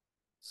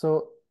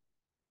 So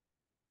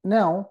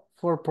now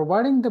for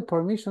providing the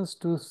permissions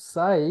to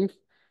SIFE,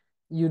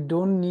 you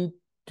don't need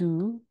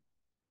to,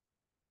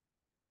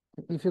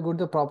 if you go to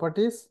the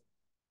properties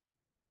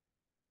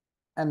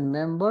and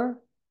member,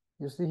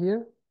 you see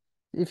here,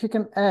 if you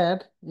can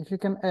add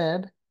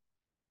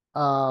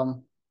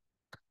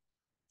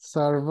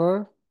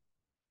server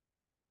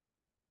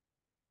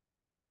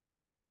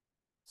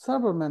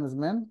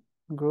management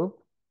group.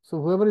 So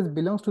whoever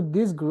belongs to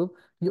this group,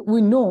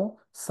 we know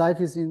SIFE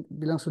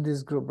belongs to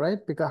this group,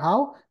 right? Because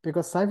how?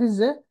 Because SIFE is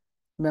a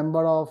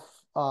member of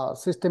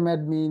system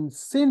admin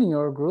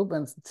senior group,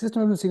 and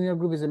system admin senior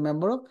group is a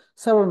member of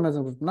server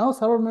management group. Now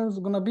server management is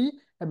going to be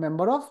a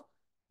member of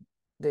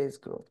this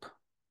group,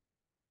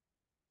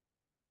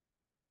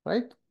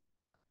 right?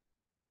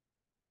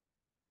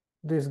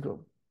 This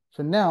group.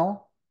 So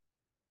now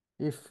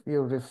if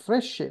you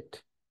refresh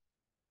it,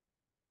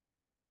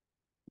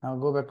 now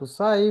go back to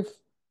SIFE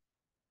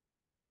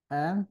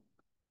and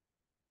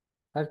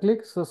right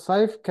click. So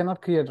SIFE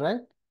cannot create,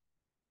 right?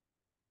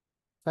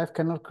 SIFE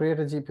cannot create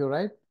a GPU,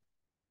 right?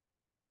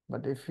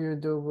 But if you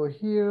do go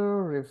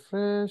here,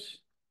 refresh,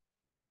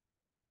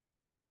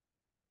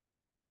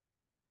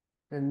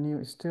 and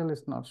new still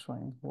is not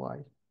showing. Why?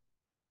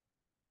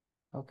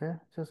 Okay,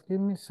 just give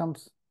me some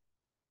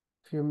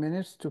few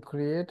minutes to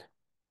create.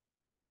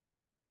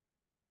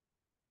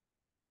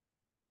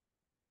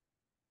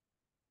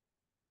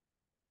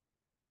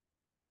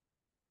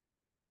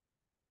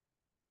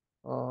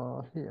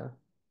 Here.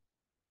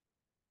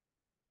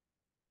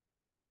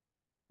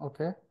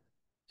 Okay,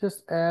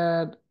 just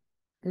add.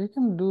 You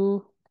can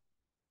do.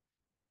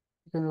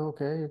 You can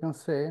okay. You can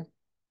say,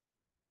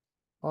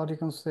 or you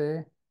can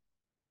say,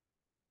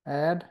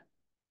 add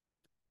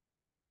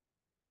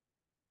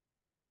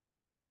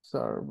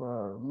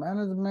server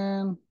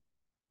management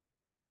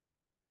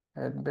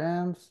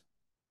advanced.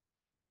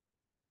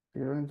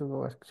 You don't need to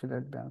go actually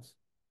advanced.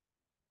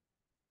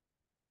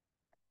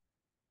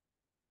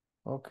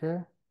 Okay.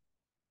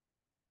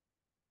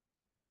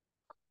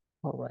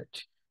 All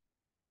right.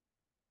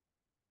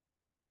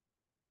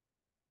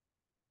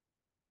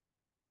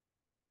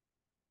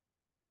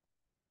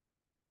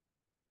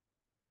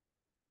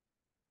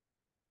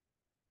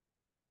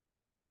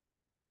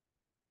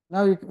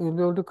 Now you'll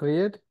be able to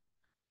create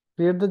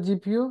the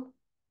GPU.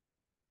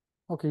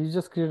 Okay, you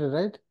just created,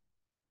 right?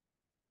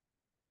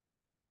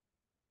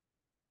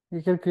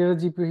 You can create a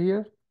GPU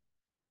here,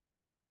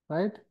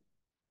 right?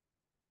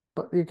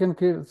 But you can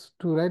create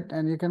two, right?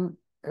 And you can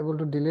able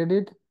to delete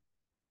it,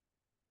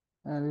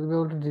 and you'll be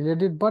able to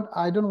delete it. But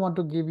I don't want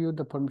to give you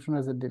the permission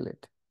as a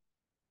delete.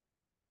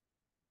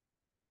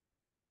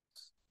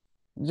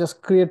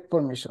 Just create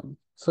permission.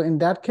 So in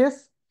that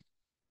case,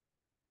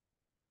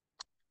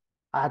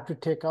 I have to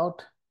take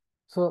out.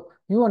 So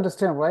you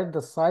understand, right?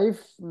 The SIFE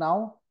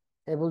now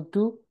able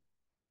to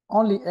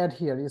only add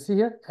here. You see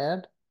here,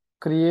 add,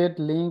 create,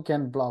 link,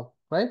 and block,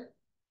 right?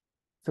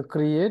 So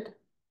create,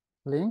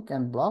 link,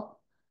 and block.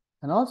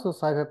 And also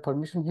SIFE have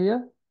permission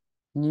here,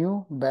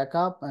 new,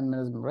 backup, and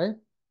management, right?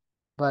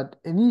 But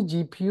any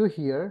GPU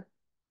here,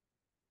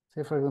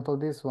 say for example,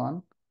 this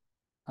one,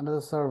 under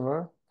the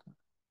server,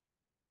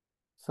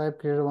 SIFE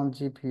created one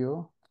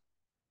GPU.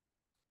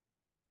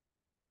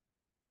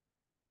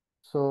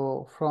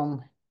 So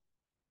from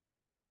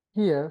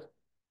here,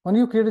 when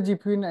you create a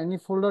GPU in any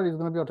folder, it's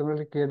going to be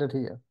automatically created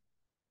here.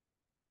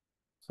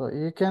 So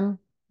you can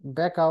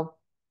back up,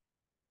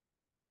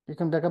 the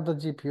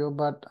GPU,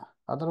 but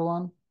other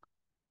one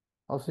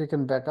also you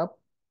can back up,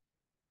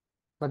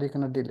 but you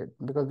cannot delete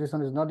because this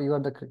one is not, you are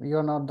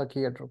not the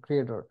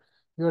creator.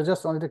 You are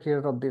just only the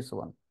creator of this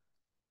one.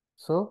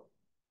 So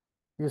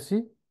you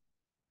see,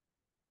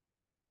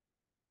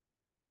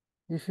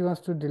 if you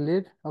want to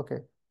delete, okay,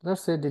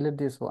 let's say delete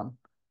this one.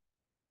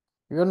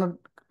 You are not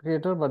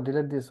creator, but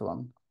delete this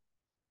one.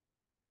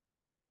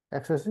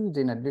 Access is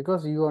denied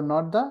because you are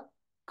not the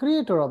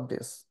creator of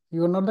this.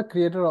 You are not the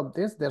creator of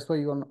this. That's why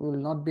you will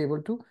not be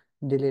able to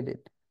delete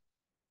it.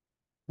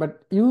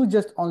 But you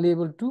just only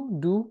able to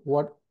do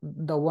what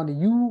the one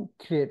you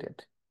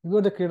created. You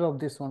are the creator of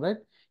this one, right?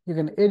 You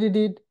can edit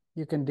it,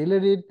 you can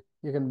delete it,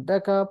 you can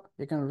backup,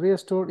 you can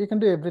restore, you can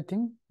do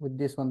everything with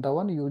this one, the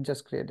one you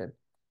just created.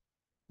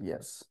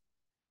 Yes,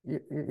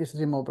 it's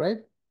removed, right?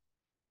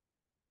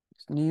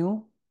 It's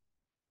new,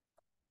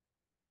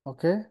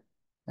 okay,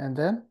 and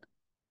then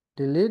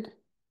delete.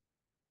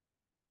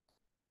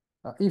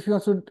 If you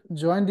want to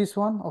join this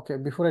one, okay,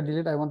 before I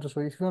delete, I want to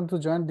show you. If you want to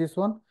join this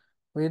one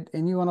with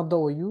any one of the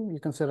OU, you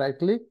can say right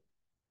click,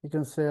 you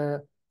can say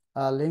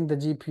link the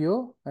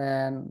GPO,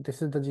 and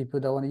this is the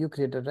GPO, the one you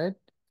created, right?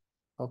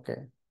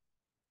 Okay.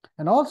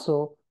 And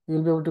also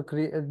you'll be able to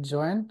create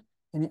join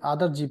any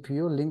other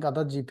GPO, link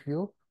other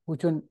GPO,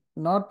 which one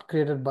not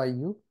created by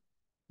you,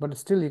 but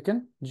still you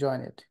can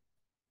join it.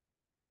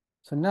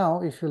 So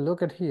now if you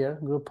look at here,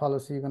 group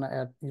policy, you're gonna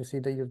add, you see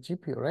your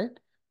GPO, right?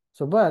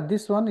 So, but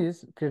this one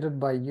is created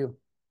by you.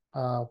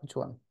 Which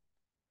one?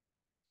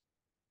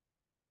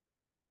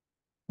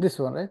 This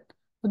one, right?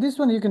 So this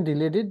one you can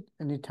delete it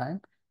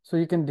anytime. So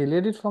you can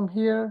delete it from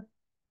here,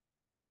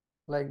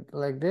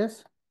 like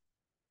this.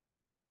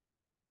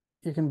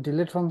 You can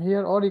delete from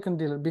here, or you can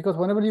delete, because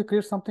whenever you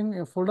create something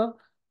in a folder,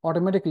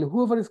 automatically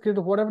whoever is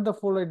created, whatever the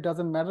folder, it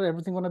doesn't matter,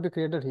 everything gonna be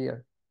created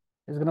here.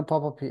 It's gonna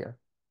pop up here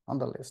on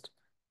the list,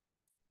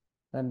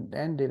 and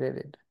delete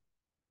it.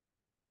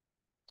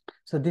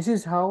 So this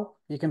is how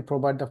you can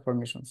provide the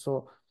permission.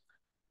 So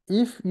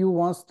if you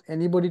want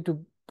anybody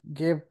to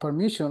give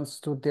permissions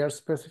to their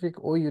specific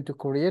OU to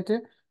create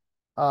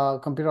a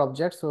computer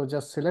object, so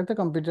just select the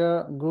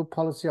computer group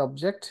policy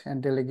object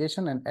and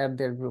delegation and add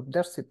their group.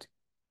 That's it.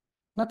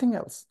 Nothing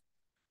else.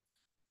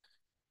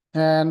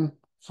 And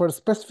for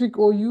specific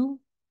OU,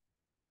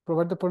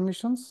 provide the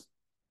permissions.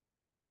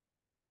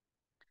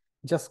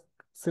 Just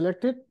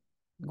select it,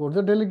 go to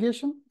the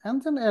delegation,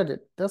 and then add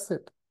it. That's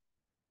it.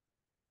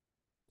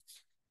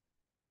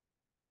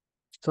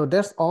 So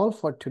that's all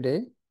for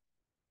today.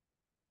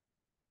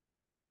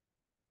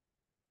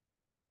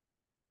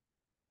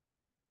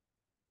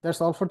 That's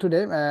all for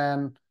today,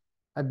 and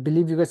I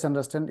believe you guys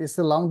understand. It's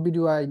a long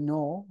video, I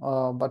know,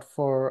 but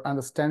for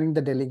understanding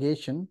the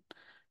delegation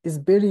is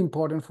very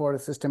important for a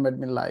system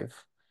admin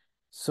life.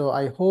 So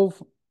I hope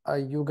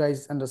you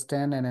guys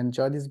understand and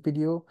enjoy this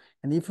video.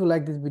 And if you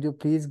like this video,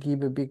 please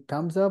give a big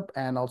thumbs up,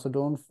 and also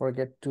don't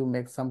forget to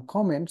make some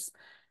comments,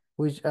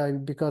 which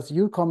because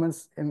your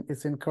comments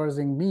is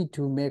encouraging me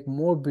to make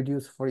more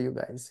videos for you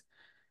guys.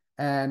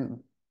 And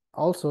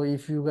also,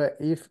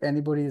 if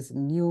anybody is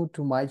new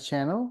to my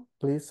channel,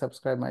 please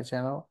subscribe my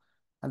channel.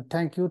 And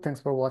thanks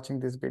for watching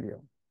this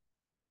video.